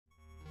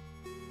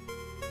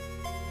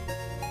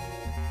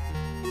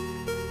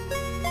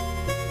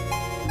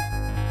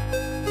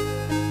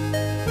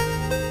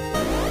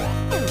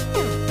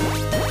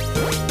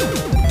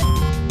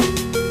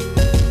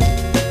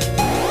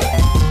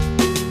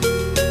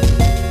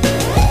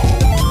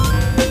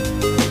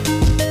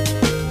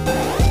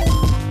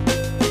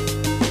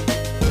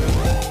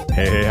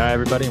Hi,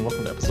 everybody, and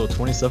welcome to episode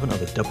 27 of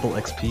the Double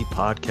XP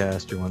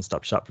Podcast, your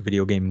one-stop shop for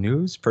video game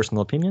news,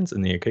 personal opinions,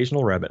 and the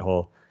occasional rabbit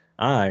hole.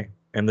 I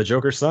am the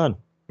Joker's son,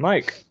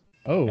 Mike.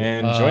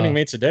 And joining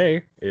me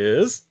today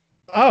is...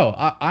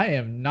 I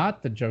am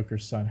not the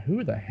Joker's son.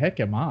 Who the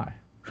heck am I?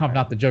 I'm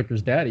not the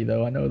Joker's daddy,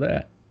 though. I know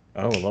that.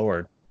 Oh,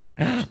 Lord.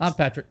 I'm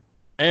Patrick.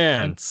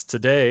 And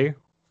today,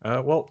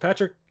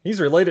 Patrick,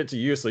 he's related to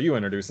you, so you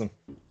introduce him.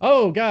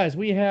 Oh, guys,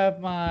 we have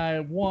my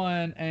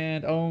one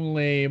and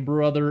only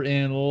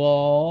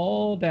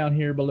brother-in-law down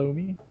here below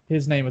me.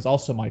 His name is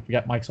also Mike. We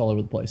got Mikes all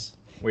over the place.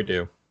 We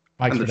do.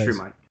 Mike's I'm the true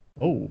Mike.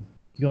 Oh,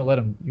 you gonna let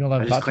him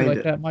talk to you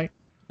like that, Mike?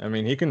 I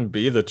mean, he can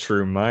be the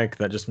true Mike.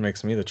 That just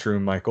makes me the true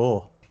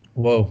Michael.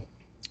 Whoa.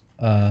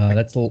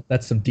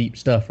 That's some deep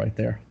stuff right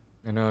there.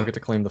 I know, I get to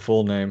claim the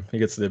full name. He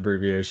gets the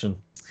abbreviation.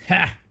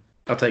 Ha!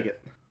 I'll take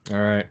it.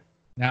 All right.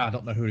 Now I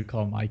don't know who to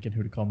call Mike and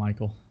who to call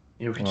Michael.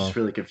 We're just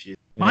really confused.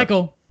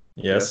 Michael!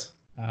 Yes.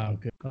 Oh,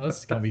 good. Well, this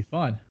is going to be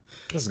fun.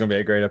 This is going to be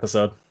a great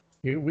episode.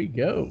 Here we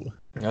go.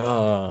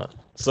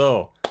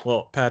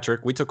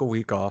 Patrick, we took a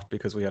week off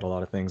because we had a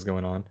lot of things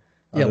going on.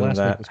 Yeah, last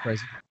week was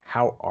crazy.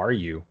 How are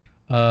you?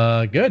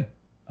 Good.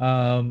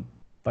 What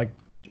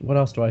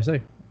else do I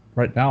say?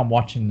 Right now I'm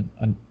watching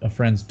a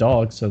friend's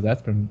dog, so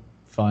that's been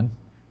fun.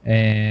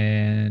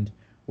 And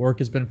work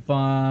has been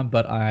fun,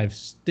 but I've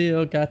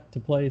still got to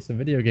play some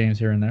video games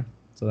here and there,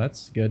 so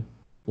that's good.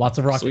 Lots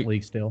of Rocket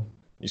League still.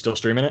 You still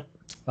streaming it?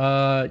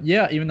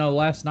 Yeah, even though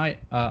last night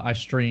I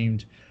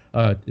streamed,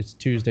 it's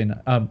Tuesday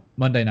night,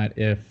 Monday night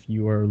if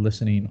you are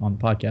listening on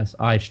the podcast,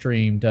 I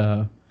streamed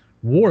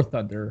War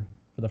Thunder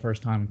for the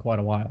first time in quite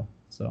a while.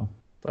 So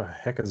the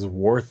heck is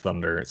War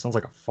Thunder? It sounds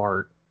like a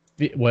fart.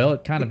 Well,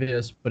 it kind of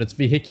is, but it's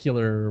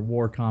vehicular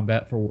war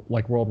combat for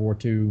like World War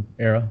II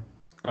era.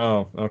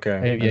 Oh, okay.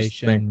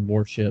 Aviation,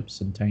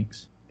 warships, and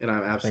tanks. And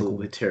I'm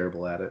absolutely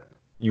terrible at it.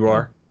 You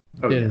are?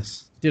 Oh,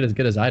 yes. Did as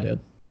good as I did.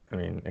 I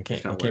mean, it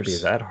can't be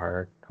that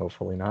hard.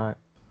 Hopefully not.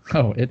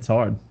 Oh, it's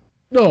hard.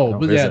 No,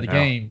 but yeah, the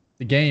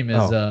game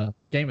is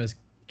it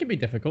can be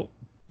difficult.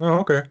 Oh,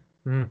 okay.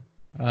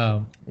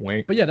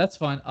 Wait. But yeah, that's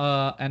fun.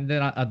 And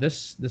then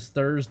this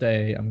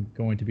Thursday, I'm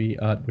going to be,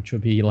 which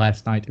would be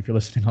last night if you're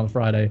listening on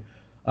Friday,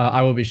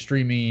 I will be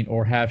streaming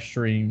or have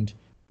streamed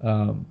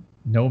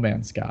No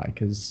Man's Sky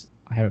because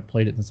I haven't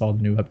played it since all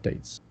the new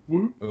updates.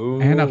 Ooh.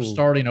 And I'm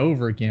starting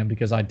over again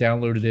because I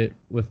downloaded it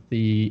with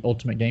the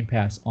Ultimate Game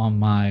Pass on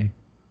my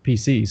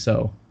PC.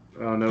 So.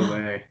 Oh, no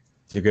way.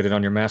 You get it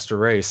on your master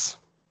race.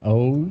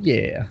 Oh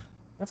yeah.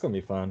 That's gonna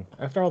be fun.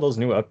 After all those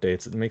new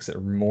updates, it makes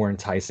it more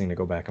enticing to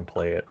go back and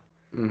play it.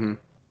 Mm-hmm.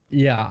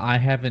 Yeah, I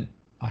haven't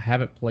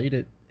played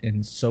it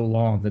in so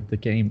long that the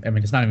game. I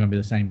mean, it's not even gonna be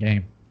the same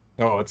game.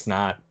 Oh, it's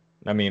not.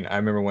 I mean, I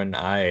remember when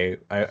I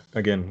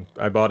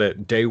bought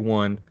it day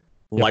one,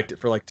 liked it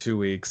for like 2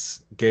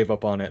 weeks, gave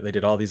up on it. They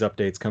did all these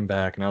updates, come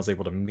back, and I was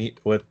able to meet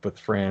with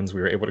friends.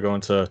 We were able to go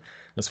into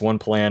this one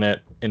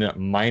planet, ended up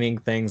mining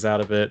things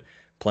out of it.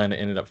 Planet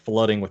ended up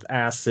flooding with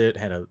acid,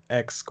 had an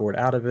X scored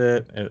out of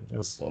it. It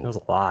was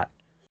a lot.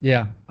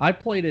 Yeah, I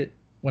played it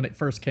when it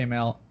first came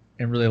out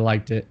and really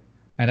liked it.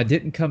 And I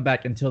didn't come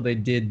back until they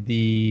did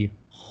the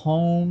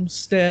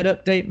Homestead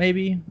update,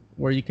 maybe,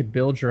 where you could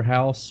build your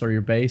house or your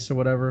base or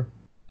whatever.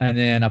 And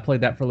then I played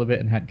that for a little bit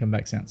and hadn't come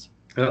back since.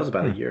 That was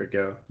about a year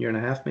ago. Year and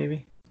a half,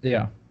 maybe?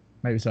 Yeah,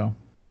 maybe so.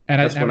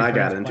 And that's when I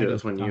got into it,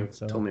 was when you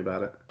told me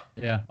about it.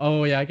 Yeah.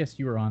 Oh, yeah, I guess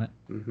you were on it.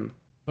 Mm-hmm.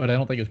 But I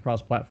don't think it was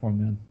cross-platform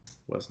then.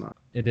 Was not.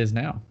 It is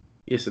now.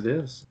 Yes, it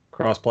is.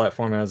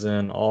 Cross-platform as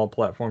in all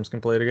platforms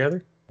can play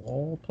together?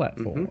 All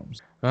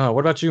platforms. Mm-hmm. What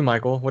about you,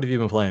 Michael? What have you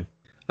been playing?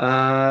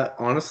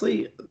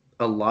 Honestly,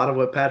 a lot of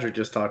what Patrick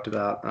just talked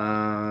about.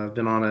 I've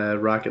been on a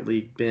Rocket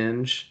League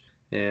binge,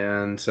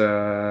 and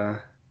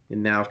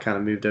now I've kind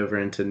of moved over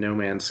into No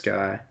Man's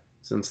Sky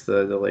since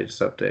the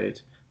latest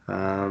update.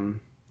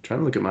 Trying to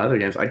look at my other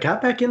games. I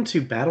got back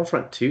into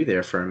Battlefront 2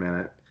 there for a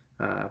minute.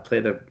 I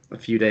played a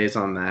few days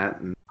on that,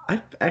 and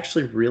I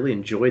actually really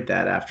enjoyed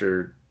that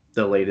after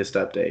the latest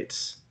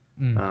updates.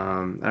 I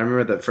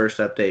remember the first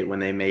update when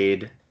they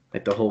made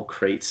like the whole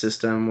crate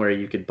system where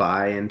you could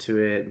buy into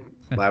it,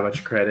 buy a bunch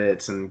of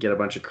credits, and get a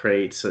bunch of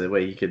crates, so that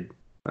way you could.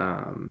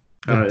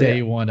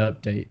 Day one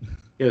update.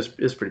 It was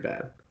pretty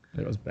bad.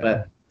 It was bad.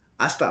 But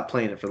I stopped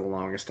playing it for the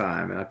longest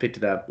time, and I picked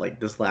it up like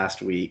this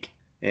last week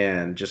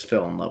and just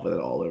fell in love with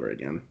it all over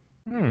again.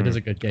 It is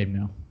a good game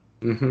now.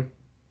 Mm-hmm.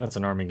 That's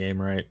an army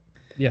game, right?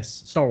 Yes,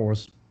 Star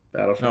Wars.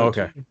 Battlefront. Oh,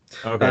 okay.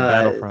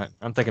 Battlefront.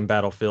 I'm thinking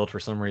Battlefield for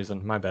some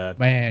reason. My bad.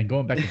 Man,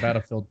 going back to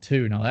Battlefield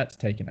 2, now that's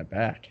taking it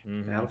back.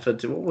 Mm-hmm. Battlefield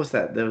 2, what was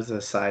that? There was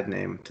a side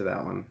name to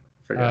that one.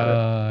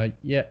 Forgot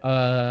it.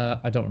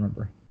 I don't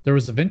remember. There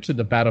was eventually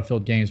the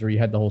Battlefield games where you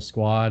had the whole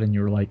squad and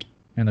you were like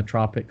in the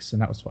tropics,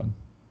 and that was fun.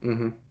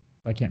 Mm-hmm.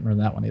 I can't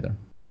remember that one either.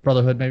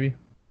 Brotherhood, maybe?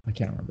 I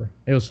can't remember.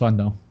 It was fun,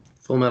 though.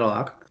 Full Metal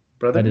Alchemist?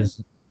 Brotherhood?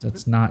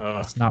 That's not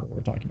what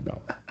we're talking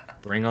about.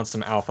 Bring on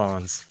some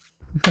Alphons.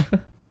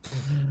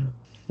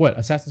 What,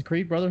 Assassin's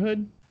Creed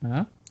Brotherhood?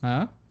 Huh?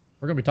 We're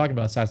going to be talking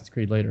about Assassin's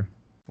Creed later.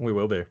 We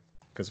will be.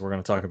 because we're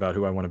going to talk about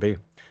who I want to be.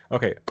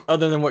 Okay,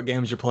 other than what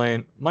games you're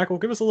playing, Michael,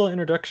 give us a little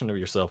introduction of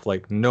yourself.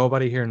 Like,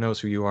 nobody here knows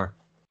who you are.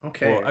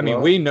 Okay. Well, I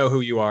mean, we know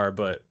who you are,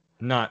 but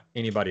not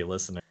anybody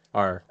listening.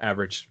 Our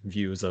average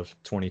views of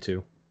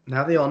 22.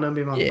 Now they all know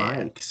me by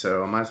Mike,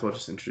 so I might as well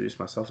just introduce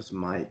myself as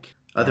Mike.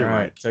 Other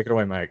Mike. Take it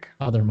away, Mike.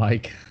 Other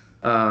Mike.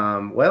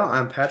 Well,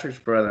 I'm Patrick's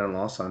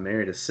brother-in-law, so I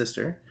married his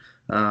sister.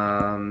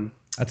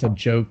 That's a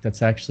joke.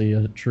 That's actually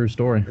a true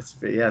story.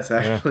 It's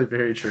actually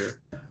very true.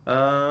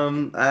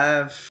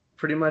 I've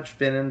pretty much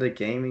been into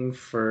gaming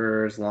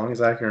for as long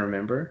as I can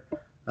remember.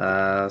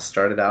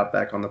 Started out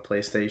back on the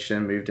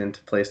PlayStation, moved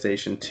into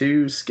PlayStation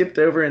 2, skipped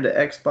over into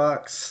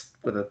Xbox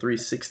with a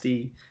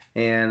 360,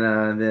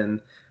 and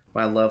then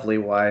my lovely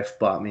wife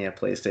bought me a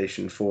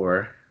PlayStation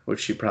 4,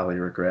 which she probably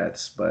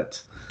regrets,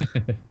 but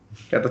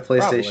got the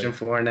PlayStation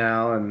 4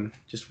 now and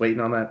just waiting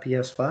on that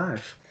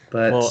PS5.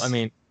 But well, I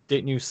mean,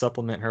 didn't you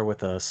supplement her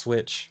with a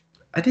Switch?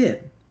 I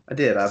did. I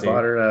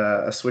bought her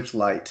a Switch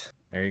Lite.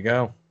 There you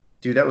go.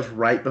 Dude, that was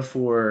right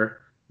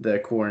before the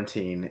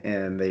quarantine,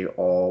 and they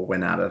all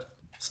went out of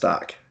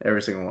stock.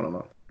 Every single one of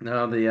them.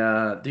 No,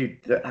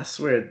 I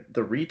swear,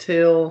 the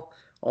retail,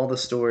 all the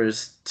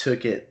stores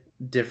took it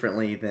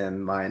differently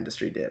than my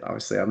industry did.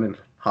 Obviously, I'm in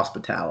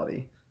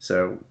hospitality,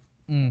 so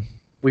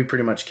we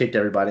pretty much kicked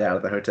everybody out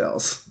of the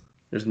hotels.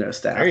 There's no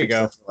staff. There you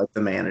go. Like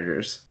the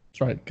managers.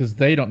 That's right, because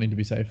they don't need to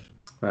be safe.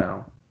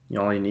 Well,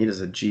 all you need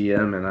is a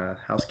GM and a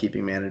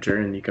housekeeping manager,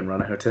 and you can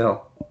run a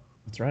hotel.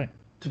 That's right.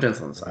 Depends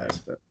on the size,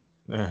 but.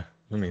 I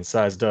mean,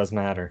 size does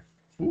matter.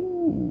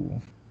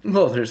 Ooh.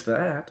 Well, there's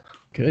that.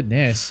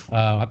 Goodness.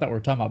 I thought we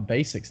were talking about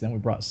basics, then we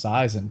brought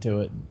size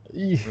into it.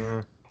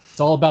 It's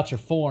all about your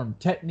form.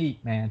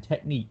 Technique, man.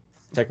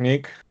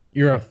 Technique.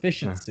 Your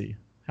efficiency.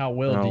 How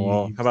well do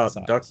you use how about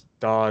size? duck,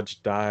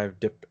 dodge, dive,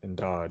 dip, and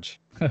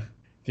dodge? If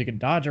you can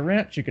dodge a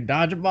wrench, you can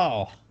dodge a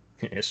ball.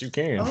 Yes, you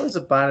can. I always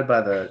abided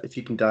by if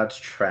you can dodge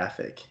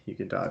traffic, you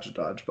can dodge a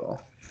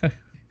dodgeball.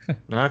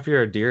 Not if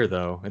you're a deer,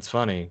 though. It's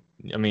funny.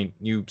 I mean,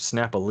 you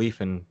snap a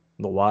leaf in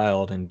the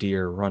wild and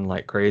deer run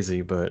like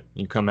crazy, but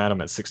you come at them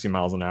at 60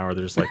 miles an hour,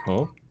 they're just like,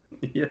 huh?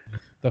 Yeah.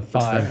 The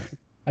 5.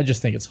 I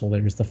just think it's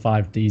hilarious. The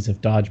 5 Ds of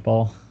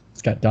dodgeball.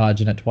 It's got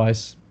dodge in it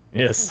twice.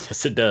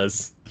 Yes, it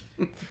does.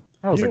 That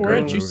was a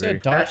great movie. You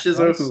said dodge Ashes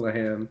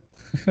O'Houlihan.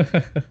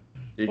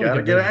 You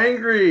gotta get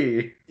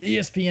angry.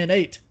 ESPN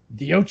 8.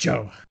 The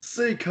Ocho.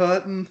 Say,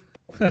 Cotton.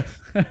 Dude,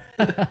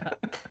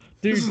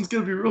 this one's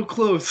gonna be real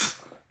close.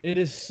 It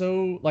is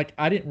so, like,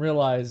 I didn't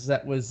realize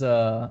that was,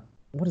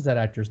 what is that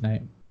actor's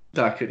name?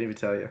 I couldn't even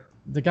tell you.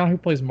 The guy who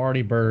plays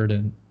Marty Bird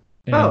and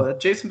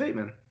Jason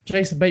Bateman.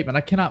 Jason Bateman.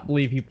 I cannot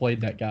believe he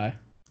played that guy.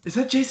 Is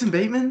that Jason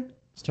Bateman?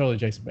 It's totally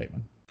Jason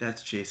Bateman.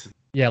 That's Jason.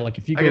 Yeah, like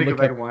if you I go gotta look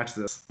go back and watch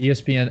this.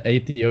 ESPN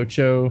 8 The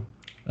Ocho,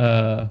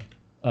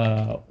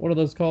 what are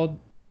those called?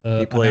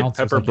 He played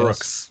Pepper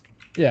Brooks.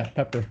 Yeah,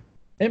 Pepper.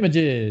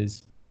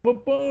 Images.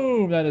 Boom,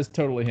 boom. That is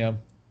totally him.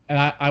 And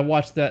I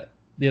watched that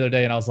the other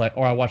day, and I was like,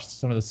 or I watched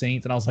some of the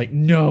scenes, and I was like,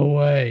 no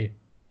way.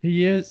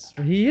 He is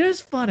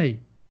funny.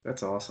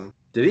 That's awesome.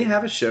 Did he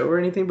have a show or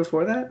anything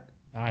before that?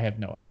 I have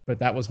no idea, but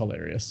that was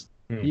hilarious.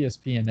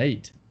 ESPN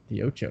 8,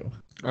 The Ocho.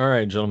 All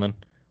right, gentlemen.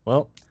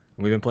 Well,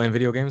 we've been playing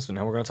video games, but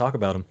now we're going to talk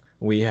about them.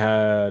 We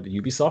had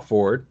Ubisoft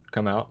Forward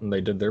come out, and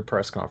they did their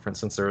press conference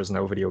since there was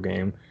no video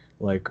game,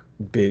 like,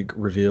 big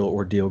reveal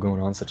or deal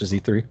going on, such as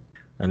E3.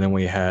 And then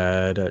we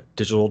had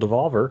Digital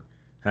Devolver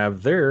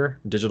have their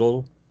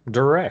Digital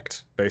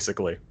Direct,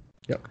 basically.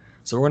 Yep.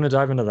 So we're going to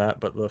dive into that,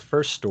 but the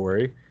first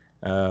story,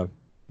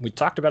 we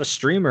talked about a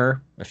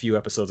streamer a few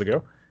episodes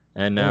ago,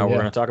 and now we're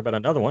going to talk about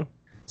another one.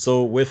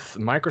 So with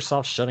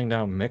Microsoft shutting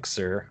down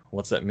Mixer,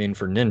 what's that mean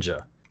for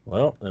Ninja?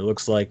 Well, it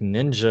looks like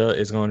Ninja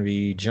is going to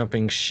be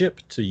jumping ship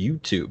to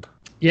YouTube.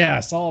 Yeah,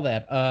 I saw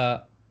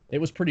that. It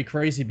was pretty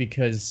crazy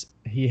because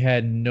he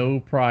had no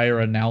prior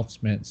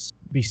announcements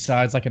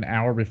besides like an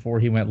hour before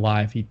he went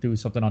live. He threw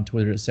something on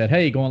Twitter that said,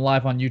 hey, going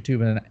live on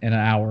YouTube in an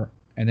hour.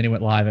 And then he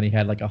went live and he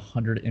had like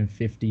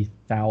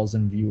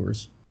 150,000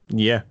 viewers.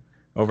 Yeah,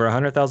 over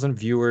 100,000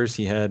 viewers.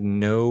 He had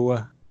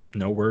no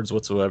words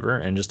whatsoever,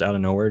 and just out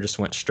of nowhere just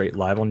went straight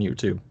live on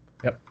YouTube.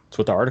 Yep. That's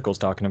what the article's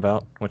talking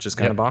about, which is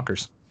kind of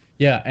bonkers.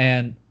 Yeah,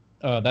 and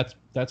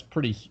that's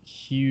pretty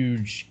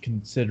huge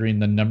considering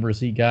the numbers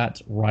he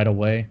got right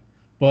away.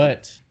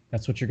 But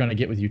that's what you're going to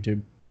get with YouTube.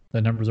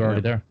 The numbers are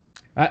already there.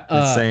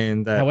 It's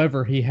saying that.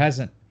 However, he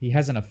hasn't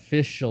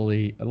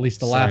officially, at least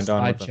the last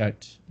I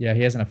checked, he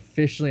hasn't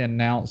officially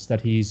announced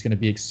that he's going to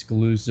be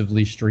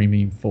exclusively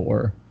streaming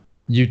for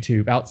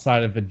YouTube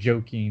outside of a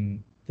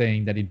joking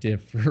thing that he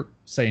did for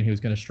saying he was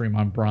going to stream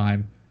on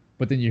Prime.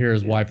 But then you hear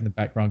his wife in the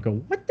background go,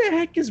 "What the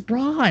heck is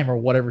Prime?" or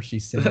whatever she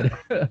said.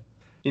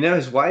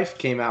 His wife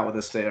came out with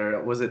a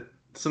statement. Was it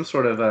some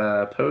sort of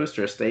a post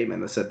or a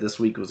statement that said this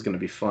week was going to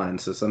be fun?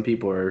 So some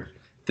people are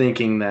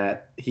thinking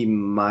that he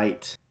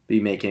might be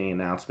making an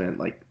announcement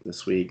like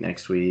this week,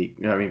 next week.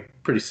 I mean,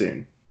 pretty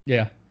soon.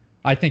 Yeah,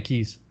 I think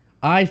he's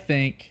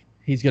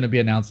going to be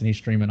announcing he's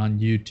streaming on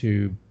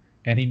YouTube,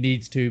 and he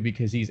needs to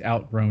because he's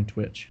outgrown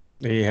Twitch.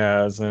 He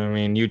has. I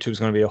mean, YouTube's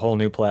going to be a whole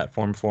new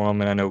platform for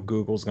him, and I know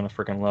Google's going to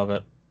freaking love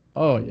it.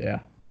 Oh yeah,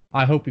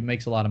 I hope he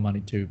makes a lot of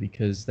money too,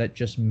 because that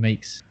just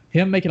makes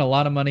him making a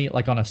lot of money,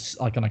 like on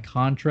a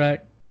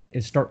contract.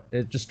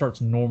 It just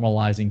starts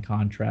normalizing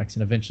contracts,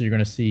 and eventually you're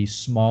going to see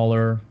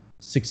smaller,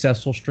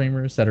 successful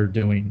streamers that are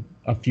doing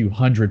a few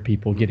hundred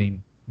people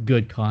getting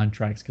good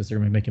contracts because they're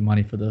going to be making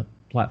money for the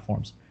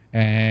platforms.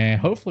 And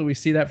hopefully we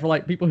see that for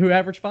like people who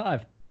average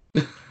 5.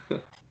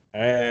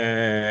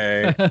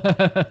 Hey.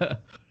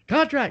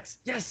 Contracts,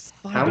 yes.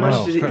 How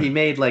much did he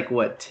made? Like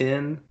what,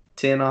 10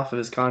 off of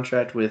his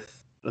contract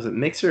with, was it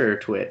Mixer or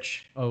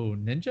Twitch? Oh,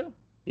 Ninja.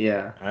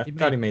 Yeah, I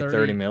thought he made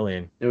 30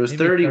 million. It was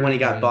 30 when he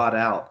got bought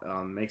out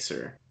on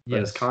Mixer. But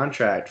Yes. his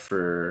contract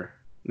for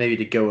maybe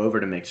to go over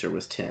to Mixer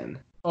was 10.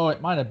 Oh,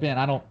 it might have been.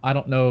 I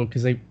don't know,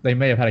 because they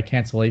may have had a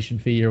cancellation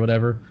fee or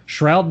whatever.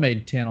 Shroud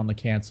made 10 on the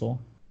cancel.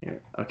 Yeah,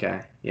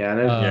 okay. Yeah, I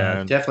know.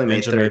 Yeah, definitely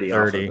made Ninja 30, made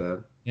off 30. of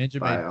the Ninja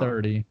buyout. made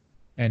 30,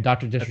 and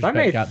Dr. If I Disrespect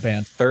made got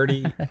banned.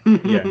 30,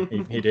 yeah,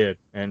 he did,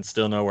 and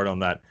still no word on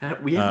that.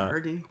 We haven't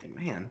heard anything,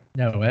 man.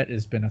 No, it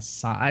has been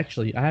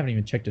actually, I haven't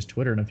even checked his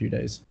Twitter in a few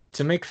days.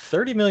 To make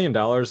 $30 million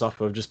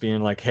off of just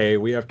being like, hey,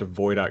 we have to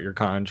void out your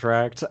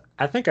contract,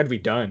 I think I'd be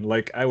done.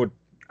 Like,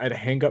 I'd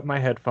hang up my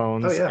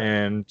headphones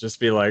and just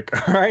be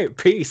like, all right,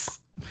 peace.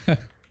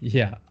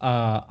 Yeah.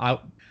 I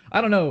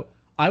don't know.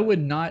 I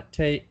would not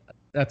take,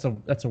 that's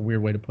a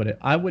weird way to put it.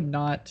 I would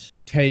not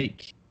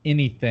take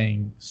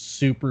anything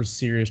super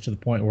serious to the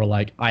point where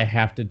like I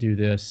have to do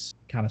this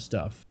kind of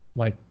stuff.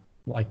 Like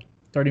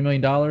 $30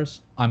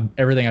 million.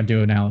 Everything I'm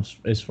doing now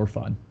is for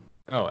fun.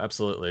 Oh,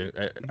 absolutely.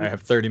 I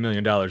have $30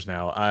 million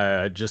now.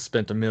 I just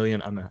spent $1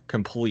 million. I'm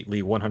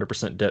completely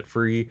 100% debt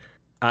free.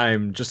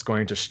 I'm just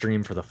going to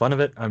stream for the fun of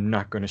it. I'm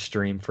not going to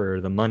stream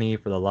for the money,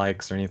 for the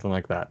likes, or anything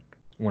like that.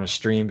 I want to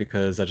stream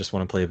because I just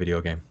want to play a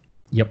video game.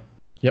 Yep.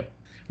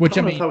 Which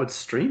I don't know if I would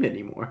stream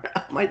anymore.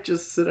 I might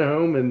just sit at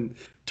home and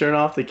turn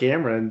off the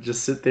camera and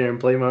just sit there and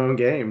play my own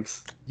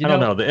games. I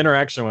don't know. The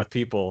interaction with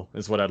people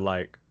is what I'd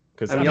like.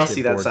 I mean, y'all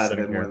see that side of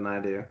it more than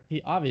I do.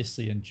 He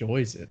obviously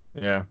enjoys it.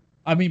 Yeah.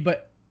 I mean,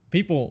 but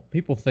people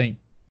think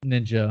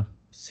Ninja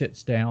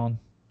sits down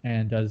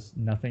and does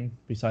nothing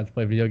besides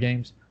play video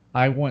games.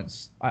 I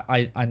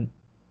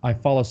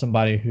follow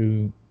somebody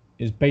who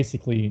is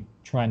basically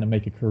trying to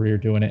make a career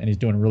doing it, and he's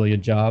doing a really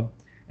good job.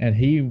 And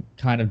he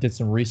kind of did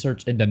some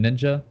research into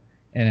Ninja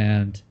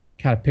and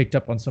kind of picked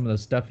up on some of the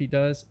stuff he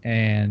does.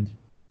 And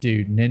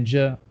dude,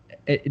 Ninja,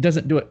 it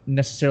doesn't do it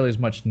necessarily as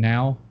much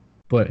now,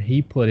 but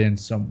he put in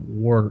some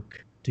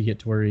work to get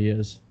to where he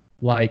is.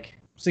 Like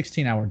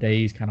 16-hour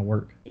days kind of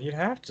work. You'd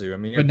have to. I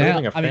mean, you're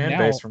building a fan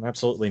base from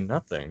absolutely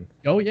nothing.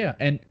 Oh, yeah.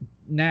 And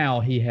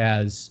now he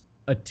has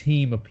a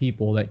team of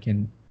people that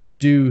can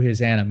do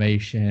his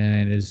animation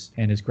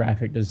and his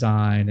graphic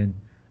design,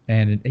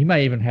 and he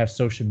might even have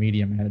social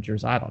media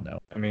managers. I don't know.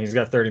 I mean, he's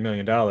got $30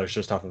 million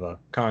just off of a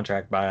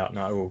contract buyout,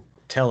 not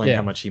telling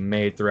how much he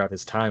made throughout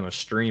his time of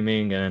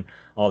streaming and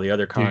all the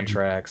other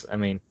contracts. Dude. I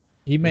mean,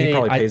 he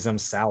probably pays them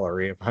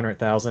salary of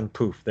 $100,000.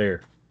 Poof,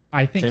 there.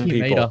 I think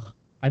he made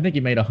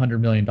 $100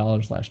 million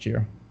last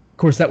year. Of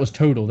course, that was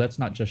total. That's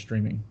not just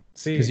streaming.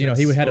 See, because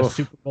he had a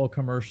Super Bowl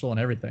commercial and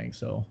everything.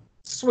 So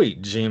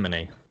sweet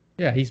Jiminy.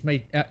 Yeah,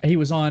 he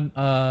was on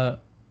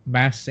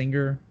Masked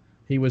Singer.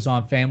 He was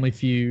on Family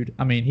Feud.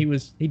 I mean,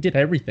 he did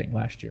everything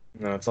last year.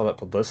 No, it's all that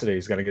publicity.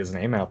 He's got to get his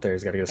name out there.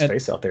 He's got to get his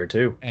face out there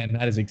too. And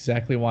that is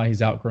exactly why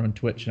he's outgrown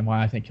Twitch and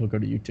why I think he'll go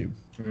to YouTube.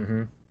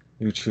 Mm-hmm.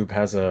 YouTube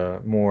has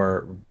a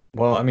more,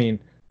 well, I mean,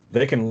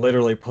 they can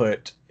literally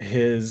put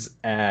his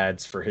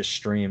ads for his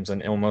streams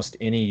on almost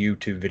any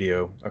YouTube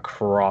video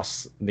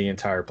across the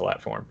entire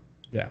platform.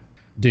 Yeah.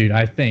 Dude,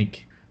 I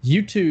think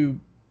YouTube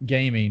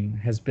gaming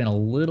has been a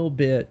little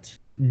bit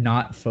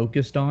not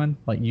focused on.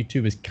 Like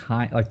YouTube is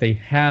like they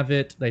have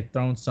it, they've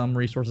thrown some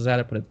resources at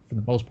it, but for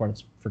the most part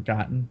it's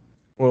forgotten.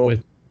 Well,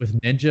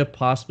 with Ninja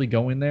possibly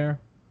going there,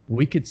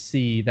 we could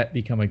see that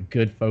become a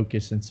good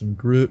focus and some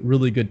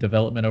really good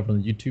development over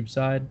on the YouTube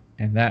side,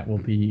 and that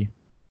would be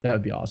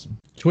awesome.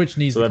 Twitch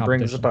needs that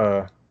brings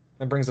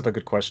up a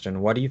good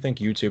question. Why do you think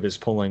YouTube is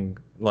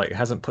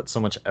hasn't put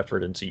so much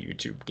effort into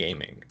YouTube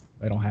gaming?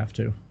 They don't have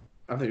to.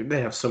 I think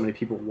they have so many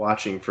people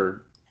watching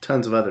for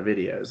tons of other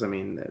videos. I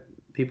mean,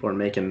 people are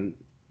making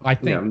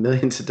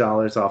millions of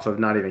dollars off of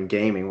not even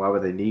gaming. Why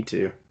would they need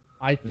to?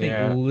 I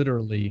think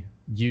literally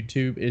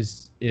YouTube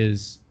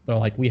is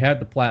like, we have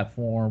the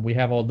platform, we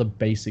have all the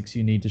basics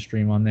you need to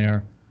stream on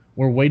there.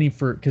 We're waiting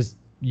because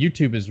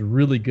YouTube is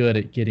really good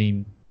at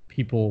getting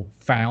people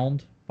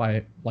found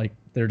by, like,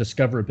 their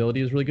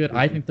discoverability is really good. Mm-hmm.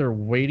 I think they're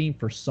waiting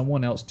for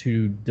someone else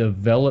to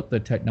develop the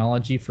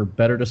technology for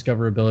better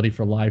discoverability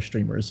for live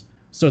streamers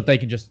so that they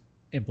can just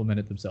implement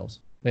it themselves.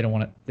 They don't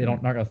want it.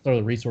 Not going to throw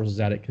the resources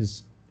at it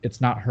because it's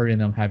not hurting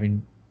them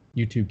having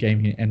YouTube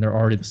gaming, and they're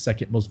already the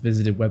second most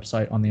visited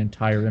website on the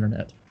entire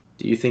internet.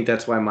 Do you think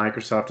that's why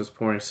Microsoft is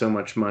pouring so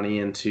much money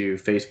into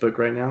Facebook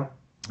right now?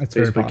 That's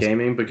Facebook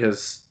gaming,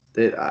 because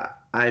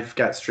I've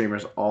got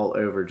streamers all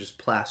over, just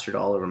plastered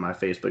all over my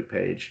Facebook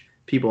page.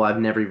 People I've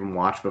never even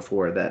watched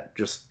before that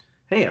just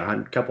hey,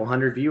 a couple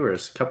hundred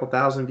viewers, a couple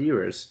thousand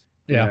viewers.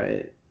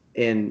 Yeah.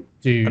 And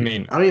Dude, I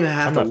mean, I don't even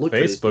have I'm to a look for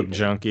these Facebook people.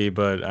 junkie,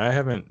 but I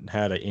haven't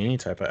had any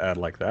type of ad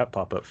like that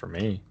pop up for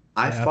me.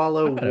 I yeah,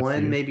 follow I've had a one,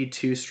 few. maybe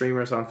two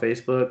streamers on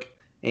Facebook,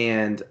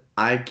 and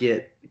I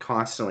get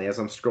constantly as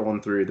I'm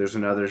scrolling through, there's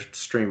another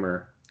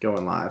streamer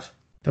going live.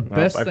 The Nope,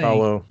 best I thing,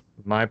 follow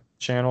my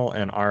channel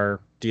and our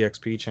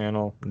DXP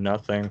channel,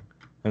 nothing.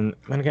 And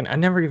then again, I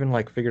never even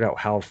like figured out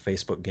how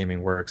Facebook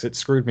gaming works. It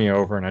screwed me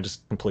over and I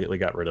just completely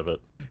got rid of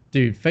it.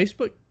 dude,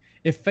 Facebook,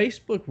 if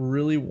Facebook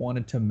really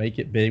wanted to make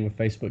it big with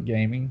Facebook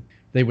gaming,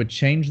 they would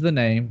change the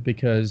name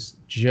because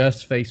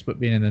just Facebook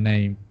being in the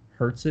name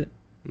hurts it.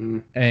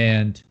 Mm.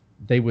 And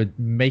they would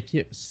make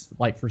it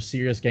like for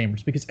serious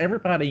gamers because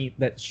everybody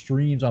that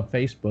streams on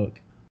Facebook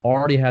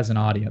already has an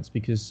audience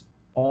because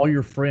all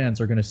your friends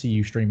are going to see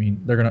you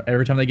streaming. They're going to,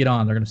 every time they get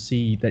on, they're going to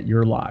see that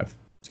you're live.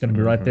 It's going to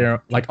be right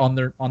there, like on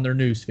their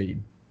news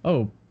feed.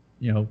 Oh,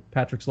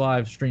 Patrick's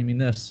live streaming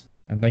this,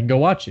 and they can go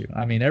watch you.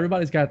 I mean,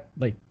 everybody's got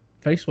like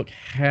Facebook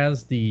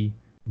has the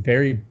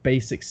very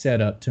basic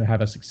setup to have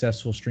a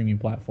successful streaming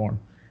platform.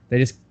 They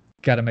just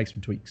got to make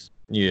some tweaks.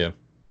 Yeah.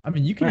 I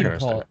mean, you can even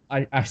call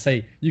it. I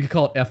say you could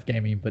call it F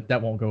gaming, but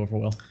that won't go over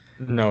well.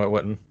 No, it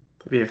wouldn't.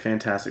 It'd be a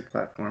fantastic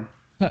platform.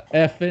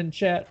 F in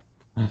chat.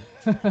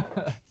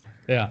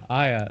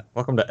 Yeah,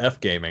 Welcome to F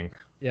gaming.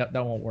 Yeah,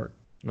 that won't work.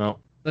 No.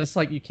 That's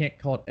like you can't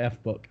call it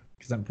F book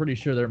because I'm pretty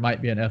sure there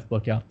might be an F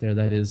book out there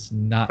that is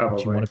not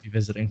what you want to be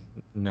visiting.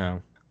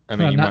 No. I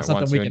mean, you not might something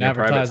want to we in can your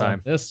private advertise time.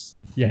 on this.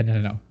 Yeah,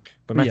 no.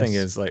 But my thing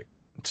is, like,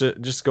 to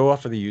just go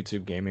off of the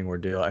YouTube gaming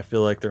ordeal, I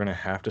feel like they're going to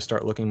have to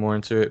start looking more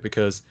into it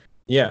because,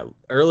 yeah,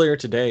 earlier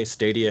today,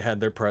 Stadia had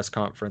their press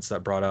conference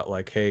that brought out,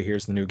 like, hey,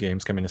 here's the new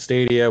games coming to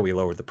Stadia. We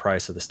lowered the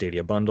price of the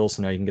Stadia bundle,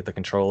 so now you can get the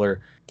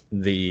controller,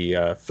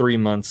 the 3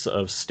 months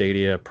of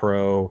Stadia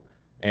Pro,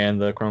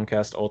 and the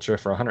Chromecast Ultra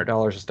for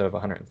 $100 instead of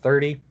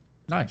 $130.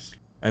 Nice.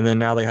 And then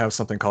now they have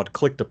something called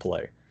Click to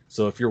Play.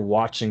 So if you're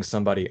watching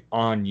somebody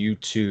on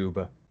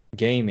YouTube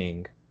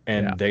gaming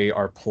and they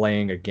are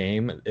playing a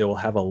game, it will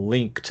have a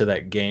link to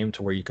that game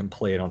to where you can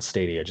play it on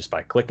Stadia just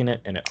by clicking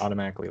it, and it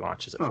automatically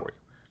launches it for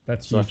you.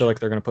 That's so huge. I feel like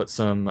they're going to put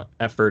some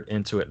effort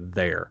into it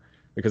there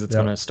because it's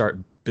going to start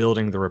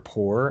building the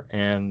rapport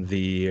and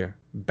the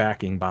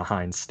backing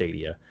behind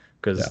Stadia.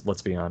 Because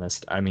let's be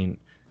honest, I mean,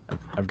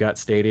 I've got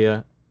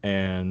Stadia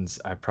and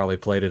I probably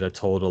played it a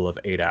total of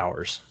 8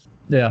 hours.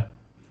 Yeah,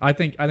 I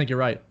think you're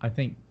right. I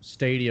think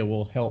Stadia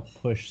will help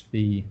push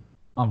the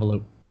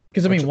envelope.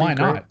 Because I mean, why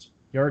not?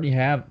 You already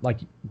have, like,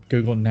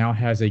 Google now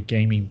has a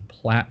gaming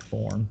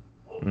platform.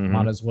 Mm-hmm.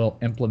 Might as well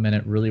implement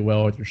it really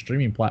well with your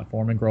streaming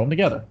platform and grow them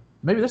together.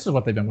 Maybe this is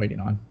what they've been waiting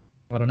on.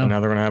 I don't know. And now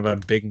they're going to have a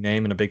big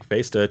name and a big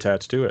face to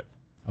attach to it.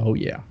 Oh,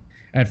 yeah.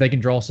 And if they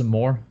can draw some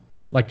more,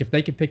 like if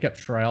they can pick up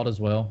Shroud as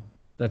well,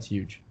 that's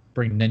huge.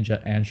 Bring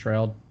Ninja and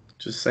Shroud.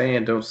 Just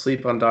saying, don't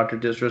sleep on Dr.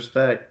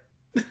 Disrespect.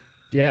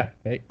 Yeah.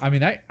 I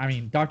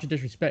mean, Dr.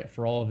 Disrespect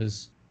for all of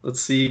his...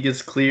 Let's see, he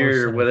gets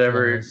clear or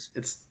whatever.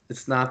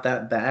 It's not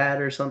that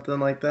bad or something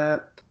like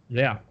that.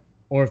 Yeah.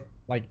 Or if,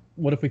 like,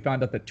 what if we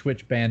found out that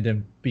Twitch banned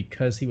him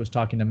because he was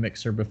talking to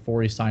Mixer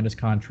before he signed his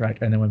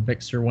contract, and then when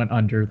Mixer went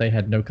under, they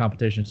had no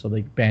competition, so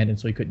they banned him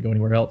so he couldn't go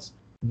anywhere else.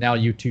 Now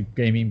YouTube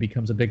gaming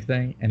becomes a big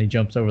thing, and he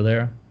jumps over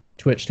there.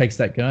 Twitch takes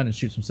that gun and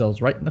shoots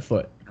themselves right in the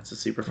foot. That's a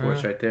super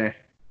force right there.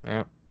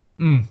 Yeah.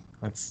 Mm.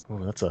 That's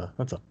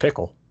a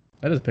pickle.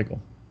 That is a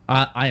pickle.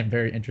 I am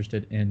very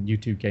interested in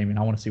YouTube gaming.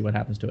 I want to see what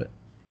happens to it.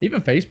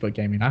 Even Facebook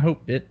gaming. I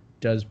hope it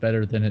does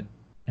better than it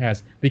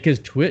has, because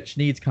Twitch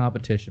needs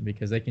competition,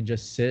 because they can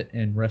just sit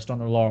and rest on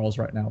their laurels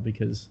right now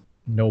because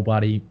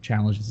nobody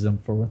challenges them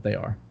for what they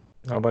are.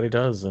 Nobody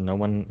does, and no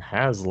one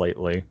has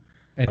lately.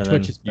 And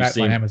Twitch is backed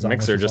by Amazon,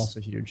 Mixer, which is also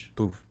huge.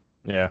 Poof.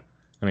 Yeah.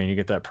 I mean, you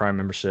get that Prime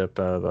membership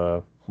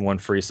of one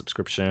free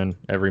subscription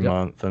every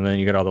month, and then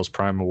you get all those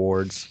Prime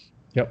awards.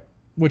 Yep.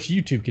 Which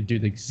YouTube could do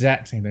the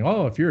exact same thing.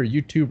 Oh, if you're a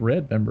YouTube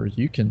Red member,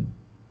 you can,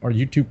 or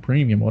YouTube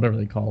Premium, whatever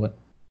they call it.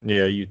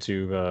 Yeah,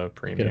 YouTube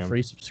Premium. You get a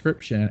free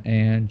subscription,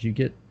 and you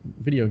get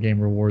video game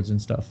rewards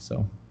and stuff.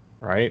 So,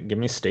 right, give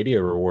me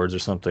Stadia rewards or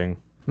something.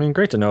 I mean,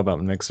 great to know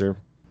about Mixer.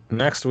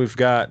 Next, we've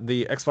got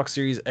the Xbox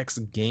Series X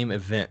game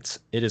event.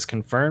 It is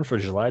confirmed for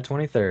July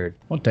 23rd.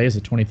 What day is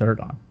the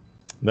 23rd on?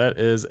 That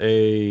is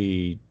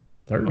a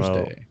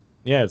Thursday.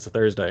 Yeah, it's a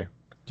Thursday.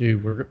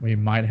 Dude, we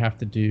might have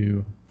to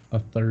do a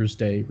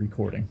Thursday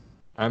recording.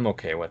 I'm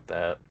okay with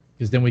that.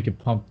 Because then we could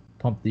pump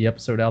the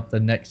episode out the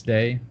next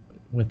day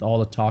with all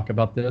the talk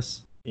about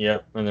this.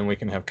 Yep, and then we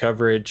can have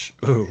coverage.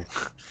 Ooh,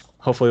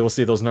 hopefully we'll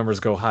see those numbers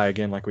go high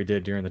again like we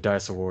did during the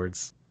DICE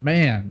Awards.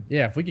 Man,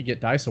 yeah, if we could get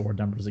DICE Award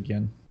numbers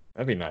again.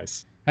 That'd be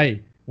nice.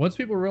 Hey, once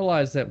people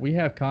realize that we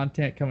have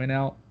content coming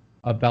out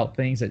about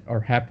things that are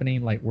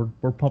happening, like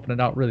we're pumping it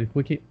out really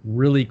quickly.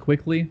 Really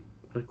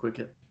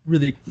quickie.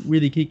 Really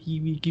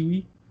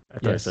quicky. I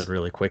thought I said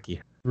really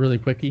quickie. Really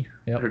quickie.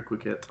 Yep.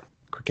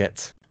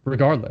 Cricket.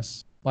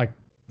 Regardless, like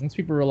once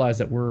people realize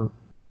that we're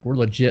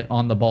legit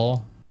on the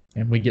ball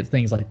and we get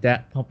things like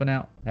that pumping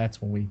out,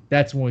 that's when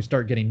we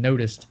start getting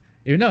noticed.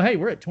 Even though, hey,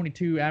 we're at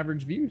 22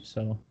 average views,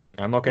 so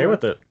I'm okay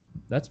with it.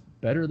 that's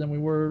better than we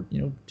were,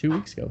 2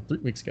 weeks ago, 3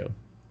 weeks ago,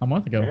 a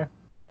month ago. Yeah.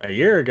 A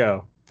year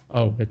ago.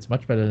 Oh, it's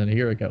much better than a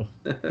year ago.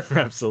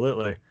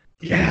 Absolutely.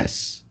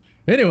 Yes.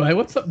 Anyway,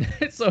 what's up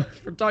next? So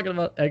we're talking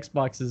about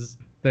Xbox's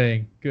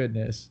thing.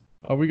 Goodness.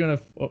 What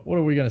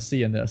are we gonna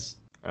see in this?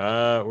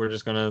 We're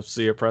just gonna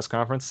see a press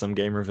conference, some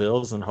game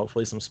reveals, and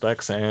hopefully some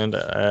specs, and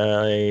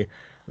a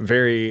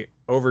very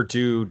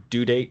overdue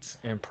due date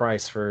and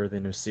price for the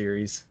new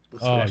series.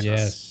 Oh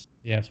yes,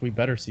 we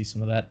better see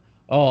some of that.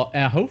 Oh,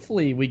 and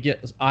hopefully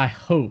I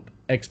hope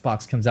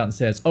Xbox comes out and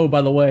says, "Oh,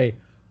 by the way,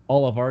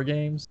 all of our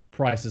games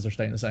prices are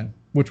staying the same,"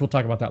 which we'll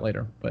talk about that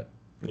later. But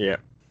yeah,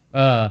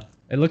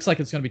 it looks like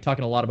it's going to be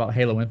talking a lot about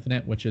Halo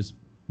Infinite, which is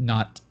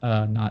not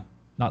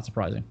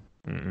surprising.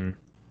 Mm-mm.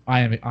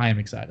 I am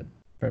excited,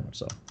 very much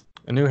so.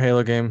 A new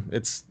Halo game,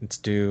 it's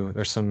due.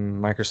 There's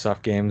some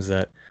Microsoft games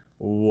that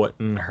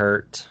wouldn't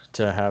hurt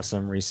to have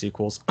some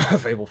re-sequels.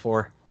 Fable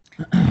 4.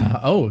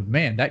 Oh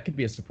man, that could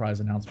be a surprise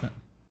announcement.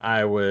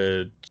 I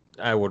would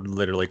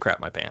literally crap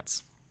my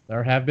pants.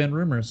 There have been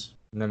rumors.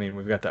 I mean,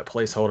 we've got that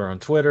placeholder on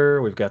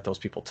Twitter. We've got those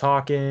people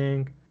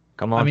talking.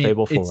 Come on,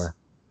 Fable 4.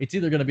 It's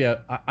either going to be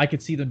I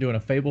could see them doing a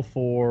Fable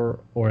 4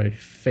 or a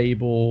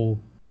Fable,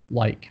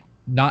 like,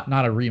 not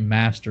a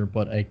remaster,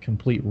 but a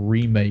complete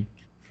remake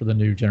for the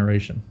new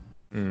generation.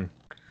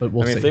 But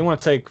we'll see. If they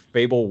want to take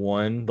Fable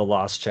 1, The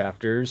Lost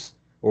Chapters,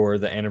 or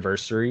the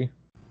Anniversary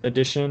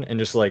Edition, and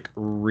just, like,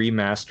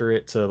 remaster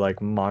it to, like,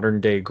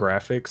 modern-day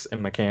graphics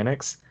and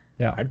mechanics,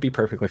 yeah, I'd be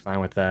perfectly fine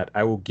with that.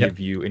 I will give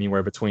you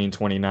anywhere between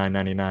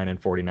 $29.99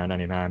 and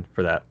 $49.99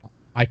 for that.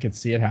 I could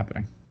see it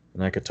happening.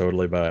 And I could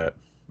totally buy it.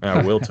 And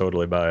I will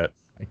totally buy it.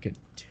 I could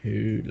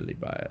totally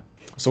buy it.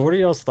 So what are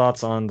y'all's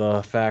thoughts on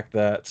the fact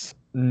that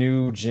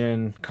new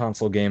gen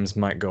console games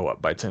might go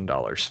up by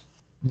 $10?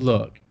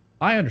 Look,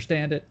 I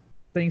understand it.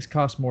 Things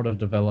cost more to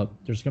develop.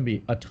 There's going to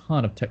be a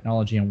ton of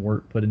technology and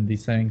work put into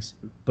these things.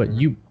 But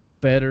you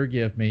better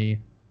give me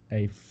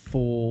a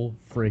full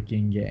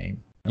freaking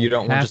game. You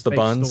don't want just the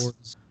buns?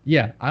 Stores.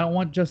 Yeah, I don't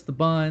want just the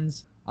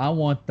buns. I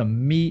want the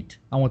meat.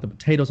 I want the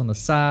potatoes on the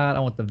side. I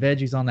want the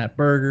veggies on that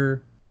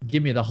burger.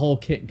 Give me the whole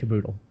kit and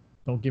caboodle.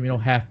 Don't give me no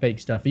half-baked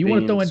stuff. If you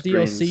want to throw in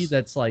DLC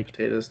that's like...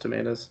 Potatoes,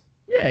 tomatoes.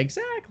 Yeah,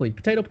 exactly.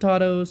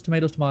 Potatoes,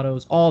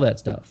 tomatoes, all that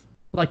stuff.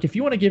 Like, if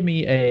you want to give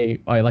me a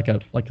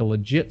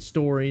legit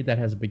story that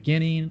has a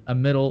beginning, a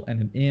middle,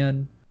 and an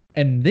end,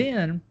 and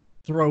then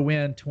throw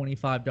in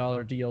 $25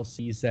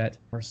 DLCs that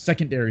are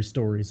secondary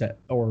stories that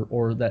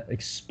or that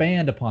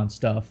expand upon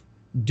stuff,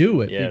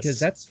 do it, because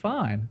that's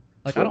fine.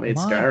 Like, I don't mind.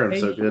 Skyrim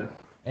so good.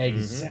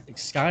 Exactly.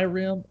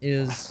 Skyrim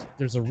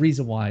there's a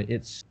reason why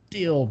it's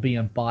still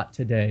being bought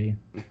today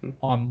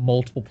on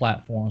multiple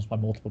platforms by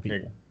multiple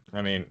people.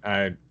 I mean,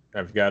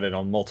 I've got it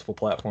on multiple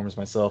platforms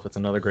myself. It's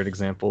another great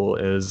example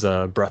is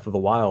Breath of the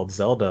Wild,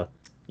 Zelda.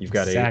 You've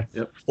got a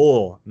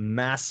full,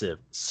 massive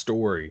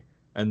story,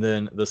 and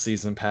then the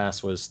season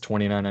pass was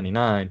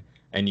 $29.99,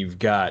 and you've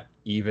got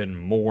even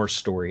more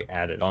story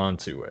added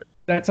onto it.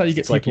 That's how you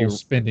get people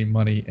spending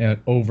money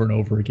over and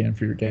over again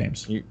for your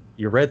games.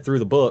 You read through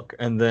the book,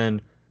 and then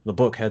the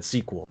book had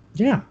sequel.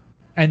 Yeah,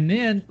 and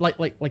then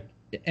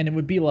and it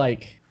would be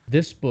like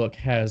this book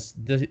has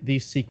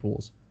these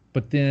sequels,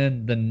 but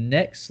then the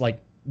next,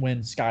 like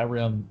when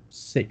Skyrim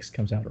 6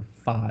 comes out, or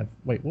 5.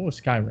 Wait, what was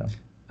Skyrim?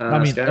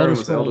 Skyrim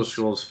was Elder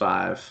Scrolls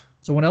 5.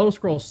 So when Elder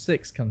Scrolls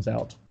 6 comes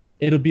out,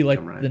 it'll be like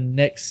the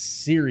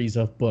next series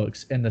of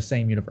books in the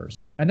same universe,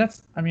 and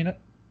that's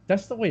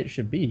the way it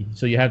should be.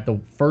 So you have the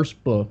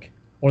first book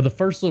or the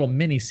first little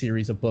mini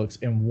series of books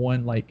in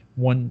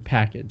one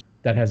package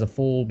that has a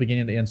full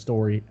beginning to end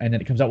story, and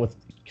then it comes out with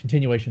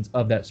continuations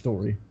of that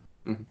story.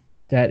 Mm-hmm.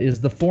 That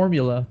is the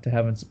formula to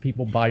having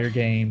people buy your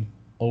game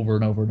over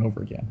and over and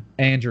over again,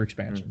 and your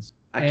expansions.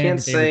 I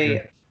can't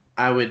say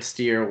I would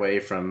steer away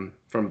from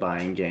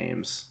buying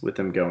games with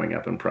them going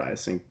up in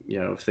price, and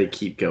if they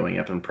keep going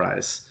up in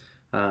price,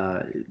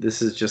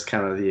 this is just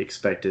kind of the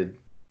expected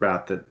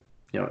route that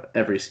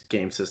every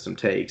game system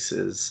takes.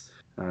 Is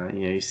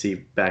you see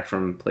back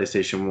from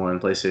PlayStation 1,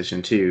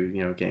 PlayStation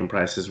 2, game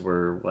prices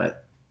were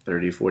what,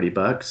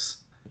 $30-$40.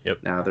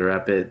 Yep. Now they're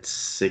up at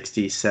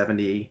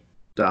 $60-$70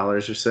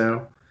 or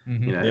so.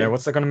 Mm-hmm.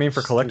 What's that going to mean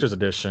for collector's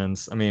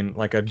editions? I mean,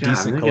 like a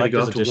decent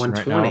collector's edition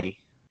right now.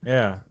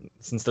 Yeah,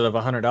 it's instead of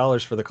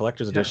 $100 for the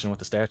collector's edition with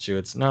the statue,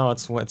 it's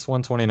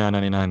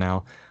 $129.99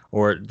 now.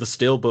 Or the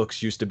steel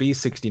books used to be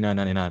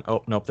 $69.99.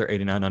 Oh nope, they're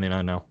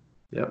 $89.99 now.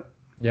 Yep.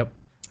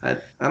 I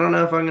don't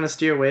know if I'm going to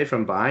steer away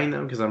from buying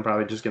them, because I'm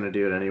probably just going to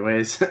do it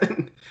anyways.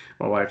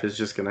 My wife is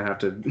just going to have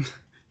to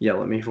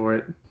yell at me for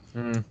it.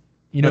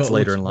 That's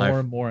later in life. More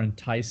and more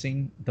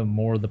enticing the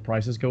more the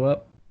prices go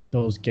up.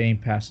 Those Game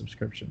Pass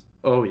subscriptions.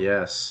 Oh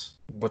yes.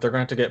 But they're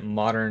going to get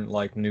modern,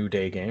 like, new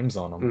day games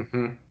on them.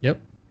 Mm-hmm.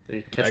 Yep.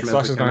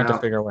 Xbox is going to have to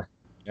figure a way.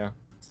 Yeah.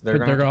 They're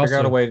going to figure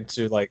out a way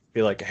to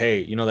be like,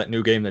 hey, that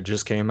new game that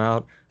just came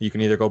out? You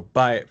can either go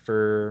buy it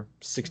for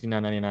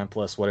 $69.99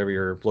 plus whatever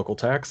your local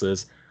tax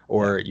is,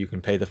 or you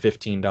can pay the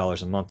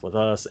 $15 a month with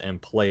us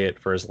and play it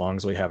for as long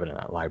as we have it in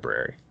that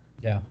library.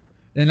 Yeah.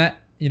 And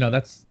that,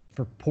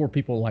 for poor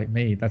people like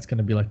me, that's going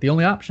to be like the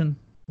only option.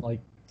 Like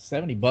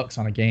 $70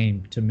 on a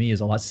game to me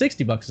is a lot.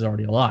 $60 is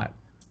already a lot.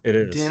 It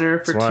is.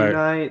 Dinner for 2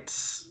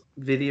 nights,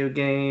 video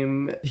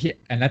game. Yeah,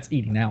 and that's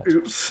eating out.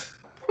 Oops.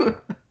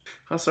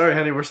 I'm sorry,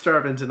 honey. We're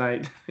starving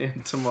tonight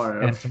and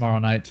tomorrow. And tomorrow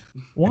night.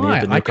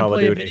 Why? I can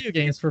play video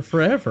games for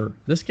forever.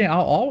 This game,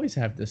 I'll always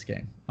have this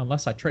game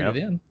unless I trade it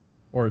in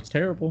or it's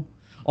terrible.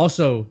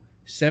 Also,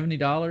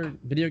 $70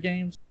 video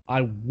games.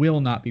 I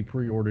will not be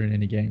pre-ordering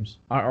any games.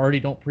 I already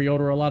don't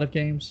pre-order a lot of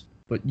games,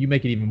 but you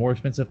make it even more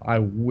expensive. I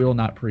will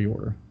not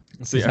pre-order.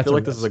 See, I feel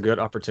like this is a good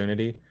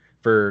opportunity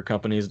for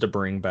companies to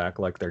bring back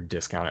like their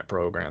discounted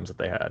programs that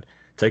they had.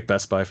 Take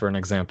Best Buy for an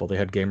example. They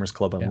had Gamers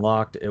Club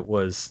Unlocked. It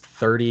was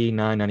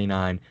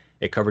 $39.99.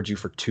 It covered you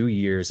for 2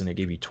 years, and it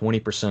gave you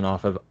 20%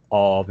 off of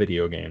all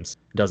video games.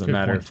 It doesn't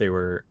matter if they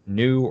were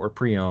new or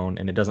pre-owned,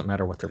 and it doesn't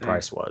matter what their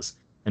price was.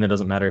 And it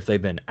doesn't matter if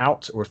they've been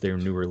out or if they're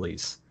new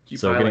release.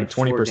 So getting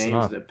 20%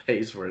 off, and it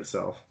pays for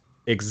itself.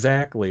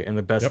 Exactly. And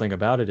the best thing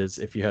about it is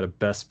if you had a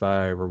Best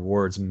Buy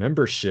Rewards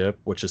membership,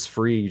 which is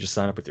free, you just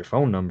sign up with your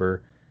phone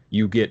number,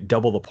 you get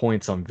double the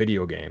points on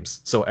video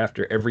games. So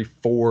after every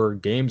 4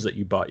 games that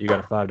you bought, you got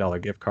a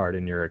 $5 gift card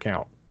in your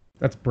account.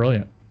 That's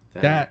brilliant.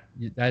 That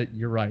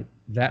you're right.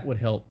 That would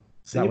help.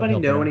 Does anybody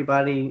know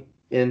anybody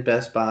in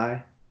Best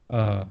Buy?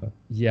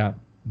 Yeah,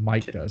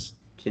 Mike does.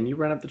 Can you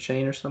run up the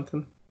chain or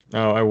something?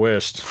 Oh, I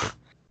wished.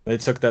 They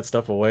took that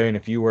stuff away, and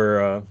if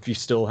you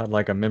still had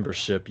like a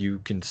membership, you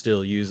can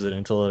still use it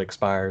until it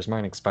expires.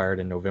 Mine expired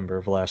in November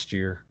of last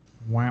year.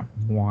 Wah,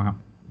 wah, I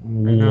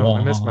know,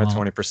 I missed my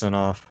 20%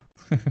 off.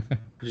 I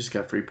just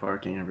got free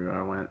parking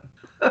everywhere I went.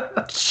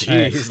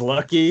 Jeez,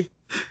 lucky.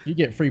 You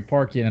get free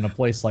parking in a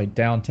place like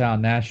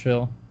downtown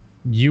Nashville,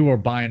 you are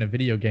buying a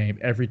video game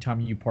every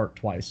time you park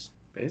twice.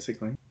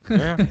 Basically.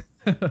 Yeah,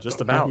 just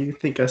about. How do you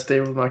think I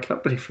stayed with my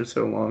company for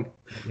so long?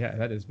 Yeah,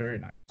 that is very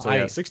nice. So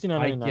yeah,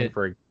 $69.99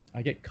 for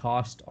I get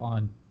cost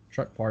on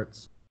truck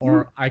parts.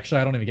 Or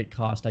actually, I don't even get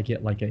cost. I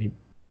get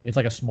it's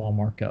like a small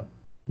markup.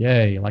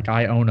 Yay! Like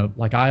I own a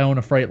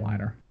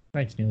Freightliner.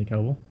 Thanks, Neely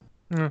Coble.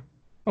 Mm.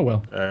 Oh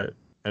well.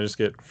 I just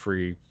get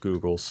free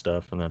Google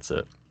stuff, and that's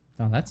it.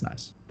 Oh, that's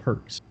nice.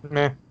 Perks.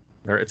 Meh.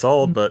 It's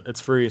old, but it's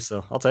free,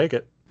 so I'll take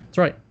it. That's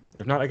right.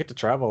 If not, I get to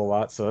travel a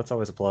lot, so that's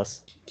always a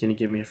plus. Can you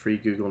give me a free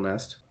Google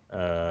Nest?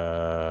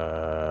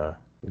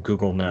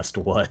 Google Nest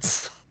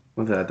what?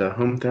 With the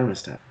home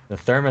thermostat. The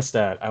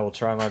thermostat. I will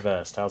try my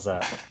best. How's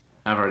that?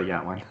 I've already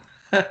got one.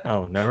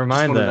 Oh, never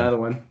mind then. Another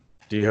one.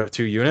 Do you have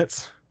 2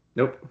 units?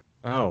 Nope.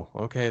 Oh,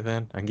 okay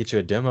then. I can get you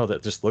a demo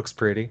that just looks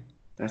pretty.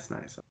 That's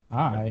nice.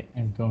 I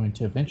am going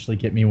to eventually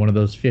get me one of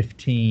those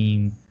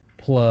 15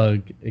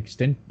 plug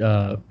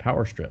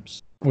power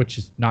strips, which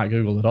is not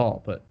Google at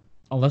all, but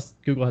unless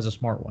Google has a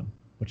smart one,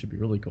 which would be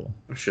really cool.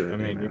 I'm sure.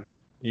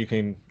 You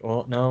can.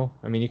 Well, no.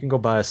 I mean, you can go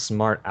buy a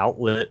smart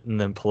outlet and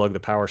then plug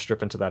the power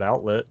strip into that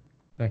outlet.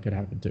 That could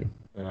happen too.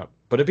 Yeah,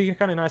 but it'd be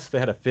kind of nice if they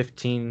had a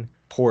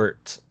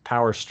 15-port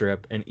power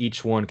strip, and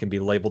each one can be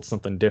labeled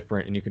something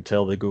different, and you can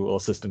tell the Google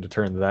Assistant to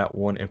turn that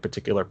one in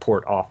particular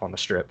port off on the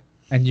strip.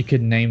 And you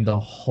could name the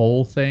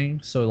whole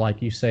thing. So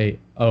like you say,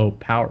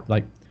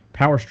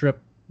 power strip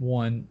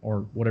 1 or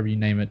whatever you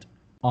name it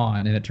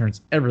on, and it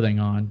turns everything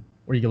on.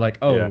 Or you could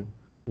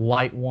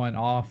light 1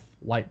 off,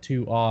 light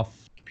 2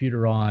 off,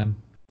 computer on.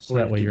 So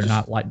that way you're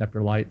not lighting up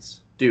your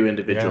lights. Do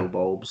individual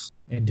bulbs.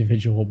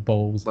 Individual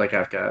bulbs. Like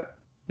I've got.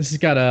 This has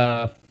got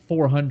a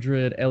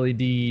 400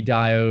 LED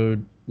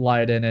diode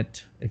light in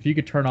it. If you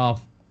could turn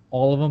off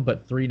all of them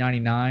but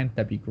 $399,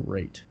 that'd be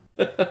great.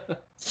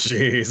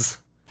 Jeez.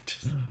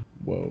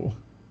 Whoa.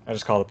 I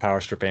just call the power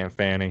strip Aunt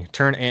Fanny.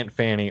 Turn Aunt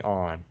Fanny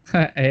on.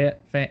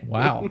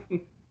 Wow.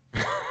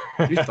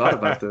 You thought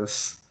about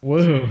this.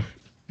 Whoa.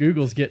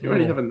 Google's getting a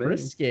little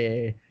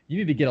risky. You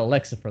need to get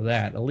Alexa for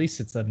that. At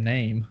least it's a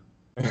name.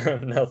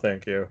 No,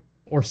 thank you.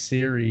 Or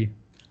Siri.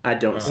 I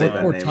don't say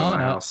that name in my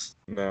house.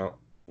 No.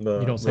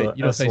 You don't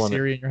say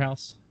Siri in your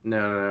house?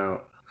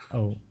 No.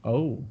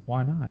 Oh,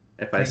 why not?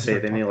 If I say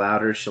it any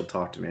louder, she'll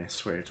talk to me. I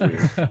swear it's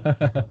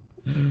weird.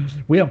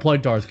 We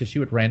unplugged ours because she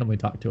would randomly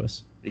talk to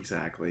us.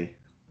 Exactly.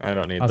 I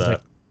don't need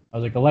that. I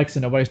was like, Alexa,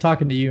 nobody's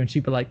talking to you, and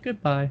she'd be like,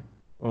 goodbye.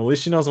 Well, at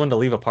least she knows when to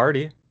leave a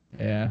party.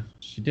 Yeah,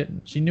 she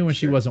didn't. She knew when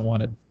she wasn't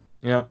wanted.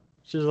 Yeah,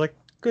 she was like,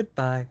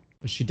 goodbye.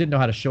 But she didn't know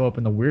how to show up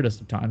in the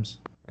weirdest of times.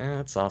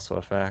 That's also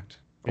a fact.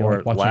 Yeah,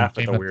 or like laugh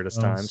at the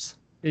weirdest times.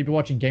 You'd be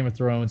watching Game of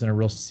Thrones in a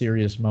real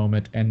serious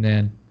moment, and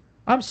then,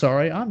 I'm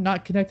sorry, I'm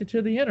not connected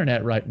to the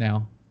internet right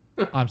now.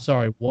 I'm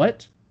sorry,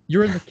 what?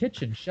 You're in the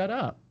kitchen. Shut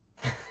up.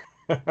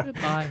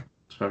 Goodbye.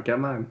 So I've got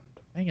mine.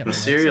 Dang it, the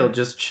Siri will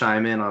just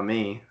chime in on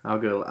me.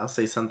 I'll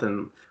say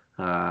something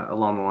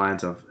along the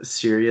lines of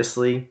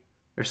seriously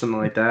or something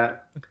like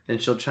that,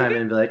 and she'll chime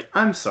in and be like,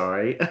 I'm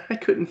sorry, I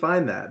couldn't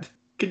find that.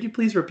 Could you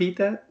please repeat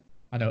that?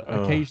 I know.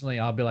 Occasionally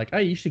I'll be like,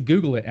 hey, you should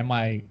Google it, and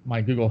my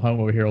Google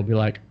Home over here will be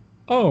like,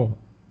 oh,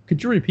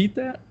 could you repeat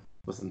that?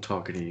 Wasn't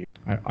talking to you.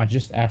 I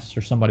just asked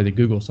for somebody to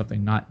Google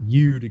something, not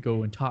you to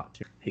go and talk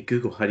to. Hey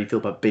Google, how do you feel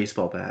about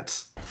baseball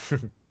bats?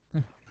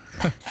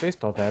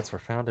 Baseball bats were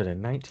founded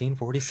in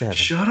 1947.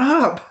 Shut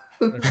up!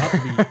 You're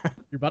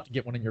about to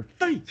get one in your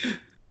face.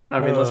 I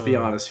mean, let's be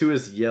honest. Who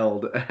has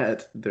yelled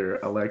at their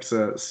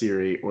Alexa,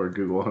 Siri, or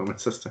Google Home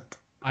Assistant?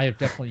 I have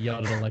definitely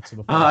yelled at Alexa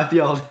before. I've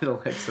yelled at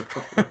Alexa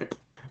before.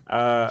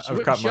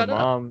 I've caught my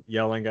mom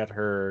yelling at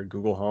her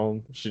Google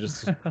Home. She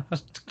just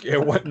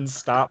it wouldn't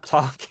stop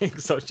talking,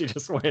 so she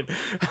just went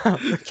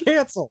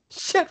cancel.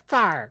 Shit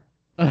fire.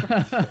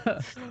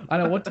 I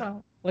know one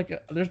time,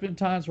 like, there's been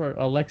times where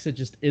Alexa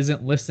just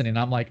isn't listening.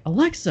 I'm like,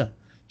 Alexa,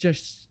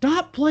 just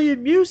stop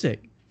playing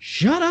music.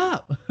 Shut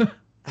up.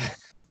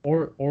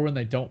 Or when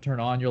they don't turn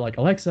on, you're like,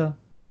 Alexa,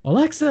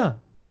 Alexa,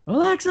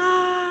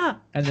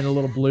 Alexa, and then the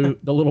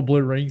little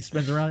blue ring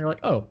spins around. You're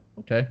like, oh,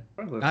 okay,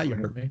 now you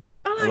heard me.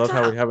 Alexa! I love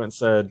how we haven't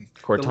said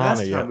Cortana the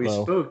last yet. Time we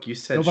spoke, you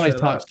said nobody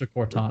talks to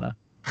Cortana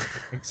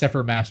except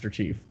for Master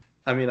Chief.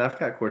 I mean, I've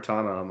got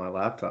Cortana on my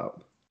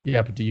laptop.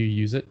 Yeah, but do you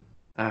use it?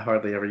 I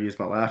hardly ever use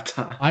my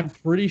laptop. I'm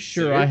pretty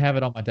sure I have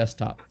it on my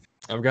desktop.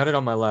 I've got it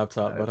on my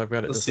laptop, but I've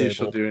got it Let's disabled. see if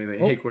she'll do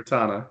anything. Oh. Hey,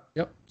 Cortana.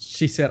 Yep.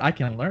 She said, I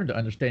can learn to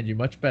understand you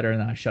much better,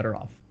 and then I shut her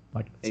off.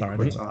 Like, hey, sorry.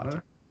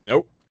 Cortana?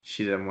 Nope.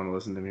 She didn't want to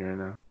listen to me right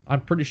now.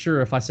 I'm pretty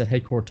sure if I said,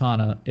 hey,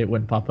 Cortana, it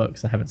wouldn't pop up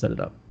because I haven't set it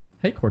up.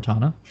 Hey,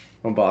 Cortana.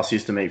 My boss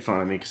used to make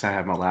fun of me because I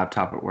had my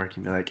laptop at work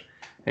and be like,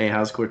 hey,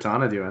 how's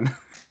Cortana doing?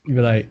 You'd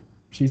be like,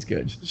 she's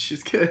good.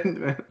 She's good,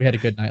 man. We had a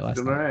good night last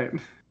night. All right.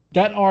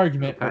 That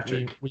argument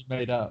we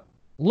made up.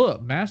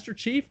 Look, Master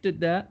Chief did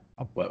that.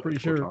 I'm pretty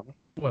sure. Cortana?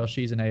 Well,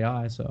 she's an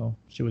AI, so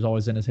she was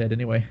always in his head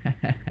anyway.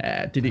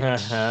 Did he?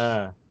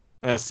 I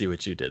see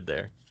what you did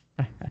there.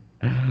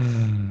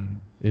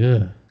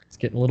 Yeah, it's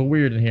getting a little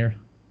weird in here.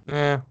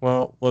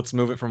 Well, let's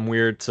move it from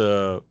weird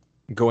to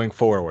going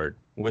forward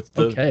with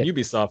the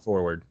Ubisoft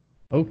Forward.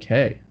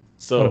 Okay.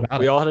 So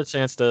we all had a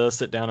chance to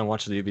sit down and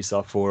watch the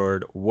Ubisoft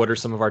Forward. What are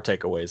some of our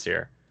takeaways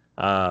here?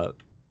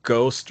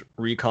 Ghost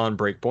Recon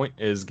Breakpoint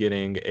is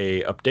getting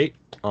a update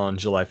on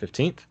July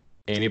 15th.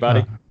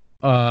 Anybody?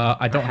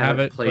 I don't have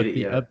it, but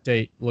the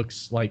update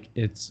looks like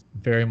it's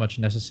very much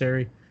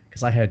necessary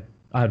because I had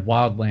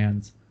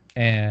Wildlands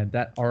and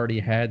that already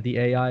had the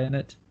AI in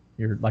it,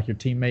 your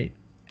teammate,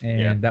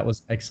 and that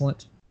was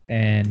excellent.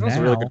 And that was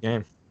a really good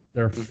game.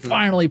 They're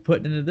finally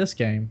putting into this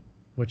game,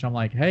 which I'm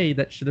like, hey,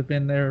 that should have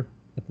been there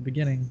at the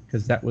beginning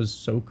because that was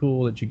so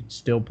cool that you could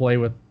still play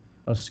with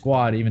a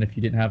squad even if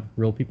you didn't have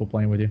real people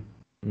playing with you.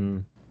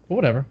 But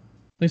whatever, at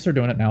least they're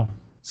doing it now.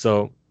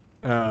 So,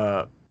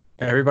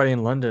 everybody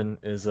in London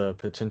is a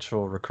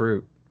potential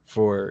recruit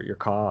for your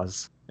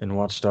cause in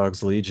Watch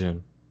Dogs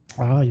Legion.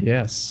 Oh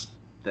yes.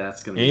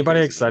 That's gonna.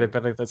 Anybody excited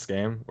about this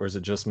game, or is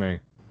it just me?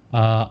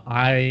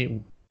 I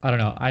don't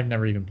know. I've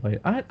never even played.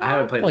 I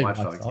haven't played Watch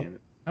Dogs yet.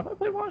 Have I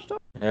played Watch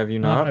Dogs? Have you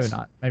not?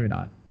 No, maybe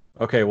not.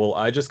 Okay, well,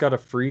 I just got a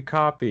free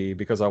copy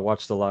because I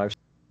watched the live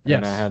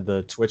and I had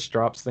the Twitch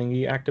drops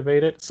thingy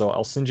activated. So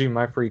I'll send you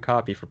my free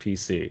copy for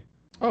PC.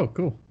 Oh,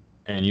 cool.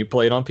 And you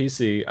play it on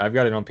PC. I've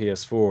got it on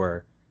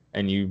PS4.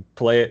 And you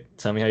play it.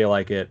 Tell me how you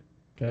like it.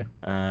 Okay.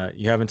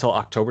 You have until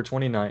October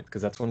 29th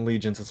because that's when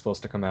Legions is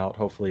supposed to come out.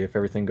 Hopefully, if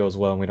everything goes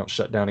well and we don't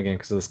shut down again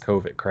because of this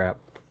COVID crap.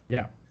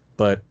 Yeah.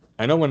 But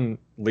I know when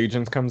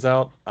Legions comes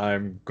out,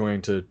 I'm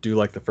going to do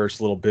like the first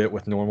little bit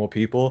with normal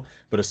people.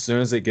 But as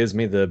soon as it gives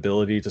me the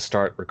ability to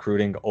start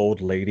recruiting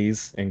old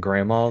ladies and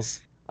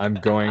grandmas, I'm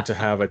going to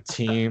have a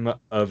team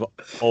of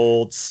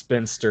old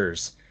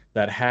spinsters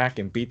that hack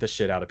and beat the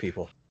shit out of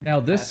people. Now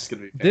this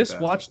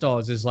Watch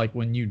Dogs is like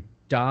when you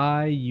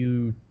die,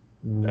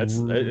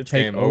 it's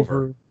game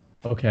over.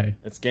 Okay.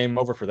 It's game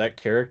over for that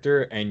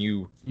character, and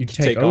you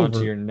take on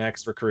to your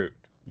next recruit.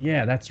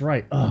 Yeah, that's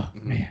right. Oh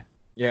man.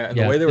 Yeah, and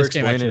the way they were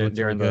explaining it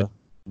during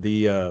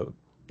the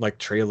like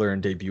trailer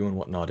and debut and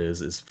whatnot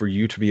is for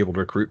you to be able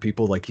to recruit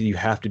people, like you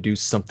have to do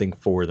something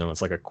for them.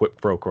 It's like a quid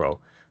pro quo.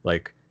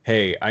 Like,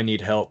 hey, I need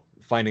help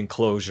finding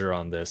closure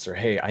on this, or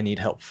hey, I need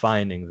help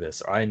finding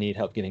this, or I need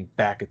help getting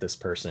back at this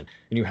person.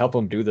 And you help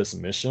them do this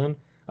mission,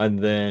 and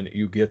then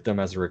you get them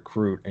as a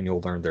recruit, and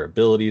you'll learn their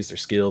abilities, their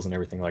skills, and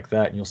everything like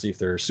that. And you'll see if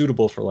they're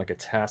suitable for like a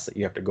task that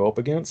you have to go up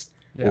against.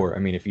 Yeah. Or, I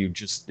mean, if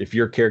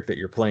your character that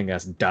you're playing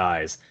as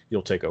dies,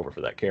 you'll take over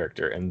for that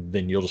character, and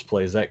then you'll just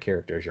play as that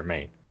character as your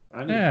main.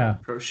 I need to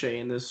crochet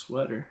in this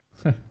sweater.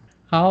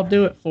 I'll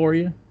do it for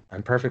you.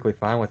 I'm perfectly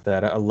fine with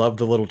that. I love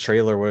the little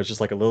trailer where it's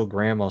just like a little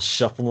grandma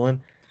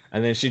shuffling,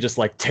 and then she just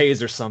like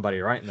tasers somebody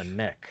right in the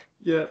neck.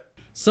 Yeah.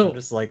 So I'm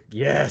just like,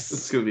 yes.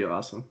 It's gonna be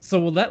awesome. So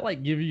will that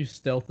like give you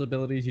stealth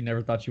abilities you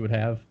never thought you would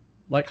have?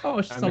 Like, oh,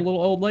 it's just a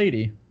little old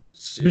lady.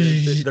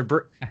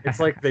 It's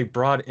like they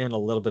brought in a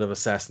little bit of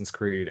Assassin's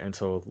Creed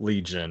into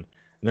Legion, and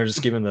they're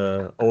just giving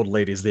the old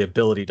ladies the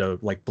ability to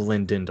like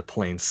blend into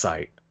plain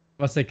sight.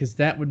 I say because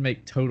that would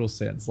make total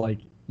sense. Like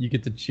you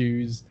get to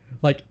choose,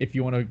 like if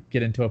you want to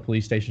get into a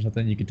police station or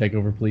something, you can take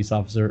over a police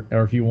officer,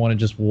 or if you want to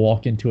just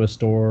walk into a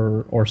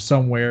store or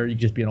somewhere, you can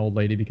just be an old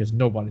lady because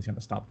nobody's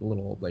gonna stop the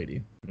little old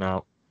lady.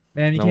 No,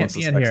 man, you can't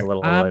be in here.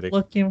 I'm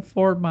looking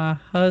for my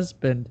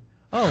husband.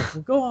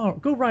 Oh, well,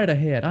 go right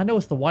ahead. I know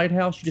it's the White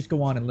House. You just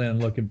go on and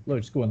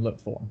just go and look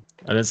for them.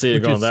 I didn't see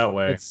it going that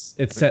way. It's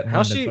set in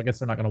How's London, she? so I guess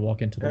they're not going to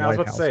walk into the Yeah, I was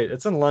White about House. to say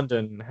it's in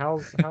London.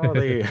 How are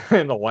they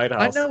in the White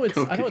House? I know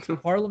it's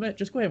Parliament.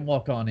 Just go ahead and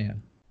walk on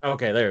in.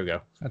 Okay, there we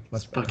go. That's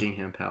much better.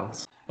 Buckingham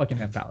Palace.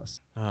 Buckingham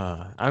Palace.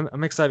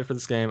 I'm excited for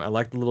this game. I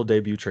like the little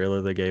debut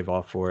trailer they gave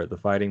off for it. The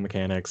fighting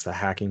mechanics, the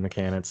hacking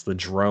mechanics, the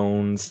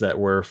drones that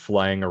were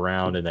flying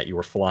around and that you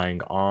were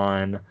flying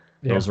on.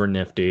 Yeah. Those were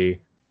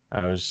nifty.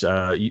 I was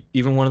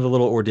even one of the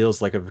little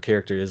ordeals like of a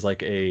character is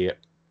like it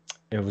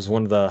was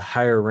one of the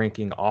higher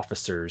ranking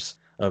officers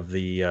of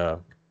the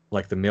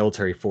like the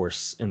military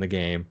force in the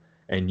game,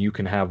 and you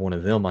can have one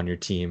of them on your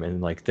team,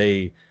 and like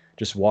they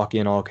just walk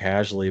in all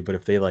casually, but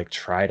if they like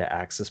try to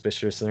act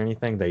suspicious or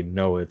anything, they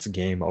know it's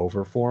game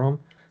over for them.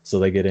 So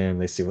they get in,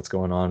 they see what's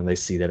going on, and they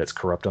see that it's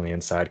corrupt on the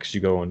inside because you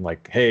go and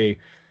like, hey,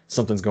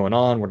 something's going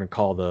on, we're gonna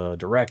call the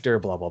director,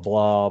 blah blah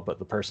blah. But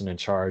the person in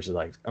charge,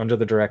 like under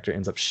the director,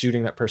 ends up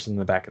shooting that person in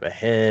the back of the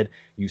head.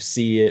 You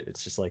see it.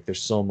 It's just like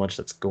there's so much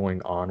that's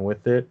going on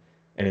with it,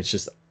 and it's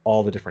just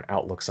all the different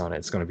outlooks on it.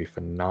 It's going to be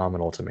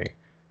phenomenal to me.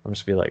 I'm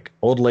just be like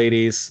old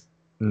ladies,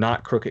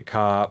 not crooked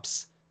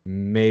cops,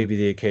 maybe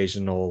the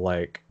occasional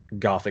like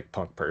gothic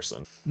punk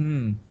person.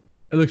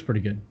 It looks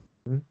pretty good.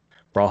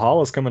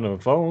 Brawlhalla's coming to the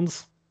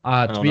phones.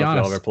 To be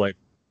honest, ever played.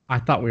 I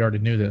thought we already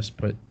knew this,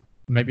 but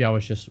maybe I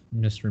was just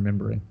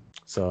misremembering.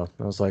 So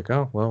I was like,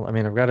 oh well, I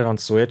mean, I've got it on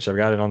Switch, I've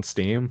got it on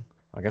Steam.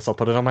 I guess I'll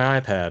put it on my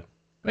iPad.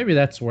 Maybe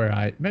that's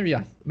where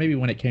maybe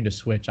when it came to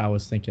Switch, I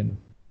was thinking,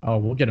 oh,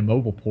 we'll get a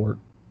mobile port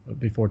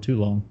before too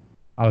long.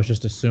 I was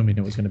just assuming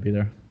it was going to be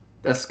there.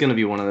 That's going to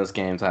be one of those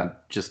games I'm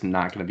just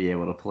not going to be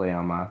able to play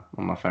on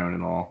my phone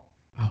at all.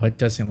 Oh, it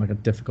does seem like a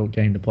difficult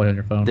game to play on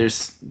your phone.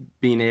 There's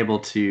being able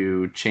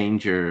to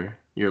change your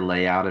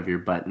layout of your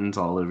buttons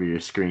all over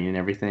your screen and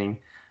everything.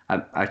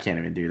 I can't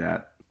even do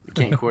that. I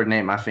can't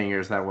coordinate my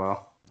fingers that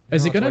well.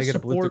 Is it going to get a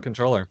Bluetooth support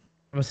controller?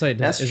 I'm going to say,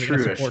 That's is true. it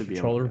going to support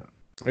controller?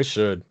 It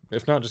should.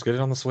 If not, just get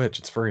it on the Switch.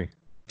 It's free.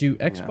 Do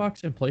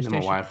Xbox and My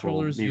PlayStation wife will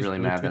controllers be use really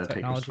Bluetooth mad that I take the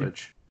technology?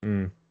 Switch.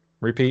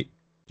 Repeat.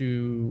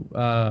 Do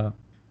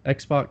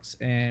Xbox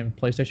and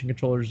PlayStation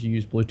controllers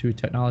use Bluetooth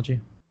technology?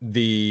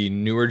 The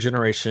newer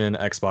generation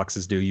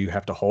Xboxes do. You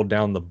have to hold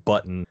down the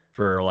button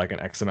for like an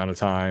X amount of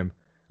time,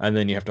 and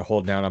then you have to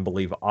hold down, I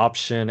believe,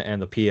 Option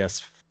and the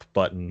PS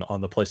button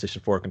on the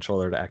PlayStation 4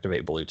 controller to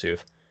activate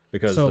Bluetooth,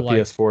 because the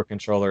PS4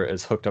 controller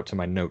is hooked up to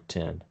my Note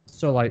 10.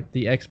 So like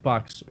the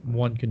Xbox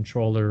One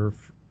controller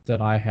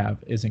that I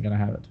have isn't going to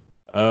have it?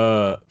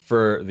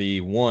 For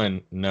the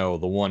One, no.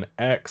 The One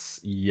X,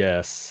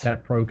 yes.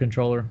 That Pro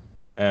controller?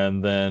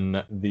 And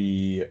then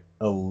the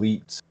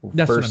Elite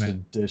That's first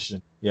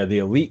edition. Yeah, the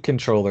Elite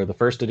controller, the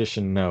first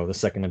edition, no. The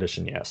second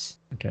edition, yes.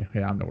 Okay,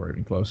 yeah, I'm nowhere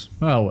even close.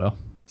 Oh, well.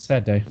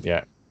 Sad day.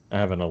 Yeah, I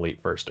have an Elite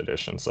first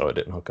edition, so it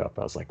didn't hook up.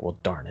 I was like, well,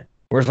 darn it.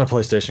 Where's my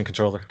PlayStation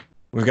controller?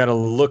 We've got to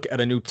look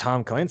at a new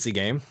Tom Clancy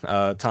game,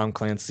 Tom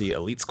Clancy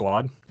Elite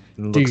Squad.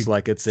 It looks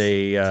like it's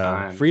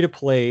a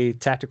free-to-play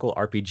tactical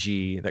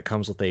RPG that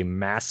comes with a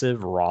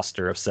massive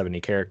roster of 70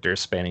 characters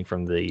spanning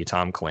from the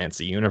Tom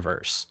Clancy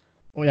universe.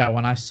 Well, yeah,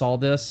 when I saw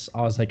this,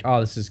 I was like,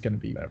 oh, this is going to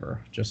be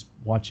whatever. Just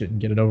watch it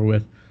and get it over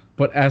with.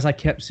 But as I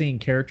kept seeing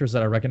characters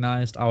that I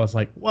recognized, I was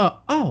like,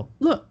 well, oh,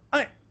 look,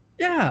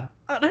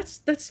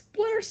 that's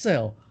Splinter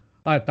Cell.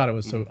 I thought it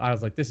was so, I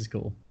was like, this is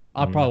cool.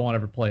 I probably won't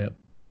ever play it,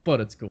 but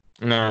it's cool.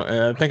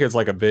 No, I think it's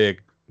like a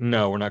big,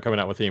 no, we're not coming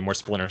out with any more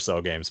Splinter Cell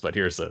games, but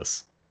here's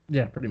this.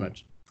 Yeah, pretty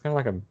much. It's kind of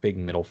like a big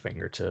middle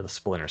finger to the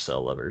Splinter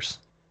Cell lovers,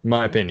 in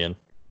my opinion.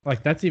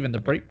 Like, that's even the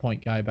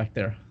Breakpoint guy back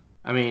there.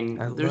 I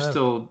mean, they're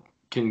still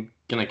going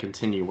to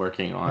continue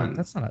working on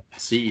that's not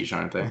Siege,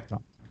 aren't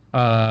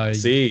they?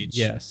 Siege.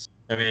 Yes.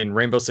 I mean,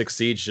 Rainbow Six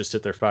Siege just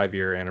hit their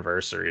 5-year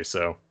anniversary,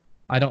 so.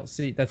 I don't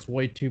see, that's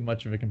way too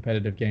much of a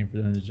competitive game for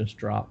them to just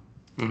drop.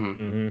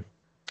 Then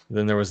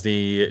there was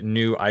the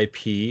new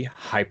IP,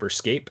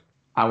 Hyperscape.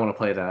 I want to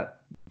play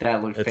that.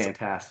 That looks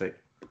fantastic.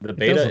 The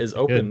beta is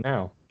open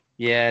now.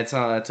 Yeah, it's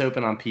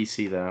open on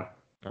PC though.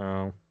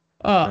 Oh.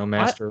 No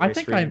Master Race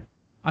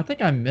I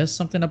think I missed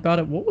something about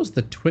it. What was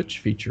the Twitch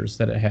features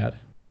that it had?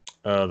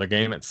 The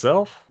game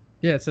itself?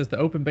 Yeah, it says the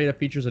open beta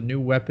features a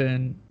new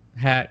weapon,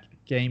 hack,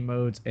 game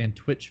modes, and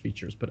Twitch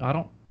features. But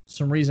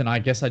some reason, I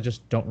guess I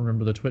just don't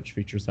remember the Twitch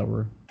features that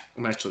were.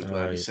 I'm actually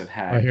glad you said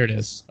hack. Oh, here it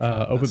is.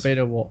 Open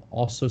beta will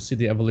also see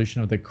the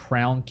evolution of the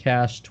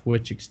Crowncast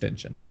Twitch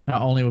extension.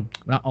 Not only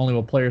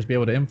will players be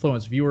able to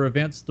influence viewer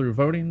events through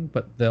voting,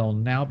 but they'll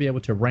now be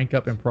able to rank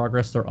up and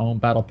progress their own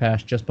battle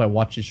pass just by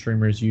watching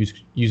streamers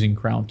using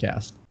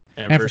Crowncast.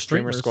 And for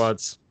streamer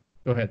squads.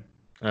 Go ahead.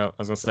 Oh, I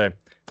was gonna say,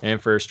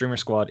 and for streamer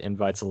squad,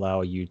 invites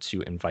allow you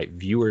to invite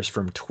viewers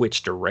from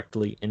Twitch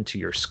directly into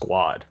your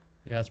squad.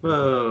 Yeah, that's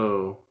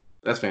cool.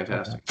 That's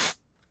fantastic.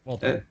 Well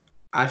done.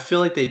 I feel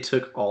like they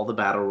took all the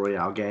battle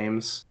royale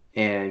games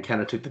and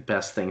kind of took the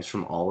best things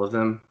from all of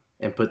them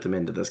and put them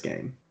into this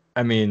game.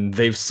 I mean,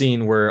 they've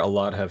seen where a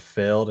lot have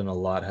failed and a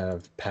lot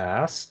have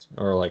passed,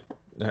 or like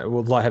a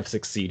lot have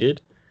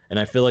succeeded. And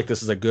I feel like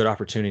this is a good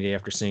opportunity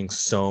after seeing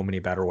so many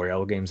battle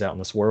royale games out in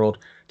this world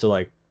to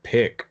like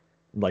pick,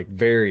 like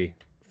very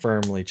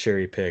firmly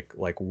cherry pick,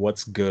 like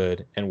what's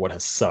good and what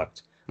has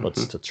sucked,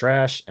 what's to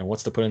trash and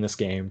what's to put in this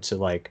game to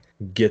like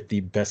get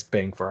the best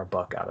bang for our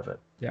buck out of it.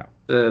 Yeah.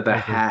 The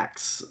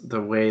hacks,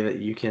 the way that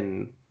you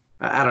can,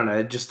 I don't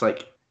know, just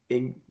like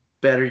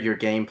better your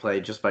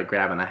gameplay just by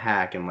grabbing a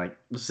hack and like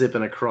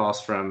zipping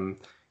across from,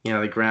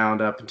 the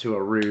ground up into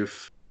a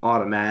roof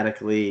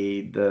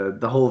automatically.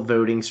 The whole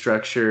voting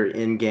structure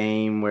in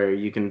game where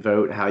you can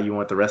vote how you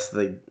want the rest of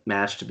the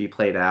match to be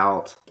played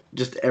out.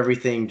 Just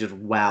everything just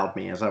wowed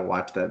me as I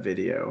watched that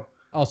video.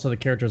 Also, the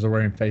characters are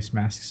wearing face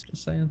masks.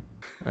 Just saying.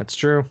 That's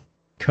true.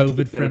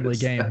 COVID-friendly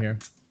game here.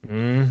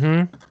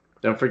 Mm-hmm.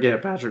 Don't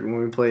forget, Patrick, when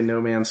we play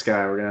No Man's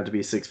Sky, we're gonna have to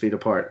be 6 feet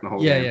apart in the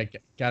whole game.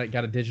 Yeah.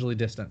 Got it digitally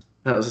distant.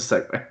 That was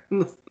a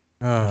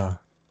segue.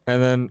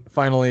 And then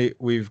finally,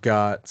 we've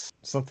got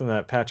something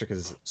that Patrick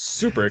is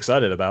super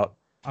excited about.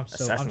 I'm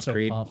so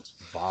Creed pumped.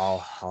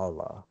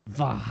 Valhalla.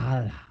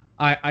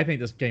 I think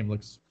this game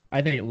looks.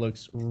 I think it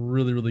looks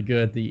really, really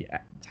good. The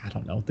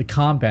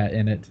combat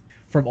in it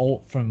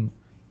from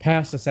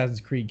past Assassin's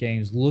Creed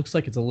games looks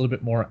like it's a little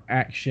bit more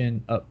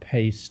action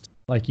paced.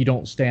 Like you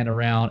don't stand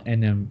around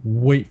and then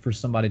wait for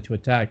somebody to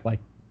attack. Like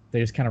they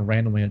just kind of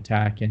randomly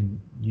attack and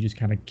you just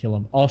kind of kill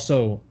them.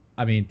 Also,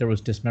 I mean, there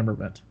was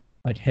dismemberment.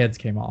 Like heads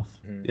came off.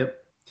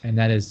 Yep. And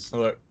that is.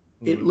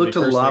 It looked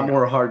a lot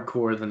more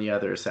hardcore than the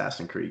other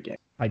Assassin's Creed games.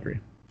 I agree.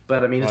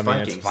 But I mean, it's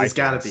Vikings. It's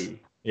got to be.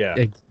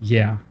 Yeah.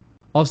 Yeah.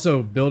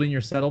 Also, building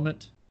your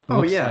settlement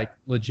looks yeah. like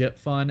legit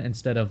fun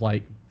instead of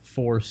like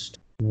forced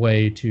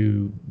way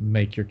to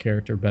make your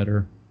character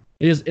better.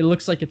 It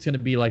looks like it's going to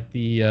be like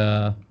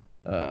the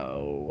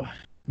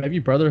maybe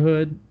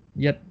Brotherhood.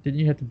 Yet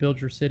didn't you have to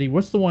build your city?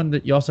 What's the one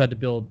that you also had to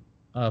build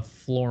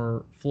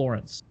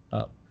Florence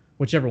up?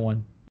 Whichever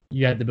one.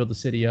 You had to build the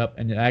city up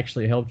and it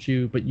actually helped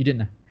you, but you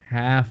didn't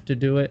have to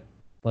do it.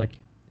 Like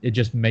it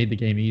just made the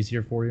game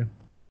easier for you.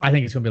 I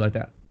think it's going to be like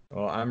that.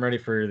 Well, I'm ready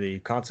for the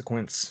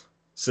consequence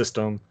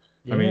system.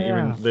 Yeah. I mean,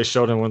 even they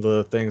showed in one of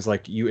the things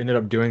like you ended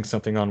up doing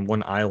something on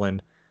one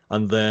island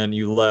and then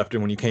you left,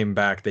 and when you came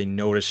back, they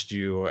noticed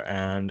you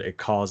and it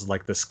caused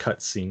like this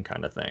cutscene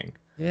kind of thing.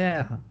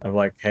 Yeah. Of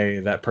like, hey,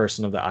 that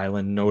person of the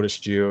island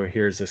noticed you.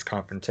 Here's this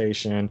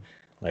confrontation.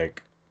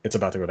 Like, it's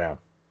about to go down.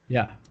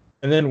 Yeah.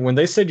 And then when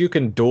they said you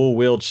can dual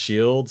wield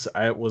shields,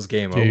 it was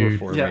game over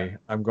for me.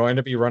 I'm going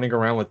to be running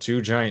around with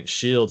 2 giant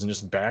shields and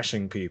just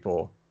bashing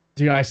people.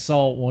 Dude, I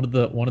saw one of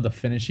the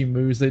finishing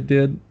moves they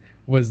did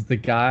was the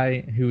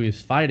guy who he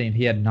was fighting,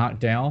 he had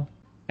knocked down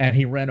and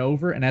he ran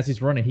over, and as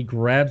he's running, he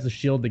grabs the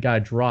shield the guy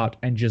dropped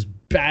and just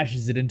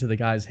bashes it into the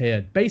guy's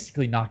head,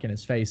 basically knocking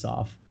his face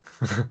off.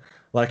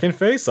 Like in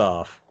Face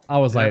Off. I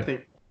was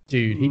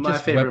dude, he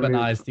just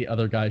weaponized the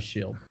other guy's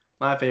shield.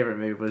 My favorite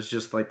move was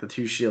just like the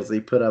 2 shields that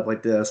he put up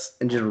like this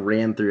and just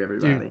ran through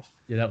everybody. Dude,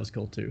 yeah, that was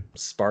cool too.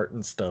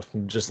 Spartan stuff,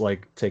 just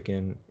like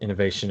taking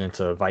innovation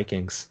into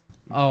Vikings.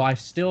 Oh, I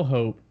still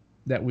hope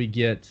that we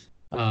get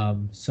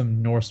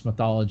some Norse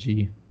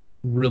mythology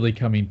really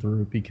coming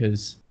through,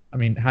 because I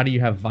mean, how do you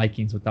have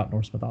Vikings without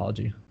Norse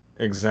mythology?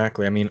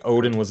 Exactly. I mean,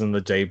 Odin was in the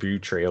debut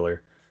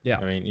trailer. Yeah.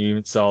 I mean, you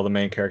even saw the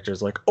main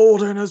characters like,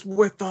 Odin is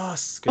with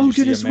us.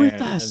 Odin is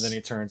with us. And then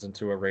he turns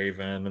into a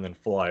raven and then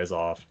flies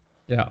off.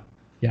 Yeah.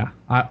 Yeah.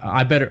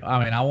 I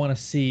want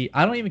to see.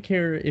 I don't even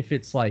care if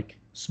it's like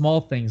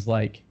small things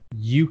like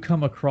you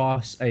come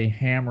across a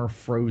hammer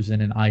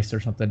frozen in ice or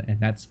something, and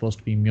that's supposed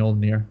to be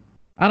Mjolnir.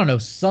 I don't know,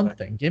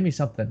 something. Give me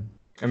something.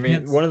 I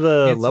mean, one of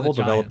the level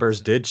developers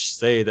did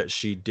say that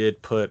she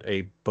did put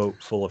a boat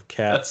full of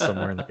cats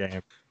somewhere in the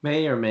game.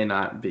 May or may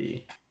not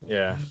be.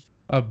 Yeah.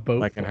 A boat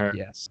like in her,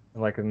 yes.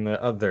 Like in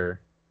the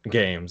other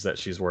games that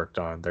she's worked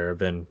on, there have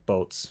been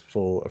boats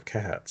full of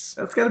cats.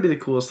 That's got to be the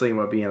coolest thing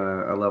about being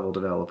a level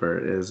developer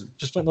is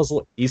just putting those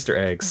little Easter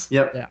eggs.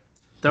 Yep. Yeah.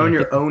 Throwing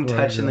your own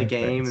touch in the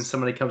game and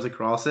somebody comes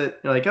across it.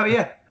 You're like, oh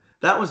yeah,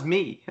 that was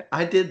me.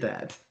 I did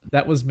that.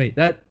 That was me.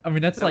 That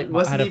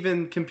wasn't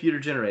even computer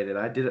generated.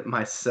 I did it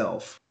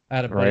myself. I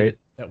had a buddy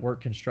that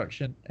worked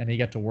construction, and he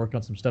got to work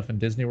on some stuff in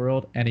Disney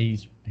World, and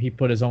he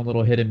put his own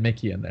little hidden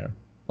Mickey in there.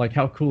 Like,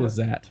 how cool is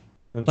that?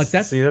 That's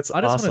I just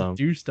awesome. Want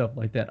to do stuff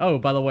like that. Oh,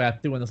 by the way, I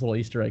threw in this little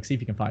Easter egg. See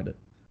if you can find it.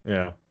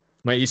 Yeah,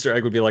 my Easter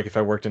egg would be like if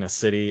I worked in a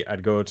city,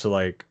 I'd go to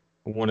like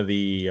one of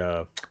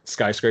the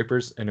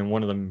skyscrapers, and in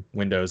one of the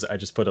windows, I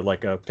just put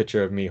a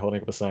picture of me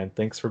holding up a sign.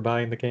 Thanks for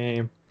buying the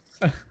game.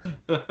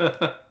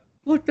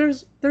 Look,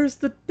 there's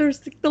the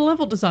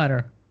level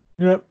designer.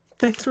 Yep.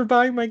 Thanks for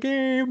buying my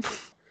game.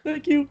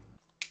 Thank you.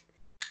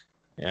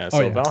 Yeah.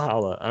 So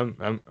Valhalla,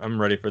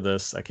 I'm ready for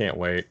this. I can't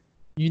wait.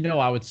 You know,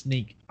 I would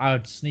sneak a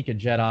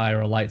Jedi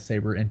or a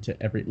lightsaber into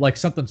every, like,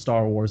 something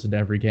Star Wars into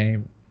every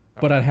game,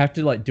 but I'd have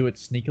to like do it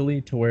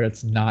sneakily to where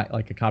it's not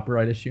like a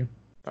copyright issue.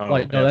 Oh,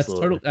 like, no,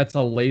 that's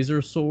a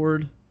laser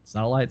sword. It's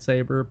not a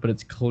lightsaber, but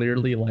it's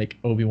clearly like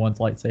Obi-Wan's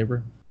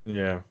lightsaber.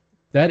 Yeah.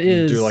 That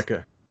is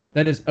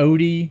that is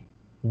Odie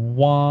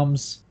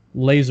Wom's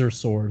laser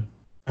sword.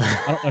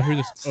 I don't know who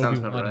this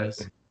Obi-Wan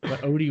is,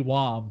 but Odie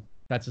Wom,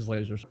 that's his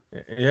laser sword.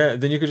 Yeah,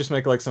 then you could just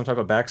make like some type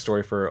of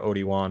backstory for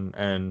Obi-Wan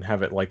and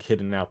have it like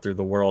hidden out through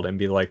the world and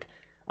be like,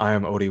 I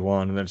am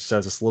OD1, and then it just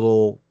has this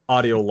little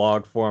audio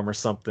log form or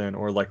something,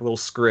 or like a little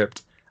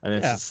script, and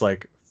it's just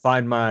like,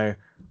 find my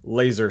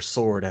laser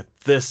sword at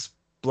this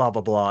blah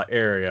blah blah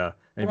area,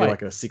 and it'd be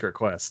like a secret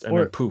quest, and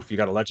then poof, you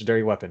got a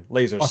legendary weapon,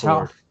 laser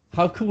sword.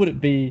 How cool would it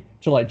be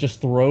to like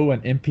just throw an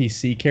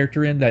NPC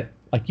character in that,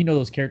 like, you know,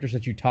 those characters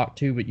that you talk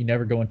to, but you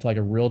never go into like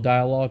a real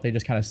dialogue, they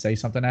just kind of say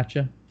something at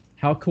you?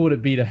 How cool would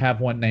it be to have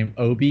one named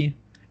Obi,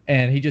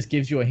 and he just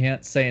gives you a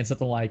hint saying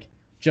something like,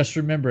 just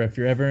remember, if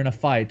you're ever in a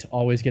fight,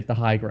 always get the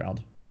high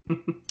ground.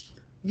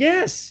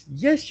 Yes,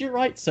 you're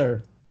right,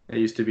 sir. I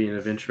used to be an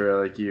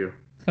adventurer like you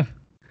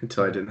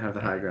until I didn't have the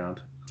high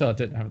ground.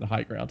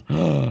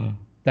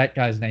 That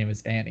guy's name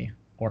is Annie,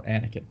 or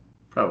Anakin.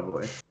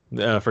 Probably.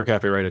 For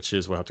Cappy to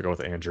choose, we'll have to go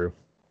with Andrew.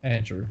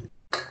 Andrew.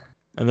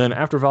 And then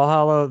after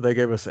Valhalla, they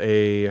gave us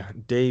a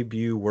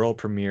debut world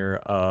premiere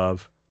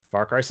of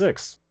Far Cry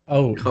 6.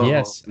 Oh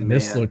yes, and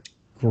this looked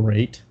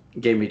great.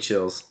 Gave me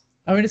chills.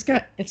 I mean, it's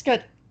got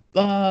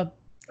I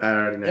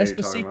already know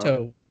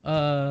Esposito,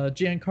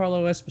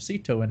 Giancarlo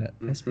Esposito in it.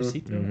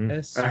 Esposito.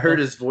 Mm-hmm. I heard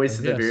his voice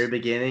at the very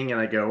beginning,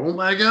 and I go, "Oh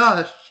my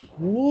gosh,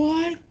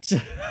 what?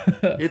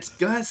 It's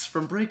Gus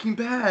from Breaking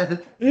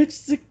Bad.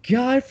 It's the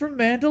guy from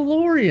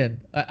Mandalorian."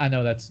 I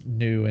know that's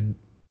new and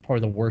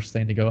probably the worst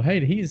thing to go,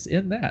 "Hey, he's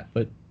in that,"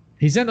 but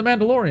he's in the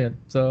Mandalorian,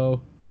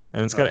 so.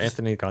 And it's got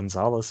Anthony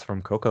Gonzalez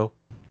from Coco.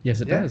 Yes,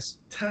 it does.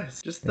 It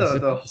does. Just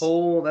the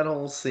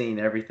whole scene,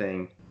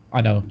 everything. I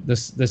know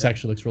this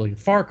actually looks really good.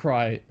 Far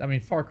Cry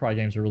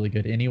games are really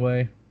good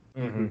anyway.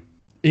 Mm-hmm.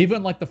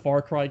 Even like the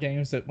Far Cry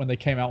games, that when they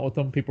came out with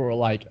them, people were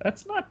like,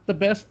 "That's not the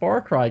best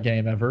Far Cry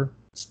game ever."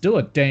 Still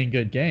a dang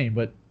good game,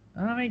 but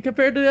I mean,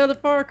 compared to the other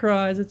Far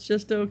Cries, it's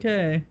just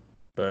okay.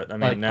 But I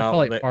mean, now I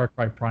feel like Far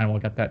Cry Primal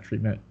got that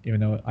treatment, even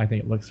though I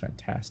think it looks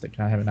fantastic.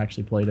 I haven't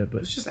actually played it,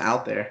 but it's just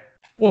out there.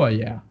 Well,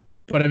 yeah,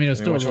 but I mean, it was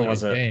still a really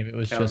good game. It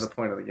was that was the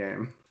point of the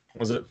game.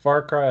 Was it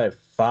Far Cry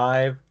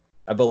 5?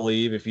 I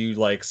believe if you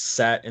like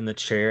sat in the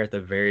chair at the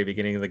very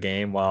beginning of the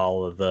game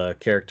while the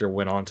character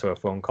went on to a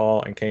phone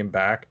call and came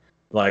back,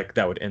 like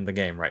that would end the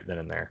game right then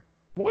and there.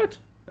 What?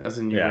 As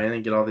in you win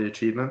and get all the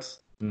achievements?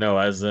 No,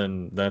 as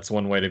in that's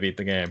one way to beat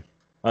the game.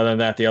 Other than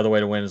that, the other way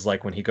to win is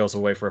like when he goes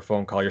away for a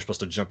phone call, you're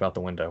supposed to jump out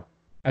the window.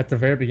 At the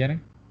very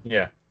beginning?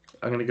 Yeah.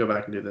 I'm going to go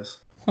back and do this.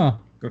 Huh.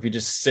 Or if you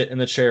just sit in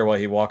the chair while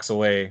he walks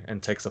away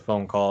and takes a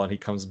phone call and he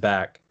comes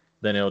back,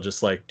 then it'll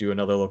just like do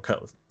another little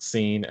cut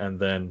scene and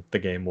then the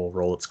game will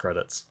roll its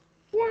credits.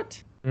 What?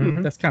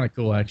 Mm-hmm. That's kind of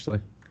cool, actually.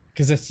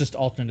 Because it's just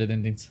alternate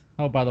endings.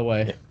 Oh, by the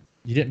way,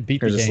 you didn't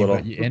beat the game,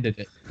 but you ended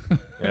it.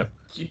 Yep.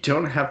 You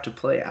don't have to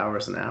play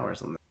hours and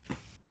hours on that.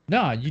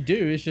 No, you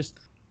do. It's just...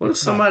 What if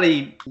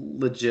somebody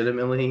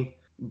legitimately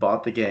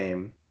bought the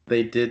game,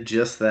 they did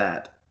just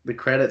that, the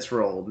credits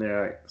rolled, and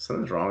they're like,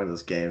 something's wrong with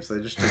this game, so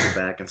they just took it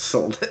back and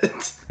sold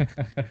it.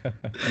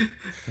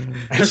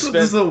 This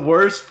is the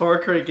worst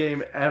Far Cry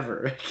game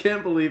ever. I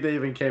can't believe they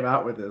even came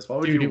out with this. Why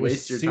would you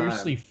waste your time?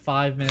 Seriously,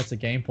 5 minutes of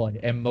gameplay,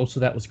 and most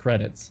of that was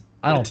credits.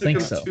 I don't think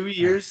so. It took them 2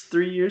 years,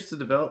 3 years to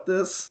develop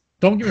this?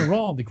 Don't get me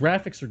wrong, the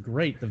graphics are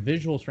great, the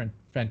visuals are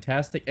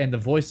fantastic, and the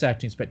voice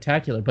acting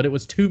spectacular, but it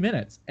was 2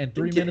 minutes and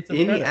 3 minutes of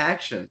credits. Any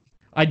action.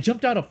 I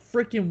jumped out a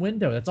freaking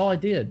window. That's all I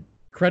did.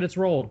 Credits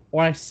rolled,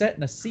 or I sat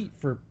in a seat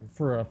for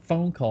a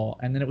phone call,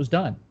 and then it was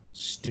done.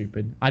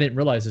 Stupid. I didn't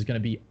realize it was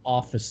going to be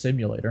Office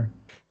Simulator.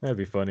 That'd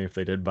be funny if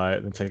they did buy it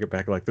and then take it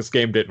back like, this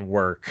game didn't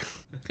work.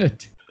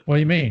 What do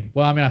you mean?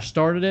 Well, I mean, I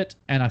started it,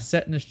 and I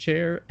sat in this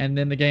chair, and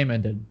then the game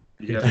ended.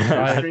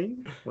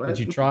 Did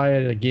you try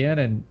it again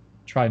and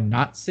try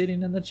not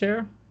sitting in the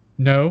chair?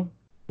 No.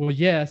 Well,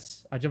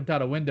 yes. I jumped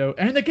out a window,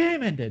 and the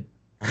game ended.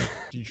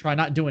 Did you try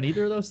not doing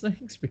either of those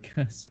things?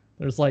 Because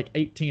there's like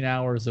 18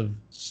 hours of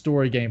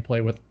story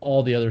gameplay with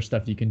all the other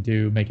stuff you can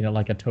do, making it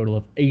like a total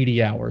of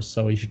 80 hours.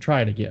 So you should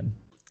try it again.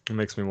 It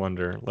makes me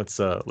wonder.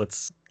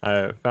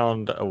 I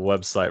found a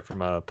website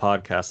from a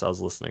podcast I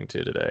was listening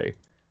to today,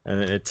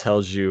 and it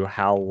tells you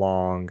how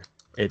long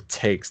it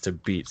takes to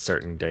beat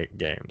certain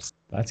games.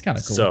 That's kind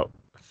of cool. So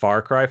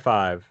Far Cry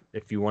 5,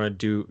 if you want to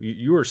do,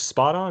 you were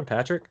spot on,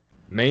 Patrick.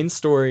 Main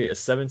story is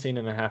 17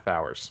 and a half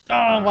hours.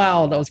 Oh,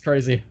 wow. That was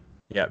crazy.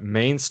 Yeah,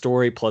 main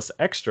story plus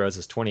extras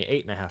is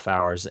 28 and a half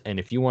hours. And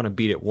if you want to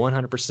beat it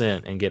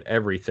 100% and get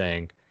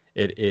everything,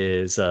 it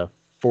is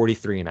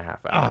 43 and a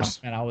half hours.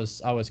 And I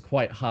was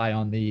quite high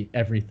on the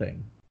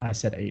everything. I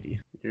said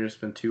 80. You're gonna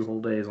spend 2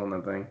 whole days on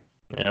that thing.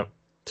 Yep.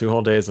 2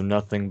 whole days of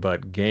nothing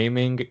but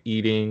gaming,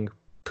 eating,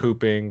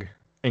 pooping,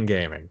 and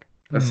gaming.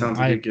 That sounds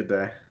like a good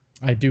day.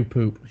 I do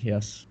poop,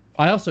 yes.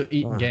 I also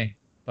eat and game,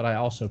 but I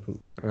also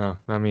poop. Oh,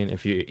 I mean,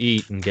 if you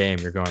eat and game,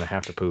 you're going to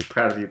have to poop.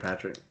 Proud of you,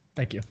 Patrick.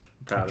 Thank you.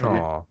 Proud of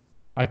you.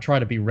 I try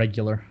to be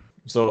regular.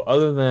 So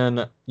other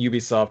than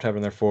Ubisoft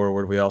having their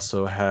forward, we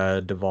also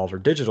had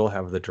Devolver Digital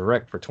have the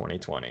Direct for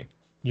 2020.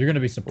 You're going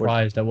to be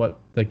surprised at what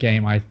the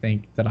game I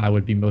think that I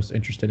would be most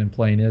interested in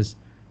playing is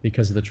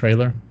because of the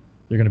trailer.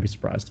 You're going to be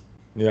surprised.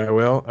 Yeah, I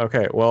will.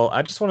 Okay. Well,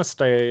 I just want to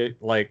stay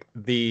like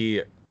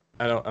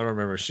I don't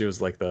remember. She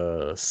was like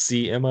the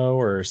CMO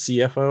or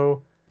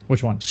CFO.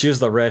 Which one? She was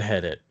the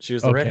redheaded. She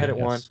was the redheaded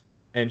one.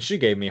 and she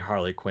gave me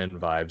Harley Quinn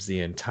vibes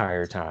the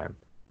entire time.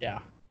 Yeah.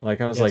 Like,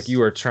 I was like,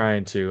 you are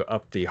trying to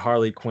up the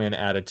Harley Quinn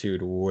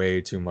attitude way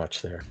too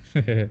much there.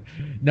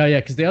 No, yeah,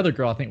 because the other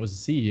girl, I think,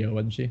 was the CEO,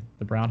 wasn't she?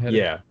 The brown-headed?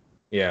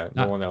 Yeah.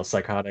 The one that was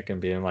psychotic and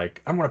being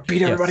like, I'm going to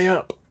beat everybody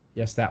up.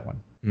 Yes, that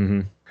one.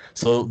 Mm-hmm.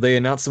 So they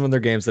announced some of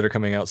their games that are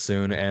coming out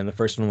soon, and the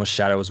first one was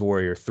Shadows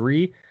Warrior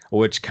 3,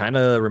 which kind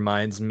of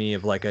reminds me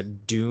of like a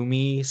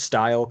Doomy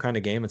style kind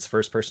of game. It's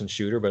first-person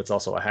shooter, but it's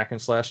also a hack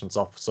and slash, and it's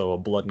also a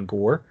blood and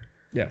gore.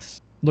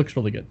 Yes. Looks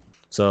really good.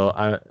 So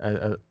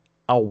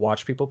I'll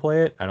watch people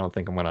play it. I don't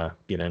think I'm gonna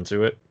get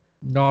into it.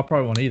 No, I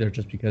probably won't either,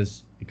 just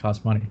because it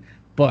costs money.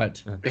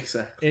 But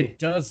exactly, it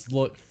does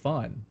look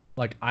fun.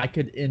 Like, I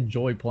could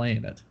enjoy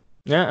playing it.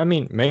 Yeah, I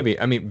mean, maybe.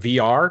 I mean,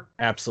 VR,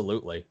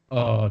 absolutely.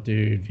 Oh,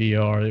 dude,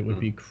 VR, it would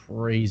be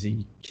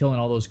crazy. Killing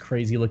all those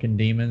crazy-looking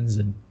demons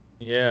and...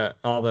 Yeah,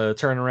 all the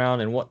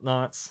turnaround and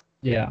whatnots.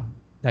 Yeah,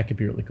 that could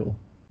be really cool.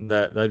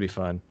 That'd be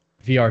fun.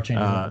 VR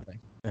changes everything.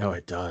 Oh,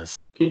 it does.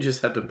 You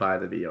just have to buy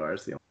the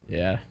VRs.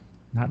 Yeah,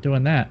 not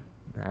doing that.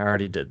 I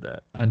already did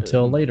that.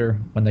 Until later,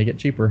 when they get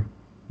cheaper.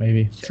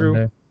 Maybe. True.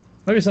 Someday.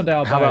 Maybe someday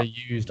I'll buy a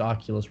used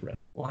Oculus Rift.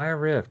 Why a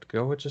Rift?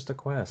 Go with just a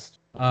Quest.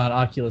 An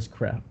Oculus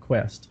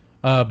Quest.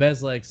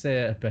 Bezleg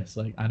said...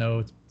 Bezleg, I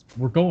know.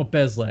 We're going with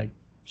Bezleg.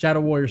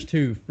 Shadow Warriors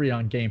 2, free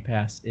on Game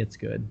Pass. It's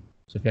good.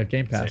 So if you have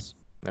Game Pass...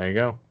 There you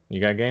go. You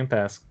got Game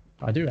Pass.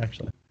 I do,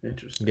 actually.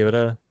 Interesting. Give it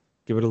a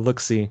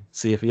look-see.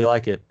 See if you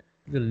like it.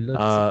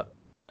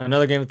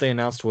 Another game that they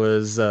announced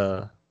was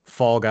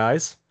Fall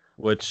Guys,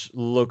 which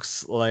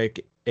looks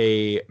like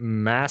a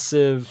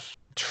massive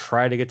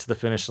try to get to the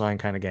finish line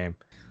kind of game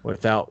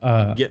without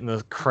getting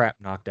the crap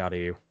knocked out of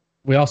you.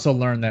 We also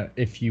learned that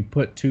if you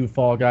put two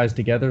Fall Guys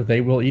together,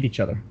 they will eat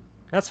each other.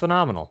 That's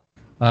phenomenal.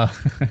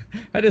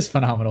 That is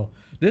phenomenal.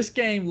 This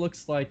game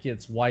looks like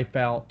it's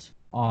Wipeout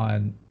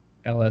on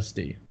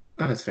LSD.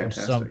 Oh, that's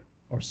fantastic.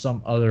 Or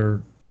some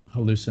other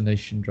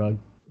hallucination drug.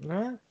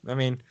 I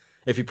mean,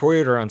 if you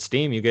pre-order on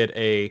Steam, you get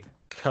a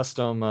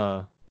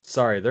custom...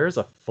 Sorry, there's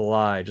a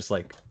fly just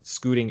like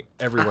scooting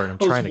everywhere, and I'm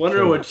trying to kill it.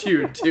 I was wondering what you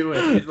were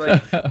doing.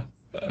 Like...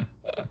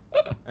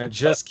 I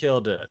just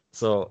killed it,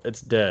 so it's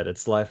dead.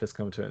 Its life has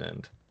come to an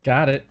end.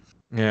 Got it.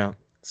 Yeah.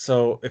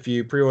 So if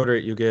you pre-order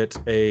it, you get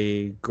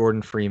a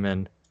Gordon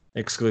Freeman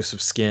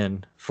exclusive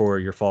skin for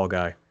your Fall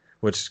Guy,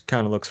 which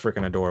kind of looks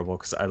freaking adorable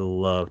because I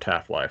loved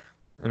Half-Life.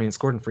 I mean, it's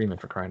Gordon Freeman,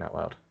 for crying out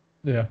loud.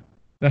 Yeah.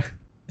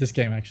 This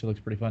game actually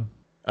looks pretty fun.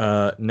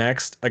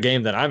 Next, a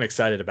game that I'm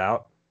excited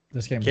about.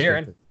 This game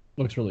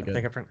looks really good.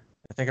 I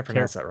think I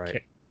pronounced that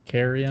right.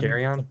 Carrion?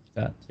 Carrion?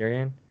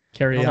 Carrion?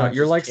 No,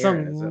 you're like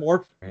Karen, some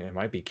more... It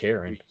might be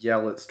Karen. You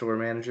yell at store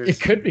managers. It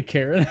could be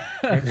Karen.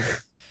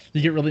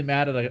 You get really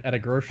mad at a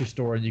grocery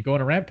store and you go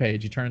on a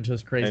rampage. You turn into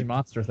this crazy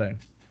monster thing.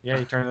 Yeah,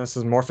 you turn into this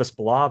amorphous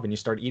blob and you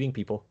start eating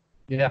people.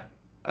 Yeah.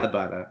 I'd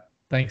buy that.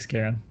 Thanks,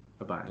 Karen.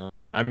 I'd buy it.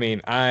 I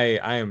mean, I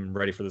am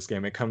ready for this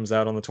game. It comes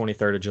out on the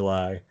 23rd of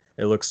July.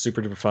 It looks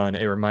super duper fun.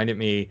 It reminded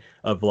me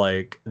of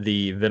like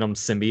the Venom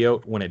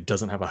symbiote when it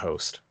doesn't have a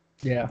host.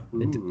 Yeah.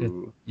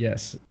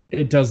 Yes.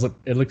 It does look.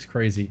 It looks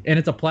crazy, and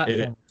it's a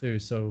platform too.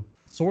 So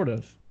sort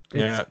of.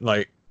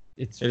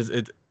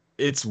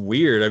 It's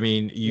weird. I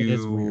mean,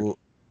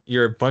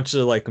 you're a bunch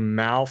of like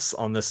mouths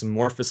on this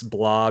amorphous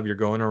blob. You're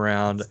going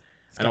around.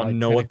 I don't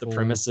know what the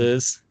premise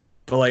is,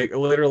 but like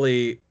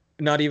literally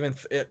not even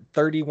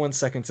 31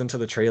 seconds into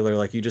the trailer,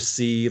 like you just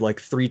see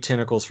like 3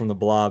 tentacles from the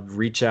blob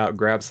reach out,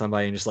 grab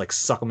somebody, and just like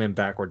suck them in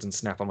backwards and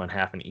snap them in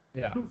half and eat.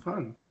 Yeah. Oh,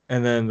 fun.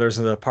 And then there's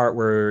the part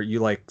where you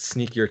like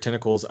sneak your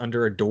tentacles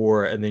under a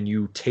door and then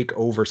you take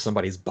over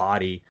somebody's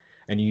body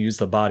and you use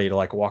the body to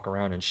like walk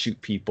around and shoot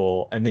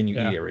people and then you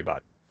eat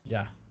everybody.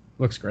 Yeah.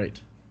 Looks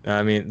great.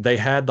 I mean, they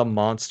had the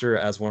monster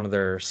as one of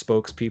their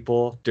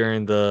spokespeople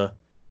during the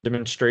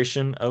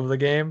demonstration of the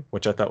game,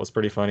 which I thought was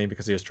pretty funny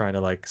because he was trying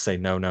to like say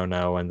no,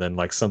 and then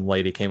like some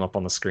lady came up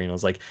on the screen and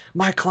was like,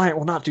 my client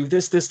will not do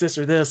this,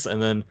 or this,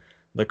 and then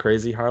the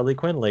crazy Harley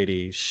Quinn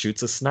lady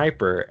shoots a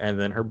sniper and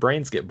then her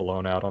brains get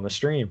blown out on the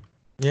stream.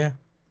 Yeah,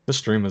 the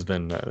stream has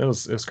been it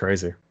was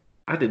crazy.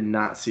 I did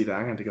not see that.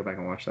 I'm going to go back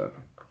and watch that.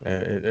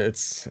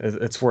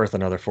 It's worth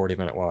another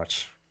 40-minute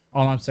watch.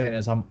 All I'm saying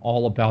is I'm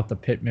all about the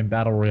Pikmin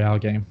Battle Royale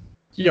game.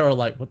 You're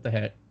like, what the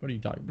heck? What are you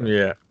talking about?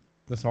 Yeah.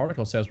 This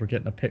article says we're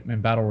getting a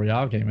Pikmin Battle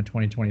Royale game in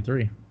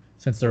 2023.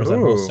 Since there was that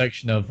whole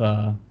section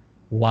of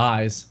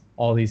lies,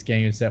 all these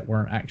games that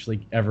weren't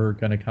actually ever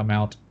going to come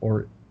out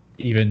or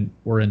even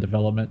were in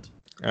development.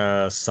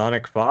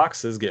 Sonic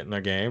Fox is getting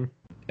a game.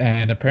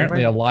 And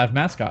apparently a live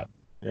mascot.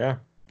 Yeah.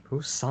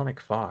 Who's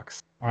Sonic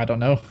Fox? I don't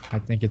know. I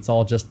think it's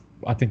all just...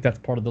 I think that's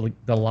part of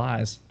the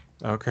lies.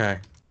 Okay.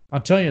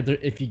 I'm telling you,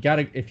 if you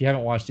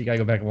haven't watched it, you gotta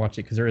go back and watch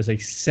it because there is a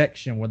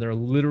section where they're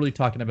literally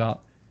talking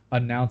about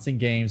announcing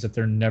games that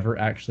they're never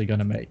actually going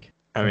to make.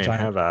 I mean,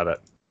 how about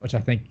it? Which I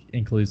think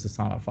includes the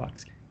Sonic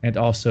Fox and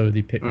also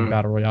the Pikmin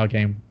Battle Royale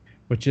game,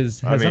 which has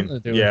something to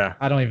do with.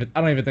 I don't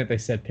even think they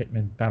said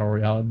Pikmin Battle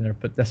Royale in there,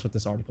 but that's what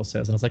this article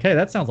says, and I was like, hey,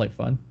 that sounds like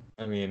fun.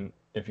 I mean,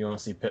 if you want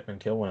to see Pikmin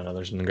kill one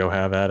another, then go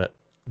have at it.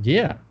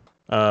 Yeah.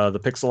 The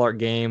pixel art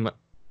game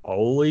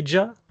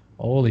Olija.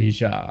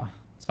 Olija.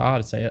 That's how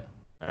to say it.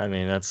 I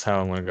mean, that's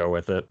how I'm gonna go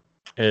with it.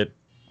 It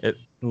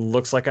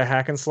looks like a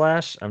hack and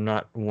slash. I'm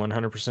not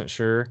 100%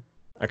 sure.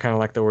 I kind of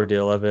like the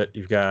ordeal of it.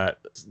 You've got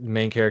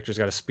main character's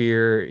got a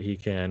spear. He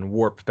can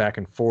warp back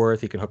and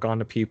forth. He can hook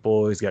onto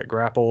people. He's got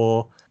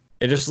grapple.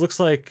 It just looks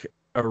like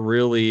a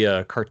really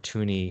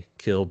cartoony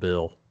Kill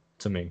Bill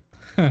to me.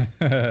 I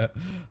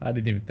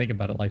didn't even think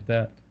about it like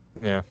that.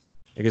 Yeah,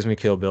 it gives me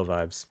Kill Bill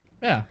vibes.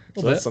 Yeah,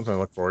 so that's something to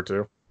look forward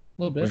to. A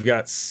little bit. We've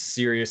got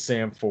Serious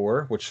Sam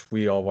 4, which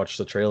we all watched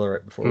the trailer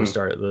right before we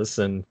started this,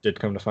 and did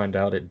come to find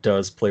out it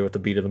does play with the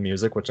beat of the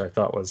music, which I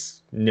thought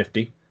was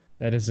nifty.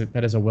 That is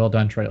a well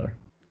done trailer.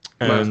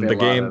 And the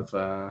game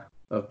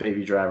of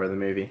Baby Driver, the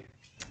movie.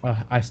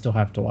 I still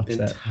have to watch the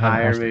that.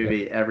 Entire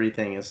movie,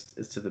 everything is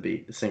to the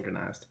beat,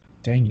 synchronized.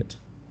 Dang it!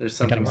 There's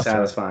something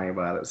satisfying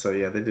about it. So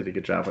yeah, they did a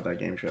good job with that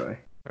game trailer.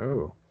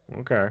 Oh,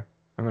 okay.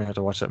 I'm gonna have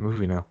to watch that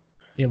movie now.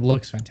 It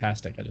looks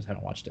fantastic. I just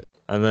haven't watched it.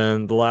 And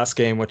then the last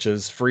game, which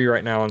is free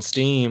right now on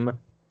Steam,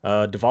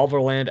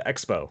 Devolverland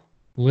Expo.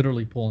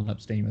 Literally pulling up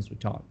Steam as we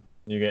talk.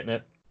 You getting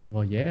it?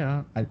 Well,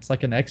 yeah. It's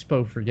like an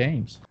expo for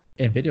games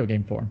in video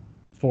game form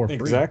for free.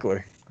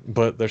 Exactly.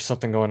 But there's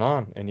something going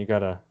on, and you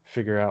gotta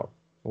figure out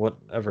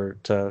whatever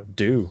to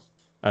do.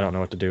 I don't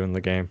know what to do in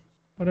the game.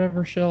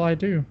 Whatever shall I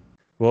do?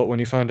 Well, when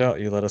you find out,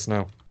 you let us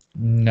know.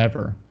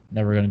 Never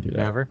gonna do that.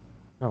 Never?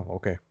 Oh,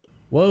 okay.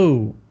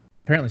 Whoa.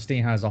 Apparently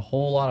Steam has a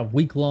whole lot of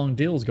week-long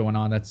deals going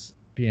on that's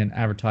being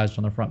advertised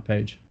on the front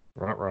page.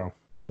 Ruh-roh.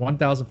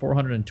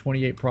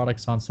 1,428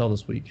 products on sale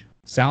this week.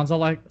 Sounds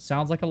like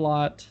a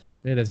lot.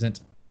 It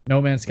isn't.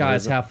 No Man's Sky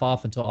is half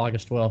off until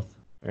August 12th.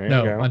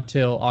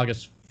 Until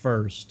August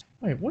 1st.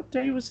 Wait, what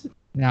day was it?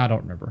 Now I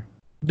don't remember.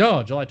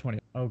 No, July 20th.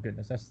 Oh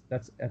goodness,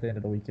 that's at the end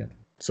of the weekend.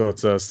 So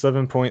it's a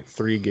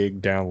 7.3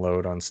 gig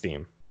download on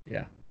Steam.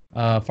 Yeah.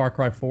 Far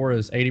Cry 4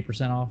 is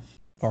 80% off.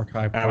 Far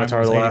Cry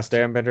Avatar: The Last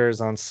Airbender is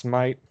on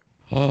Smite.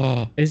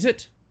 Oh, is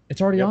it?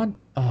 It's already on?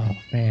 Oh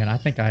man, I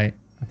think I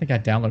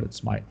downloaded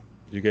Smite.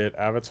 You get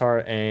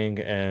Avatar,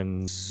 Aang,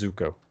 and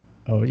Zuko.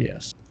 Oh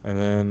yes. And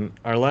then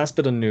our last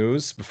bit of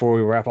news before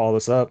we wrap all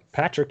this up,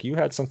 Patrick, you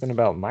had something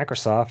about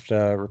Microsoft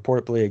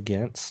reportedly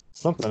against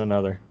something or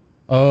another.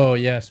 Oh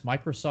yes,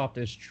 Microsoft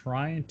is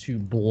trying to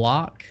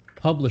block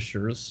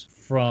publishers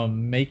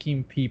from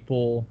making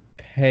people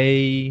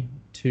pay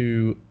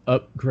to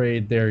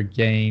upgrade their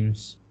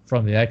games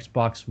from the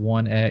Xbox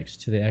One X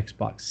to the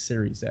Xbox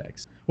Series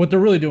X. What they're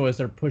really doing is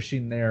they're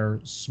pushing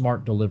their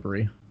smart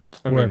delivery,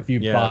 where if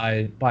you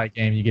buy a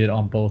game, you get it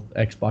on both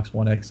Xbox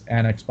One X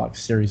and Xbox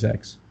Series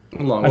X.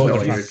 Along with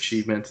all your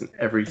achievements and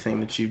everything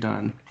that you've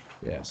done.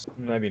 Yes.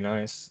 That'd be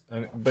nice.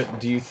 But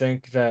do you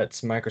think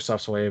that's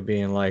Microsoft's way of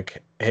being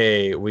like,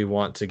 hey, we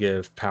want to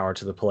give power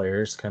to the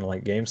players, kind of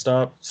like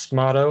GameStop's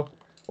motto?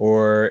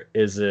 Or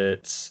is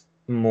it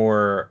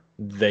more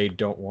they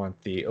don't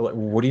want the...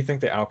 What do you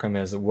think the outcome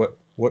is? What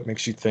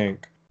makes you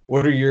think?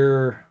 What are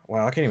your...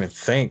 Well, I can't even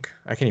think.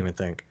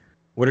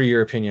 What are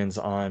your opinions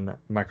on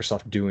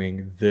Microsoft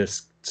doing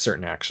this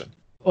certain action?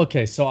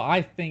 Okay, so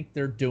I think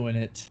they're doing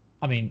it.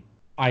 I mean,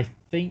 I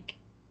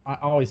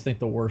always think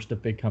the worst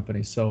of big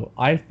companies. So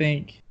I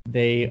think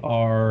they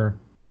are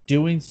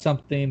doing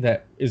something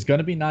that is going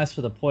to be nice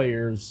for the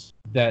players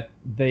that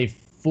they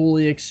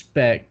fully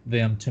expect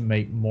them to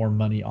make more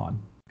money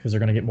on, because they're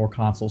going to get more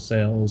console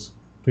sales.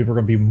 People are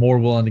going to be more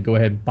willing to go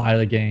ahead and buy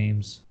the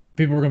games.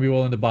 People are going to be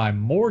willing to buy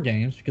more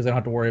games because they don't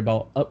have to worry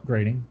about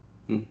upgrading.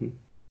 Mm-hmm.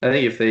 I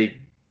think if they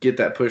get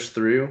that push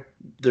through,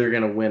 they're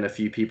going to win a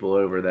few people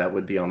over that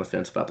would be on the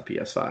fence about the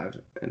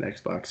PS5 and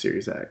Xbox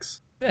Series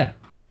X. Yeah.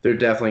 They're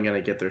definitely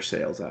going to get their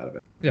sales out of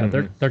it. Yeah,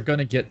 they're going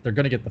to get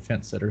the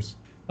fence sitters.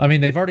 I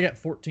mean, they've already got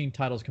 14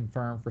 titles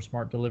confirmed for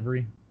smart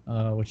delivery,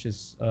 which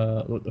is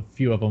a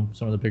few of them,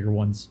 some of the bigger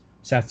ones: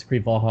 Assassin's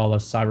Creed Valhalla,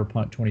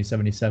 Cyberpunk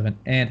 2077,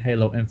 and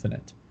Halo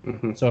Infinite.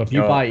 Mm-hmm. So if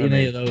you buy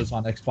any of those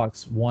on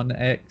Xbox One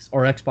X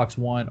or Xbox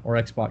One or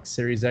Xbox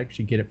Series X,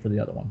 you get it for the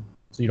other one.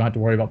 So you don't have to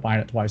worry about buying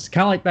it twice.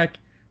 Kind of like back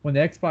when the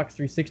Xbox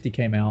 360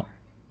 came out.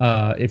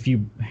 If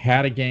you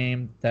had a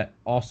game that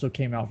also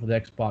came out for the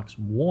Xbox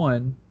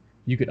One,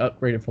 you could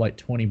upgrade it for like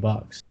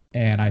 $20.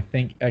 And I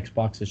think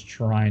Xbox is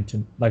trying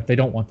to, like, they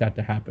don't want that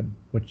to happen,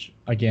 which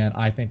again,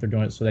 I think they're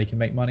doing it so they can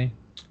make money.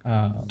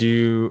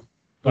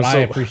 But I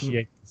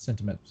appreciate the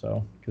sentiment,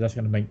 so, because that's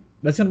going to make,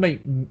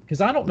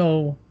 because I don't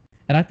know,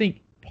 and I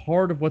think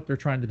part of what they're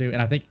trying to do,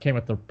 and I think it came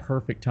at the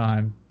perfect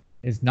time,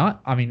 is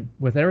not, I mean,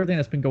 with everything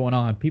that's been going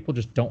on, people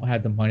just don't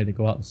have the money to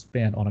go out and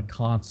spend on a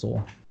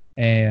console.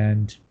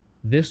 And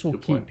this will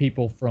keep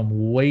people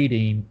from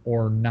waiting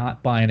or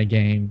not buying a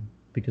game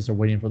because they're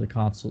waiting for the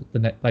console.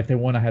 Like, they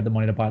want to have the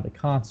money to buy the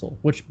console,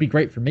 which would be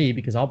great for me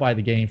because I'll buy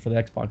the game for the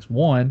Xbox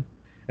One,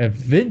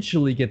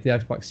 eventually get the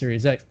Xbox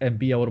Series X, and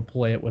be able to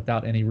play it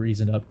without any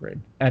reason to upgrade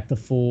at the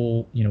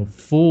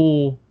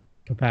full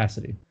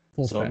capacity.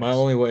 So specs. My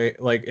only way,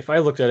 like, if I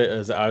looked at it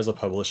as I was a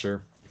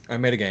publisher, I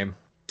made a game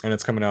and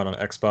it's coming out on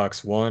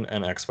Xbox One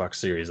and Xbox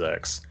Series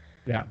X.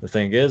 Yeah. The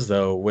thing is,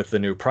 though, with the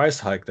new price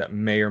hike that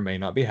may or may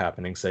not be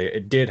happening, say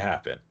it did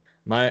happen,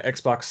 my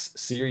Xbox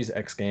Series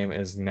X game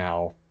is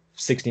now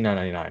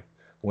 $69.99,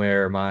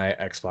 where my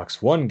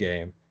Xbox One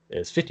game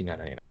is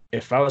 $59.99.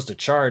 If I was to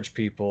charge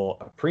people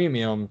a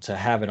premium to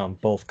have it on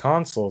both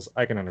consoles,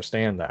 I can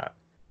understand that.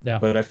 Yeah.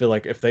 But I feel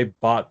like if they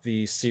bought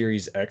the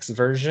Series X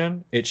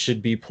version, it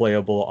should be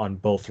playable on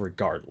both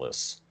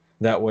regardless.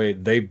 That way,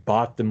 they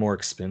bought the more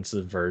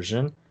expensive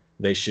version.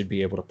 They should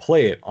be able to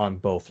play it on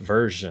both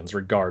versions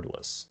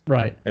regardless.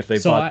 Right. If they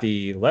bought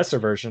the lesser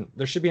version,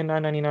 there should be a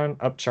 $9.99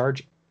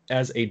 upcharge.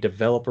 As a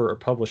developer or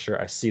publisher,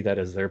 I see that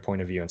as their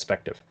point of view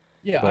inspective.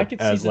 Yeah, but I could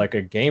as see like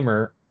a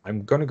gamer,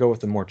 I'm going to go with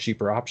the more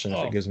cheaper option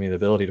if it gives me the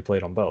ability to play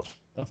it on both.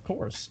 Of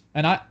course.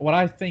 And what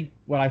I think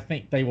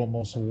they will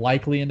most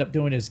likely end up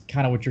doing is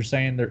kind of what you're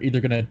saying. They're either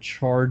going to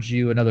charge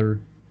you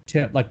another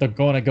 10, like they're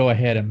going to go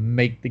ahead and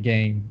make the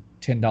game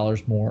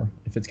 $10 more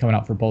if it's coming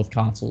out for both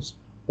consoles,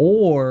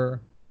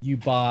 or you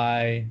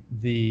buy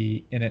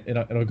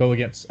it'll go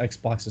against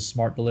Xbox's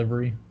smart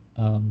delivery.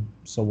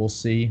 So we'll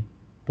see,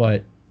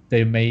 but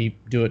they may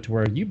do it to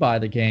where you buy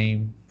the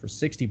game for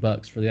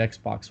 $60 for the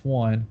Xbox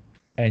One,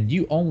 and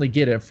you only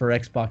get it for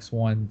Xbox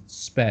One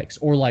specs,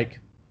 or like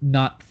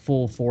not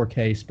full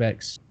 4K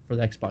specs for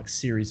the Xbox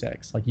Series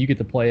X. Like you get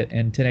to play it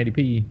in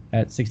 1080p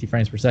at 60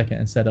 frames per second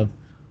instead of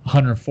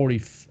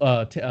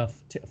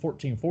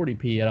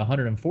 1440p at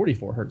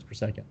 144 hertz per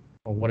second,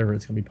 or whatever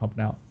it's going to be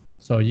pumping out.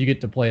 So you get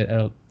to play it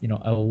at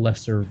a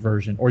lesser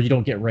version, or you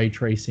don't get ray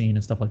tracing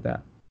and stuff like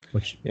that.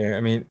 Yeah,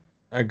 I mean,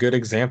 a good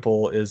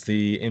example is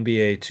the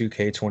NBA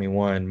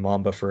 2K21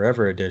 Mamba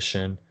Forever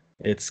Edition.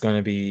 It's going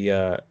to be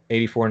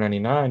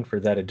 $84.99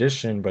 for that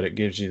edition, but it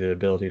gives you the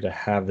ability to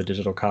have the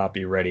digital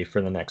copy ready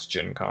for the next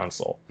gen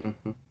console.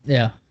 Mm-hmm.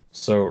 Yeah.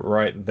 So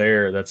right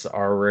there, that's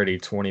already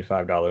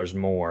 $25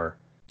 more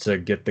to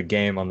get the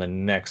game on the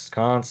next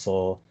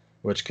console,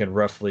 which can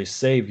roughly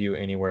save you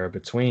anywhere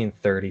between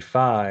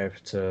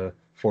 $35 to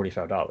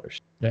 $45.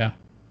 Yeah,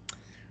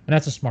 and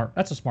that's a smart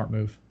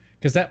move,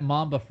 because that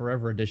Mamba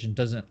Forever Edition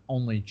doesn't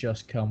only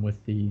just come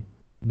with the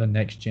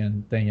next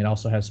gen thing; it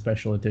also has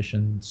special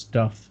edition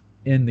stuff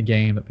in the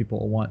game that people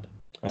will want.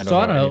 I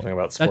don't know anything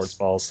about sports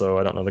ball, so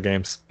I don't know the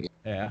games.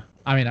 Yeah,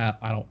 I mean, I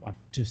don't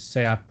just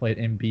say I've played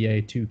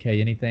NBA 2K.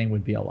 Anything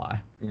would be a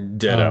lie.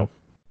 Ditto.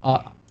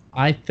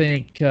 I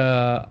think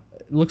it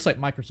looks like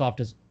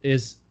Microsoft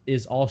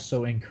is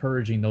also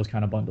encouraging those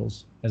kind of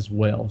bundles as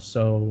well.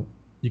 So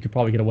you could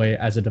probably get away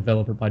as a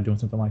developer by doing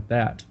something like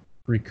that,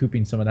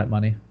 recouping some of that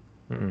money.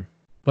 Mm-mm.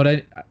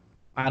 But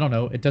I don't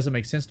know. It doesn't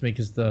make sense to me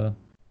because the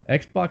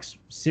Xbox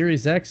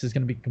Series X is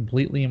going to be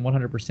completely and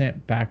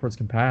 100% backwards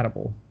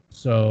compatible.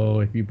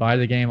 So if you buy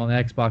the game on the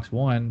Xbox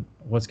One,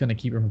 what's going to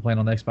keep you from playing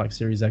on the Xbox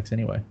Series X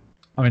anyway?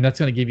 I mean, that's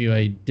going to give you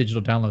a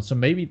digital download. So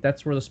maybe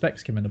that's where the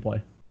specs come into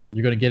play.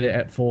 You're going to get it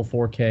at full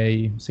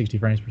 4K, 60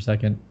 frames per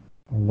second,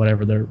 or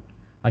whatever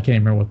I can't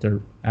even remember what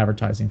they're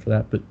advertising for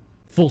that, but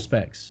full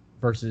specs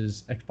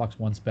versus Xbox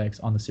One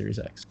specs on the Series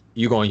X.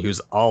 You're going to use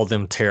all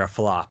them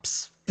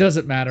teraflops.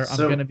 Doesn't matter. I'm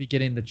going to be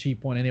getting the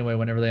cheap one anyway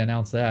whenever they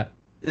announce that.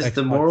 Is Xbox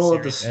the moral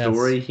of the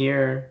story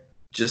here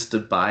just to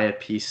buy a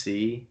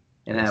PC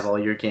and have all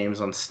your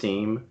games on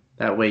Steam?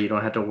 That way you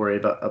don't have to worry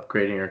about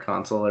upgrading your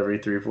console every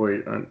 3 or 4,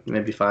 or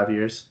maybe 5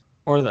 years.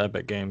 Or the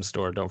Epic Games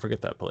Store. Don't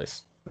forget that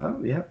place.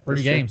 Oh, yeah.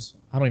 Free games.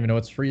 I don't even know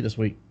what's free this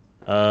week.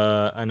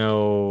 I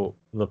know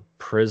The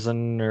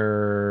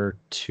Prisoner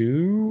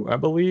 2, I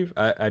believe.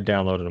 I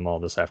downloaded them all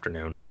this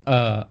afternoon.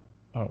 I'm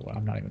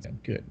not even saying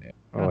good.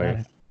 Oh, wait.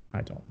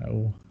 I don't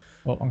know.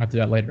 Well, I'm going to do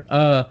that later.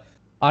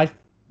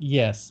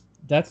 Yes,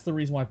 that's the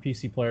reason why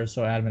PC players are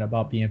so adamant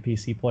about being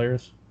PC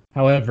players.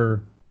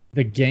 However,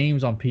 the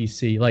games on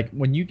PC, like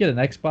when you get an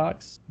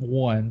Xbox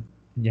One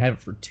and you have it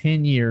for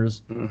 10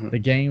 years, mm-hmm. the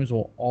games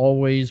will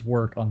always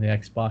work on the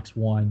Xbox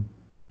One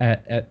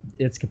at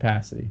its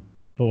capacity.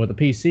 But with the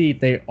PC,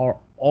 they are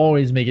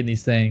always making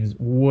these things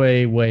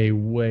way, way,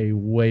 way,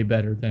 way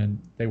better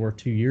than they were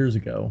 2 years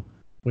ago,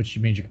 which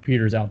means your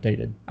computer is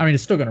outdated. I mean,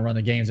 it's still going to run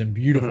the games in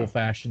beautiful mm-hmm.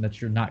 fashion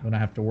that you're not going to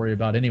have to worry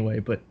about anyway.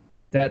 But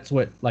that's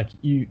what, like,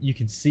 you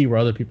can see where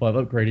other people have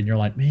upgraded, and you're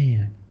like,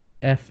 man,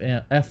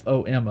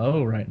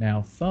 FOMO right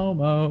now.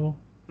 FOMO.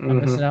 Mm-hmm.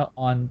 I'm missing out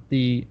on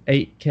the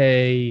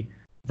 8K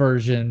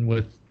version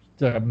with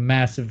the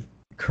massive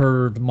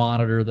curved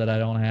monitor that I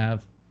don't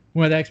have.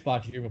 With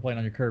Xbox, you're playing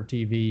on your curved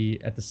TV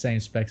at the same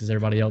specs as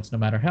everybody else, no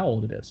matter how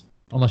old it is.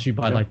 Unless you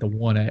buy like the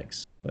One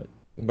X.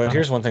 But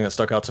here's one thing that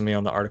stuck out to me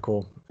on the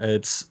article.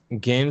 It's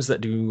games that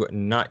do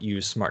not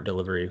use smart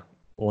delivery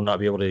will not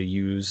be able to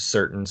use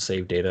certain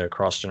save data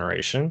across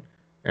generation,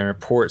 and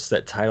reports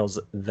that titles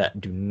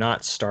that do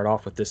not start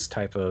off with this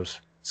type of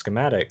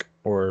schematic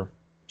or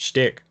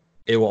shtick,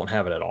 it won't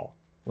have it at all.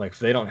 Like if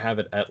they don't have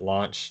it at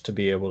launch to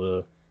be able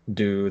to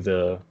do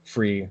the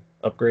free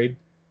upgrade,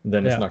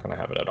 then it's not going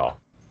to have it at all.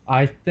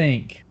 I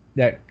think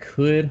that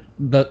could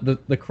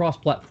the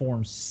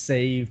cross-platform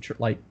save,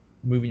 like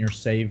moving your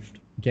saved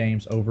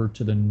games over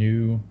to the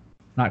new,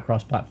 not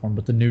cross-platform,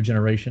 but the new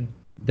generation,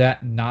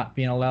 that not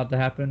being allowed to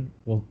happen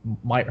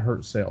might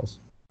hurt sales,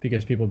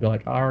 because people will be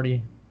like, I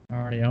already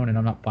own it.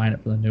 I'm not buying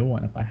it for the new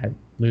one if I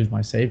lose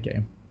my save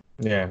game.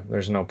 Yeah,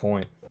 there's no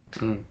point.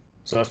 Mm.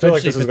 So I feel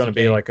like this is going to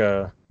be like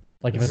a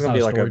Like if This it's is not gonna a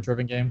be like a-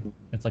 story-driven game,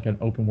 it's like an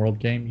open world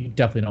game. You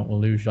definitely don't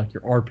want to lose like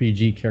your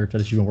RPG character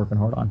that you've been working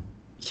hard on.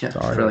 Yeah,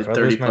 Sorry. for like If I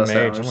 30 lose my plus mage,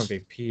 I'm hours. gonna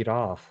be peed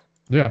off.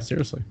 Yeah,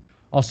 seriously.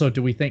 Also,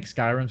 do we think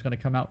Skyrim's going to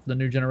come out for the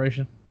new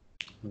generation?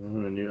 A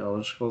new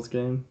Elder Scrolls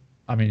game?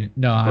 I mean,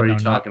 no, Or I are you know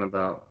not. talking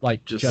about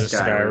Like just just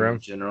Skyrim in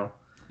Skyrim? general?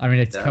 I mean,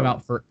 it's That come would-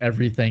 out for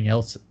everything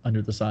else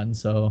under the sun,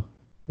 so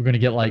we're gonna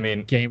get like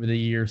mean- Game of the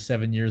Year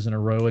 7 years in a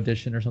row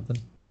edition or something.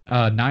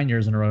 9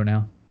 years in a row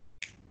now.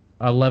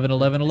 11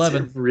 11 Has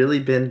 11 it really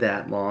been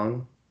that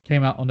long?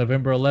 came out on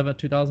November 11th,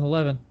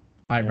 2011.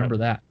 I remember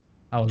that.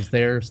 I was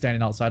there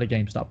standing outside of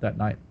GameStop that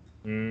night.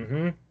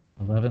 Mm-hmm.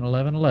 11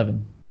 11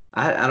 11.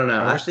 I don't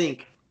know. I I wish-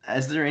 think,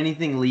 is there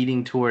anything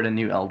leading toward a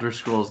new Elder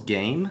Scrolls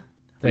game?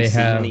 They we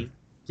seen have any?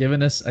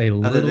 given us a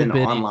Other little than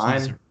bit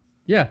online?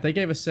 Yeah, they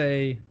gave us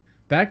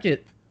back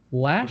at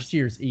last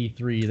year's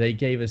E3, they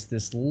gave us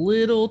this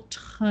little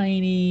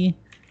tiny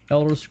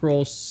Elder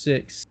Scrolls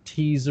 6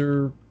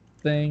 teaser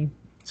thing.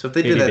 So if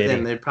they did that Bitty then,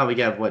 bitty. they'd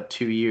probably have, what,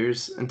 2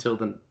 years until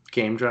the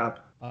game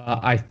drop?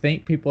 I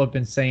think people have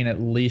been saying at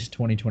least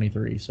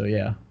 2023. So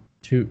yeah,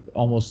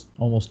 almost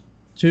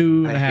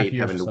 2.5 I hate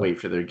years. having to or so. wait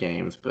for their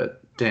games,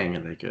 but dang,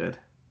 are they good.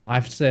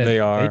 I've said They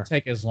are. they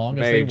take as long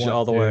as they Mage want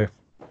all the to, way.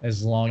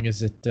 as long as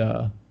they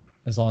do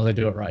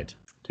it right.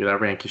 Dude, I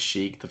ran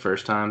Kashyyyk the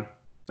first time.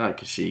 Not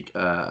Kashyyyk.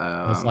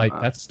 It's like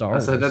that's Star I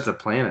Wars. said that's a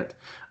planet.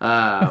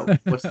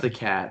 What's the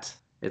cat?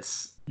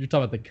 It's You're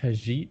talking about the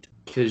Khajiit,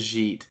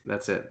 Khajiit.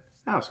 That's it.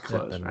 That was Is that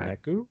close, the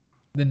right? Neku?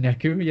 the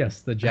Neku.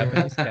 Yes, the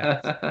Japanese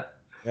cat.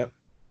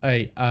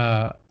 Hey,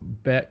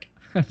 Beck.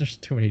 There's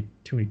too many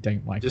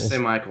dang Michaels. Just say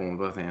Michael and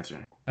we'll both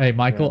answer. Hey,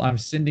 Michael, Yeah. I'm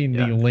sending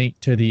Yeah. the link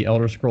to the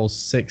Elder Scrolls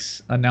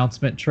 6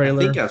 announcement I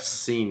trailer think I've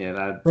seen it.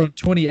 from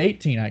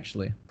 2018,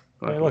 actually.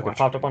 Hey, look, it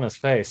popped up on his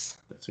face.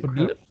 That's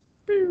incredible.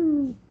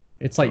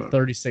 It's like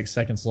 36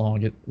 seconds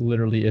long. It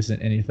literally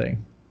isn't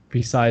anything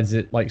besides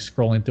it like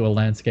scrolling through a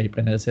landscape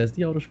and it says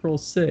the Elder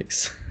Scrolls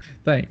 6.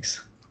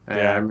 Thanks. I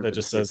Yeah, remember that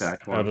just this says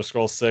exact one. Elder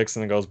Scrolls 6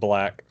 and it goes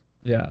black.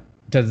 Yeah.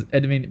 I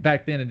mean,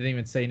 back then it didn't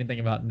even say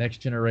anything about next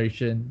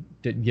generation.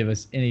 Didn't give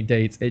us any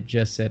dates. It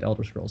just said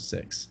Elder Scrolls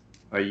 6.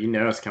 Oh, you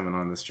know it's coming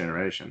on this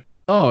generation.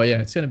 Oh yeah,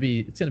 it's gonna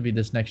be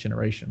this next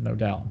generation, no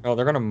doubt. Oh,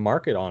 they're gonna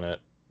market on it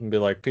and be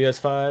like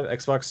PS5,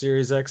 Xbox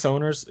Series X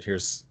owners.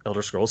 Here's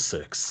Elder Scrolls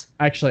 6.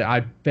 Actually,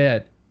 I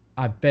bet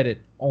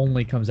it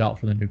only comes out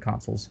for the new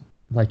consoles.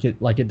 Like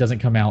it doesn't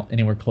come out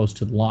anywhere close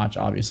to launch,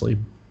 obviously,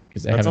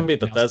 because That's gonna be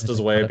Bethesda's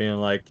way of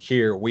being like,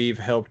 here, we've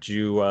helped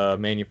you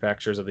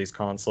manufacturers of these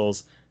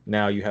consoles.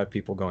 Now you have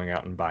people going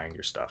out and buying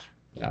your stuff.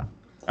 Yeah.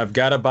 I've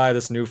got to buy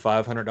this new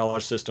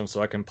 $500 system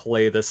so I can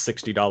play this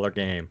 $60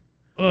 game.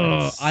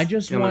 I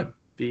just Gonna want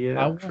be it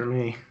I want- for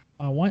me.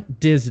 I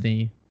want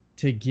Disney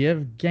to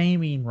give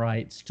gaming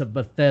rights to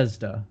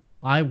Bethesda.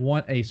 I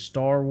want a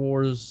Star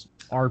Wars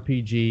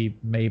RPG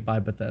made by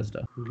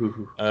Bethesda.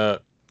 Ooh.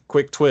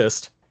 Quick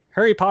twist.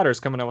 Harry Potter's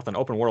coming out with an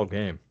open world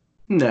game.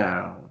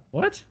 No.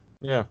 What?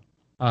 Yeah.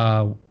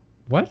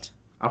 What?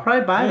 I'll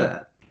probably buy Yeah.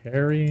 that.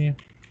 Harry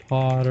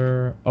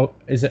Potter. Oh,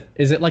 is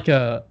it like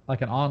an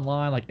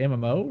online like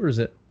MMO or is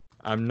it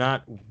I'm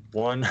not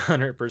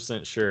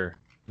 100% sure.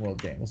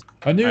 world games?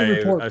 A new I've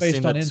report based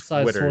seen on the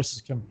inside Twitters.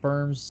 sources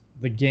confirms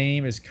the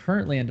game is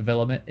currently in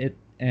development.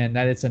 And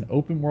that it's an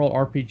open world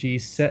RPG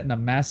set in a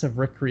massive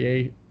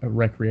recreation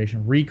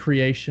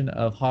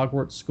of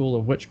Hogwarts School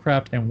of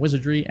Witchcraft and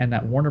Wizardry, and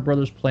that Warner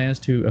Brothers plans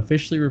to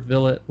officially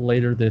reveal it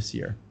later this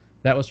year.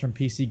 That was from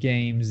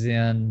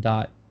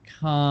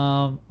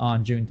PCGamesIn.com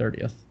on June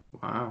 30th.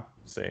 Wow.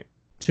 Let's see.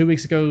 2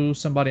 weeks ago,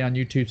 somebody on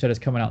YouTube said it's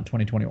coming out in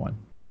 2021.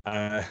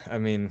 I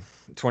mean,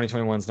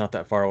 2021's not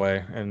that far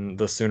away, and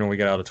the sooner we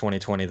get out of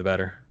 2020, the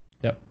better.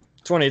 Yep.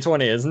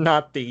 2020 is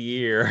not the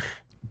year.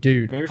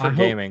 Dude, Maybe for I hope,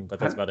 gaming, but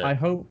that's about it. I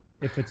hope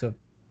if it's a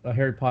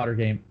Harry Potter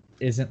game,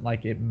 isn't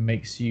like it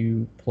makes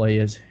you play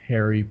as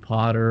Harry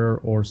Potter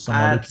or some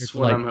other That's character.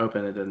 what Like, I'm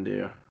hoping it doesn't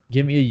do.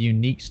 give me a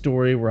unique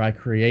story where I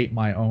create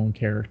my own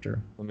character.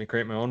 Let me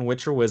create my own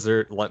witch or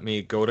wizard. Let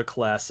me go to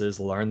classes,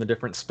 learn the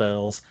different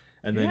spells,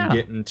 and then Yeah.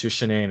 get into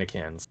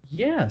shenanigans.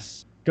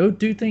 Yes. Go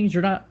do things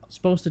you're not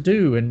supposed to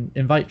do and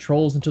invite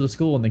trolls into the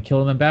school and then kill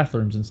them in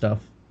bathrooms and stuff.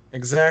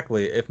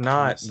 Exactly. If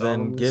not, then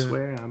solemnly give.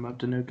 swear I'm up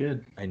to no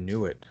good. I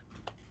knew it.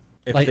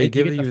 If Like they if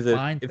you give get you to the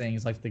find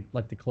things like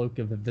the cloak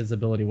of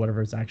invisibility,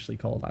 whatever it's actually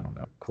called, I don't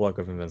know. cloak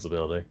of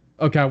invincibility.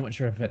 Okay, I wasn't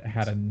sure if it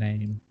had a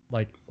name,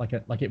 like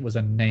it was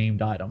a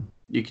named item.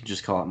 You could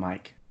just call it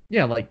Mike.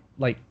 Yeah, like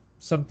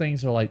some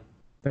things are like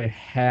they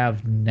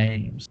have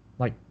names,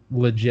 like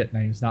legit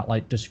names, not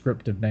like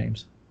descriptive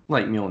names,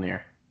 Like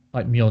Mjolnir.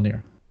 like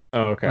Mjolnir.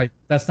 Oh, okay. Like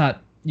that's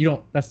not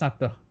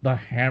the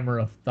hammer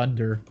of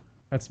thunder.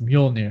 That's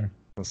Mjolnir.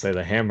 I'll say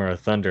the hammer of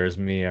thunder is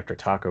me after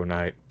taco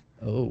night.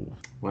 Oh,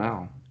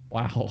 Wow.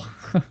 wow.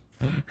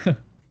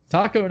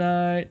 Taco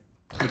night.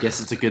 I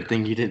guess it's a good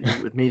thing you didn't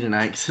eat with me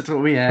tonight because that's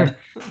what we had.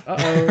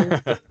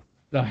 Uh-oh.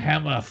 The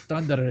hammer of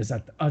thunder is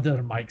at the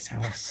other Mike's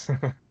house.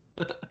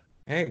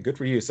 Hey, good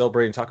for you,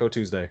 celebrating Taco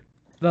Tuesday.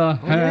 The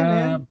yeah,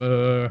 man.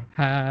 hammer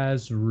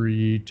has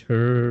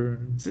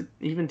returned. Is it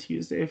even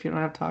Tuesday if you don't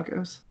have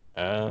tacos?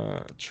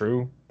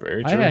 True.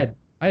 Very true.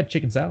 I had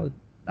chicken salad.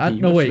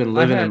 You must have been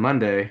living in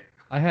Monday.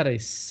 I had a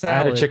salad. I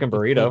had a chicken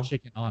burrito. With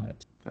chicken on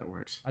it. That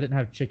works. I didn't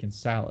have chicken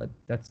salad.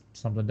 That's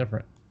something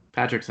different.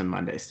 Patrick's in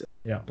Monday still.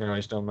 Yeah.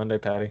 You're still on Monday,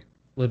 Patty.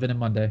 Living in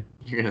Monday.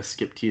 You're gonna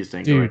skip Tuesday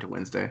and go right to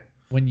Wednesday.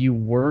 When you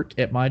work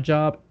at my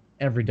job,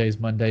 every day's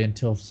Monday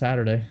until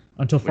Saturday.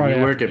 Until Friday.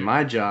 When you work at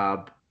my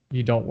job.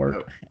 You don't work.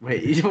 Oh,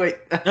 wait.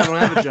 I don't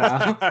have a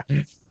job.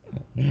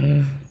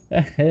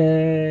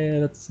 Hey,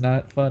 that's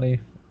not funny.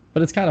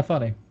 But it's kind of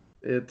funny.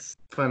 It's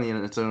funny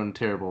in its own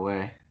terrible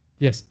way.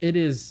 Yes, it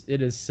is.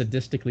 It is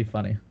sadistically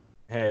funny.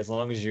 Hey, as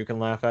long as you can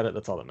laugh at it,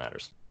 that's all that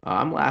matters.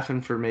 I'm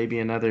laughing for maybe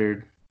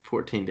another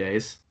 14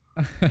 days.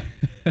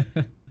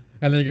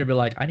 And then you're going to be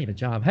like, I need a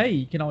job. Hey,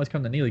 you can always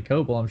come to Neely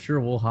Coble. I'm sure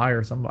we'll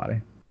hire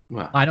somebody.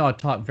 Well, I know I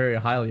talk very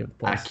highly of the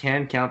place. I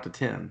can count to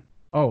 10.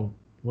 Oh,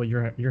 well,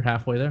 you're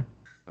halfway there.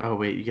 Oh,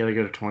 wait, you got to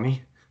go to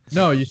 20?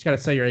 No, you just got to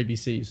say your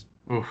ABCs.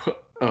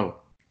 Oh.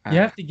 You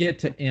have to get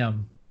to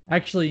M.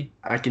 Actually,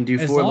 I can do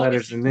 4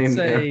 letters and then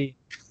say,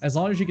 as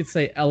long as you can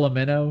say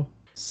Elemento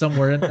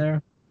somewhere in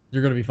there,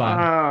 you're going to be fine.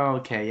 Oh,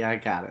 okay. Yeah, I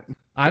got it.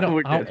 I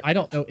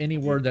don't know any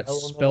word that's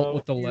spelt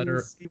with the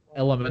letter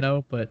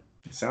Elemento, but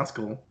it sounds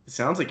cool. It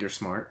sounds like you're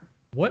smart.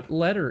 What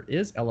letter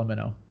is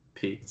Elemento?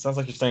 P. It sounds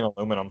like you're saying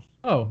aluminum.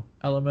 Oh,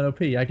 Elemento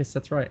P. I guess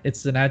that's right.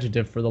 It's an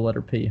adjective for the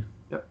letter P.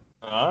 Yep.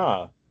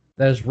 Ah.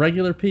 There's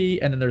regular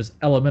P and then there's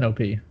Elemento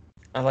P.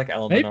 I like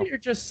Elemento. Maybe you're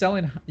just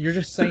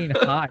saying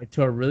hi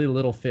to a really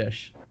little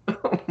fish.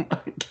 Oh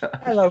my god.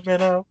 Hello,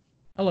 Minnow.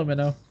 Hello,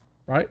 Minnow.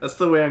 Right? That's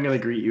the way I'm gonna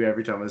greet you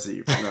every time I see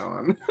you from now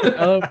on.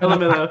 Hello, Hello,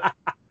 Minnow.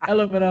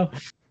 Hello, Minnow.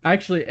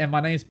 Actually, and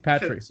my name's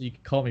Patrick, so you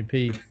can call me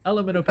P.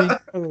 Hello, Minnow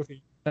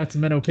P. That's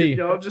Minnow P.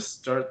 Y'all just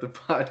start the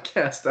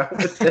podcast out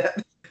with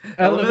that.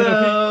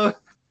 Hello,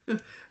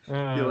 Minnow.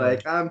 You're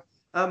like, I'm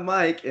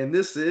Mike, and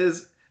this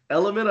is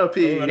Elemento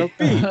P.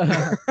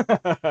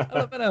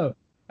 Hello, Minnow.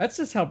 That's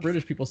just how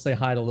British people say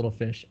hi to little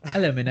fish.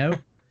 Hello, Minnow. I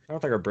don't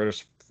think our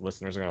British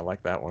listeners are gonna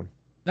like that one.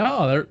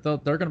 No,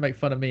 they're gonna make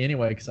fun of me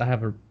anyway because I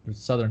have a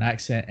southern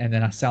accent and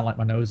then I sound like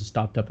my nose is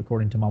stopped up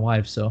according to my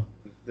wife. So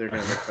they're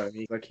gonna make fun of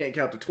me. I can't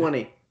count to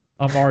 20.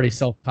 I'm already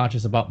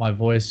self-conscious about my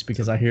voice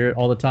because I hear it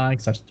all the time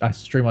because I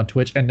stream on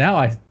Twitch and now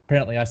I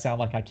sound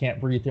like I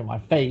can't breathe through my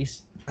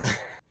face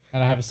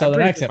and I have a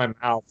southern accent. My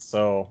mouth,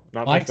 so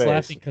not Mike's my face.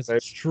 laughing because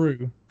it's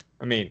true.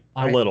 I mean,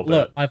 a little bit.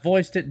 Look, my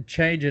voice didn't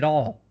change at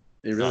all.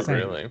 It Not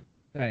really.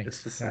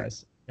 Thanks,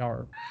 guys.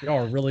 Y'all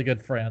are really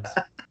good friends.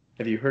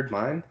 Have you heard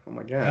mine? Oh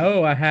my god.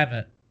 No, I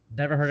haven't.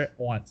 Never heard it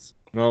once.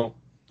 No,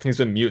 he's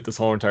been mute this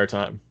whole entire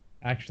time.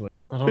 Actually.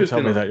 Don't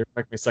tell me that. You're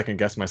making me second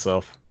guess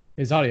myself.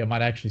 His audio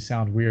might actually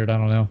sound weird. I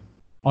don't know.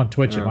 On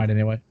Twitch, it might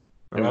anyway.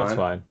 Oh, that's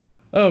fine.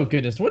 Oh,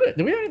 goodness. Do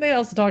we have anything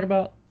else to talk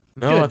about?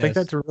 No, I think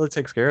that really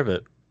takes care of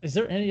it. Is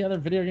there any other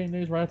video game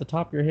news right at the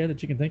top of your head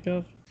that you can think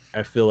of?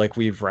 I feel like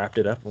we've wrapped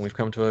it up and we've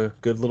come to a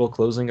good little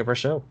closing of our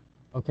show.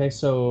 Okay,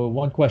 so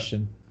one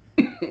question.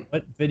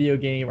 What video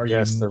game are you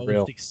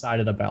most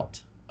excited about?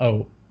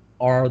 Oh,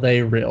 are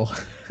they real?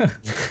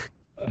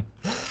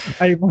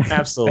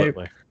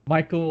 Absolutely. Hey,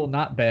 Michael,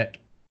 not Beck.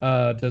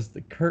 Does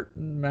the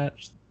curtain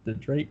match the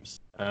drapes?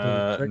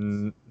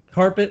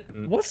 Carpet?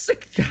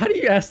 How do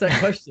you ask that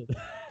question?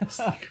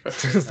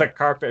 Does the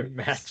carpet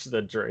match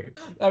the drape?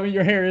 I mean,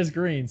 your hair is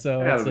green, so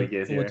it's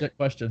a legit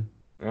question.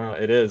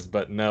 It is,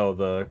 but no,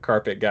 the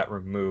carpet got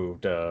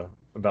removed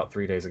about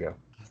 3 days ago.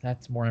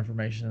 That's more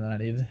information than I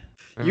needed.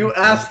 You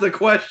asked the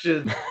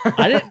question.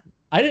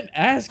 I didn't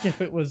ask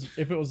if it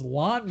was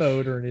lawn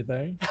mowed or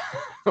anything.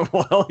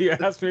 Well, you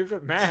asked me if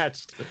it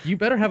matched. You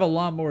better have a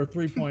lawnmower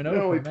 3.0.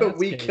 No, we put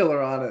Weed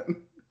Killer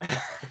on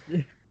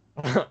it.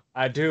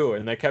 I do,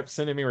 and they kept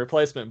sending me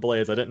replacement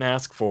blades I didn't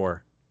ask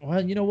for.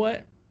 Well, you know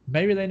what?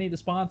 Maybe they need to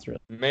sponsor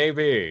it.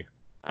 Maybe.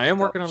 I am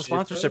working on a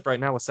sponsorship right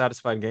now with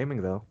Satisfied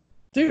Gaming, though.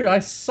 Dude, I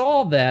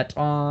saw that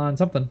on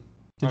something.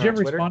 Did you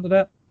ever respond to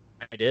that?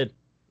 I did.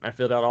 I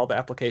filled out all the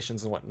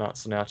applications and whatnot,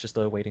 so now it's just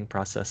a waiting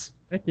process.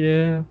 Heck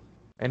yeah.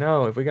 I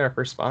know. If we got our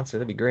first sponsor,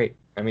 that'd be great.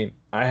 I mean,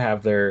 I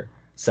have their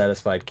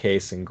Satisfied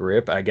case and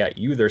grip. I got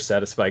you their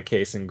Satisfied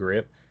case and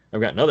grip. I've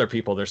gotten other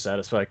people their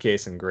Satisfied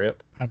case and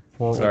grip.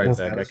 Sorry,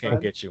 Zach, I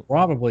can't get you.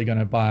 Probably going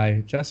to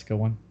buy Jessica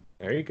one.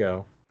 There you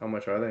go. How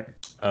much are they?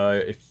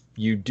 If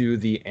you do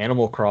the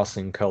Animal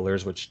Crossing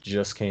colors, which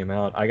just came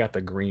out, I got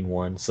the green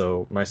one,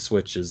 so my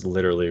Switch is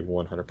literally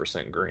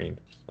 100% green.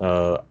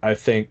 I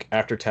think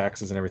after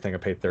taxes and everything, I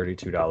paid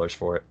 $32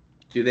 for it.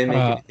 Do they make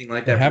anything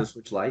like that for the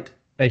Switch Lite?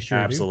 They sure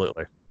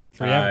Absolutely.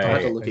 Do. I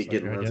have to look at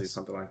getting Lindsay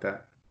something like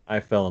that. I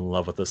fell in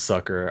love with this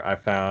sucker.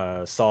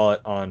 I saw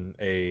it on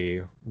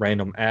a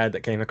random ad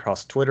that came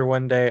across Twitter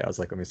one day. I was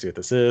like, let me see what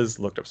this is.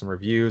 Looked up some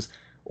reviews,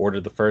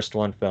 ordered the first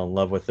one, fell in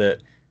love with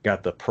it.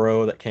 Got the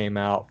Pro that came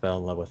out, fell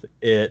in love with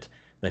it.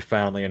 They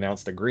finally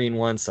announced the green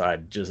one, so I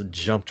just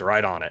jumped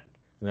right on it.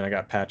 And then I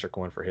got Patrick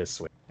one for his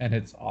Switch. And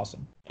it's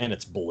awesome. And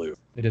it's blue.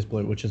 It is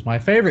blue, which is my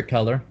favorite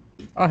color.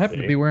 I happen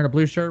to be wearing a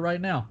blue shirt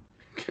right now,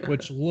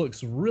 which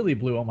looks really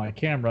blue on my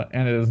camera,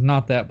 and it is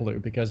not that blue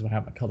because I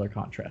have my color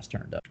contrast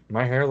turned up.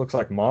 My hair looks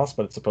like moss,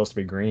 but it's supposed to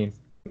be green.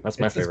 That's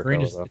my favorite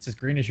color, though. It's as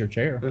green as your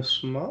chair.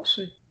 It's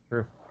mossy.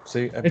 True.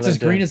 See, it's as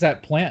green as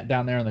that plant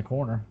down there in the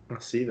corner. I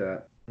see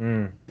that.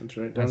 It's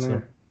right down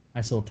there.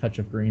 Nice little touch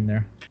of green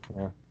there.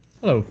 Yeah.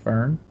 Hello,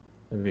 Fern.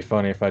 It'd be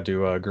funny if I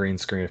do a green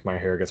screen if my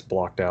hair gets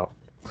blocked out.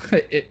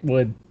 It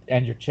would,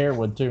 and your chair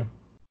would too.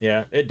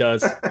 Yeah, it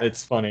does.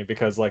 It's funny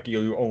because like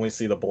you only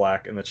see the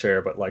black in the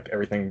chair, but like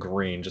everything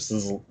green just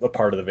is a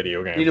part of the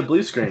video game. You need a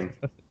blue screen.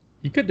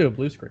 You could do a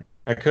blue screen.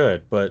 I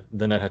could, but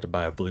then I'd have to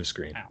buy a blue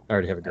screen. I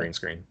already have a green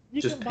screen.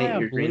 You just can paint buy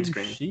your a green blue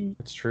screen. sheet.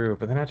 It's true,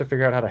 but then I have to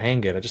figure out how to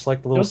hang it. I just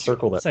like the little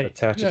circle that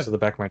attaches to the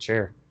back of my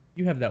chair.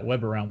 You have that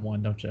web around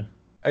one, don't you?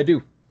 I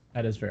do.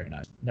 That is very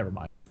nice. Never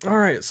mind. All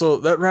right, so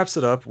that wraps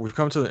it up. We've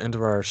come to the end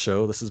of our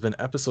show. This has been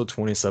episode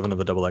 27 of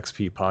the Double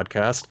XP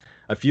podcast.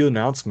 A few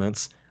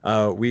announcements.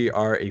 We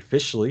are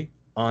officially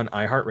on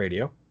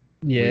iHeartRadio.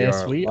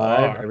 Yes, we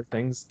are.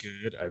 Everything's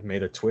good. I've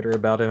made a Twitter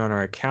about it on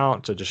our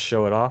account to just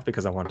show it off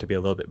because I want it to be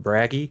a little bit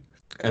braggy.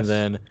 And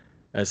then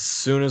as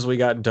soon as we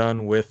got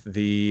done with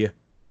the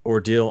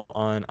ordeal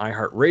on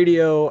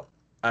iHeartRadio,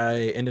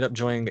 I ended up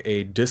joining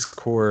a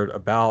Discord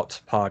about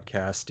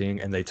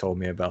podcasting, and they told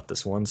me about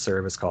this one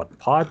service called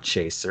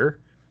Podchaser.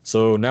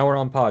 So now we're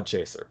on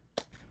Podchaser.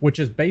 Which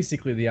is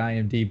basically the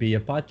IMDb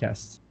of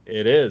podcasts.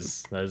 It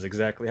is. That is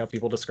exactly how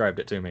people described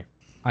it to me.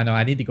 I know.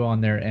 I need to go on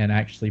there and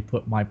actually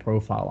put my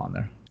profile on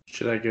there.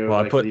 Should I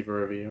go leave a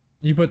review?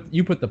 You put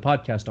the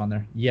podcast on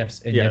there.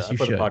 Yes, and yes, you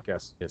should. The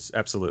podcast. Yes,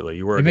 absolutely.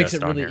 You were. It makes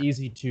it really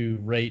easy to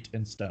rate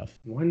and stuff.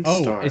 1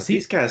 star.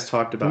 These guys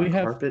talked about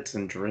carpets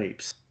and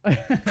drapes.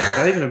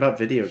 Not even about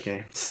video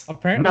games.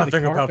 Apparently,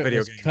 nothing the about video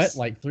was games. Cut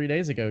like 3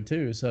 days ago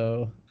too.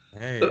 So.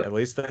 Hey, at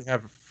least they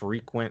have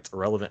frequent,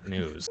 relevant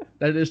news.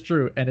 That is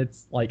true, and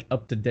it's like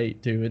up to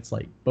date too. It's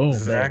like boom.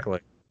 Exactly.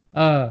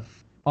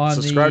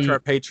 Subscribe to our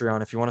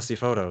Patreon if you want to see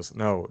photos.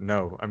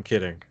 No, I'm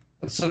kidding.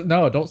 So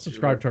no, don't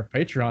subscribe to our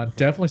Patreon.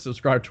 Definitely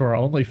subscribe to our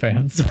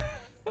OnlyFans.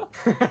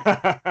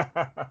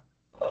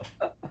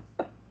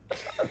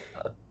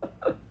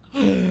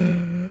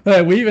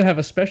 We even have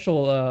a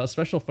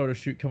special photo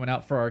shoot coming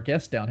out for our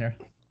guests down here.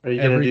 Are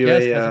you gonna do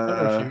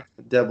a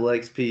Double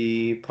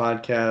XP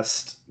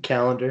podcast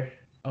calendar?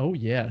 Oh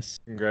yes.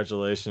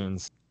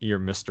 Congratulations, you're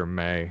Mr.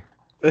 May.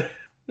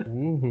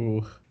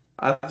 Ooh.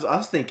 I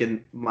was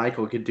thinking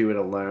Michael could do it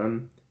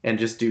alone and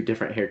just do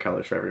different hair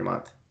colors for every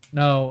month.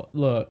 No,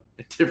 look.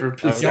 Different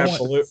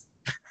positions.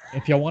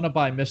 If y'all want to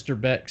buy Mr.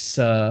 Beck's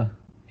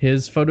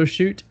his photo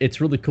shoot, it's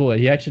really cool.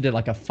 He actually did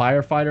like a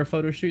firefighter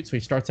photo shoot, so he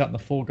starts out in the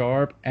full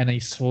garb and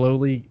it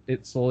slowly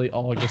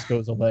all just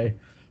goes away.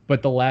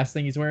 But the last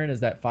thing he's wearing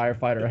is that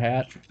firefighter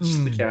hat.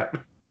 Just the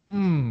cap.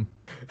 No,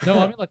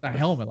 I mean like the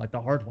helmet, like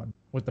the hard one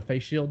with the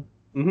face shield.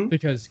 Mm-hmm.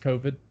 Because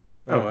COVID.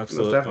 Oh,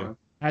 absolutely.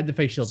 I had the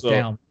face shield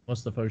down. Most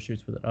of the photo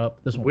shoots with it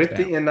up. This one with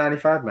the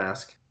N95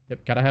 mask.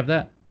 Yep, gotta have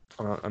that.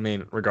 I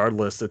mean,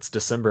 regardless, it's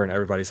December in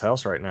everybody's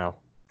house right now.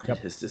 Yep.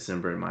 It is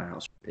December in my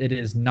house. It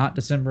is not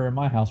December in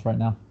my house right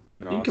now.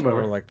 No, it's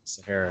more like the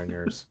Sahara in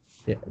yours.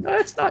 Yeah, no,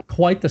 it's not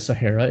quite the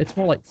Sahara. It's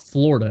more like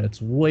Florida.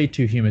 It's way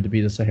too humid to be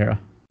the Sahara.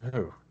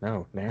 Oh,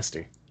 no,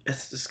 nasty.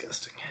 It's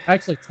disgusting.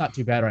 Actually, it's not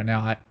too bad right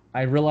now.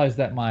 I realized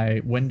that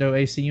my window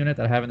AC unit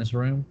that I have in this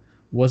room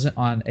wasn't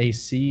on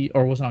AC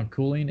or wasn't on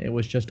cooling. It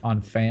was just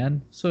on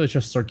fan. So it's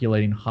just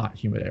circulating hot,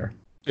 humid air.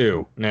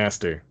 Ew,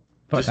 nasty.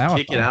 But just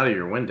kick it out of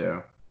your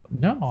window.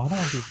 No, I don't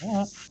want to do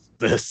that.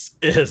 This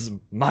is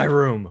my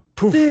room.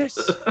 Poof. This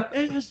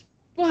is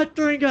Blood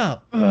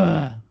Dringa.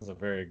 That's a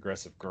very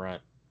aggressive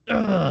grunt.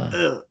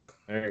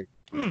 Hey.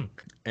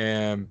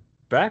 And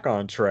back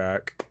on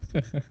track.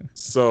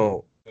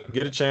 So,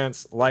 get a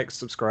chance, like,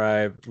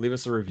 subscribe, leave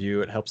us a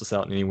review. It helps us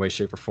out in any way,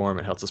 shape, or form.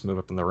 It helps us move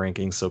up in the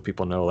rankings so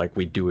people know like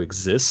we do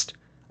exist.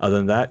 Other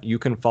than that, you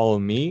can follow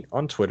me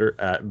on Twitter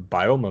at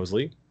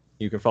BioMosley.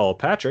 You can follow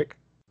Patrick.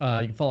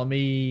 You can follow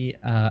me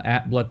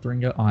at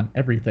Bloodthringa on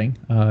everything.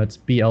 It's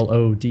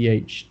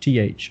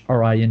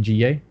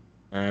BLODHTHRINGA.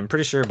 I'm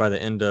pretty sure by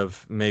the end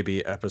of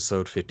maybe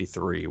episode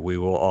 53, we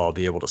will all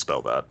be able to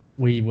spell that.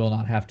 We will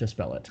not have to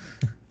spell it.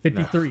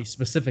 53 no.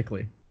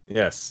 Specifically.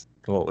 Yes.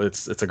 Well,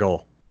 it's a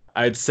goal.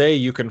 I'd say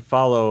you can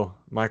follow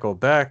Michael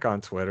Beck on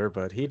Twitter,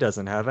 but he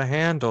doesn't have a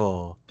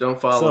handle. Don't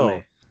follow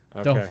me.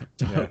 Okay.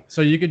 Don't. Yeah.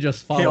 So you can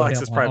just follow him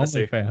on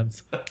privacy.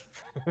 OnlyFans.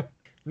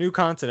 New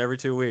content every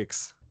 2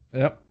 weeks.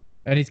 Yep.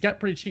 And he's got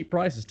pretty cheap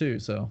prices too,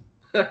 so.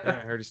 Yeah, I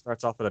heard he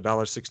starts off at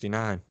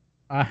 $1.69.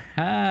 Aha!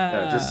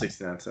 Yeah, just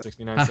 69 cents.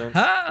 69 cents.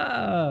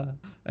 Aha!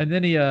 And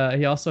then he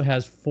also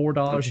has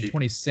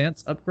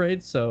 $4.20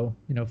 upgrade, so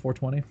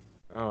 $4.20.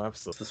 Oh,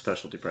 absolutely. It's a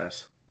specialty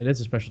price. It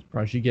is a specialty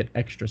price. You get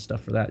extra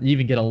stuff for that. You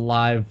even get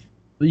a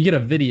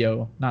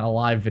video, not a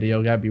live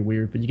video. That'd be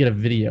weird, but you get a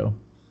video.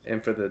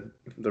 And for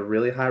the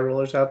really high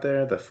rollers out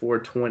there, the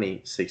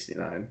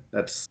 $420.69.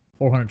 That's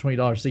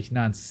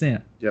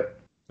 $420.69. Yep.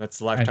 That's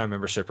lifetime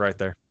membership right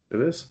there. It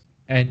is.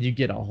 And you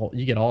get all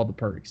the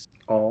perks.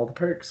 All the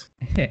perks.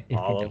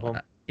 All of them.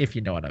 If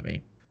you know what I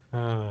mean.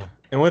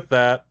 And with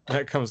that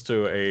comes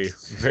to a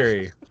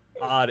very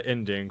odd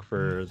ending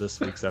for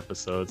this week's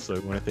episode. So I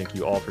want to thank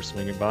you all for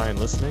swinging by and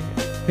listening.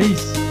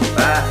 Peace.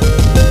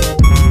 Bye.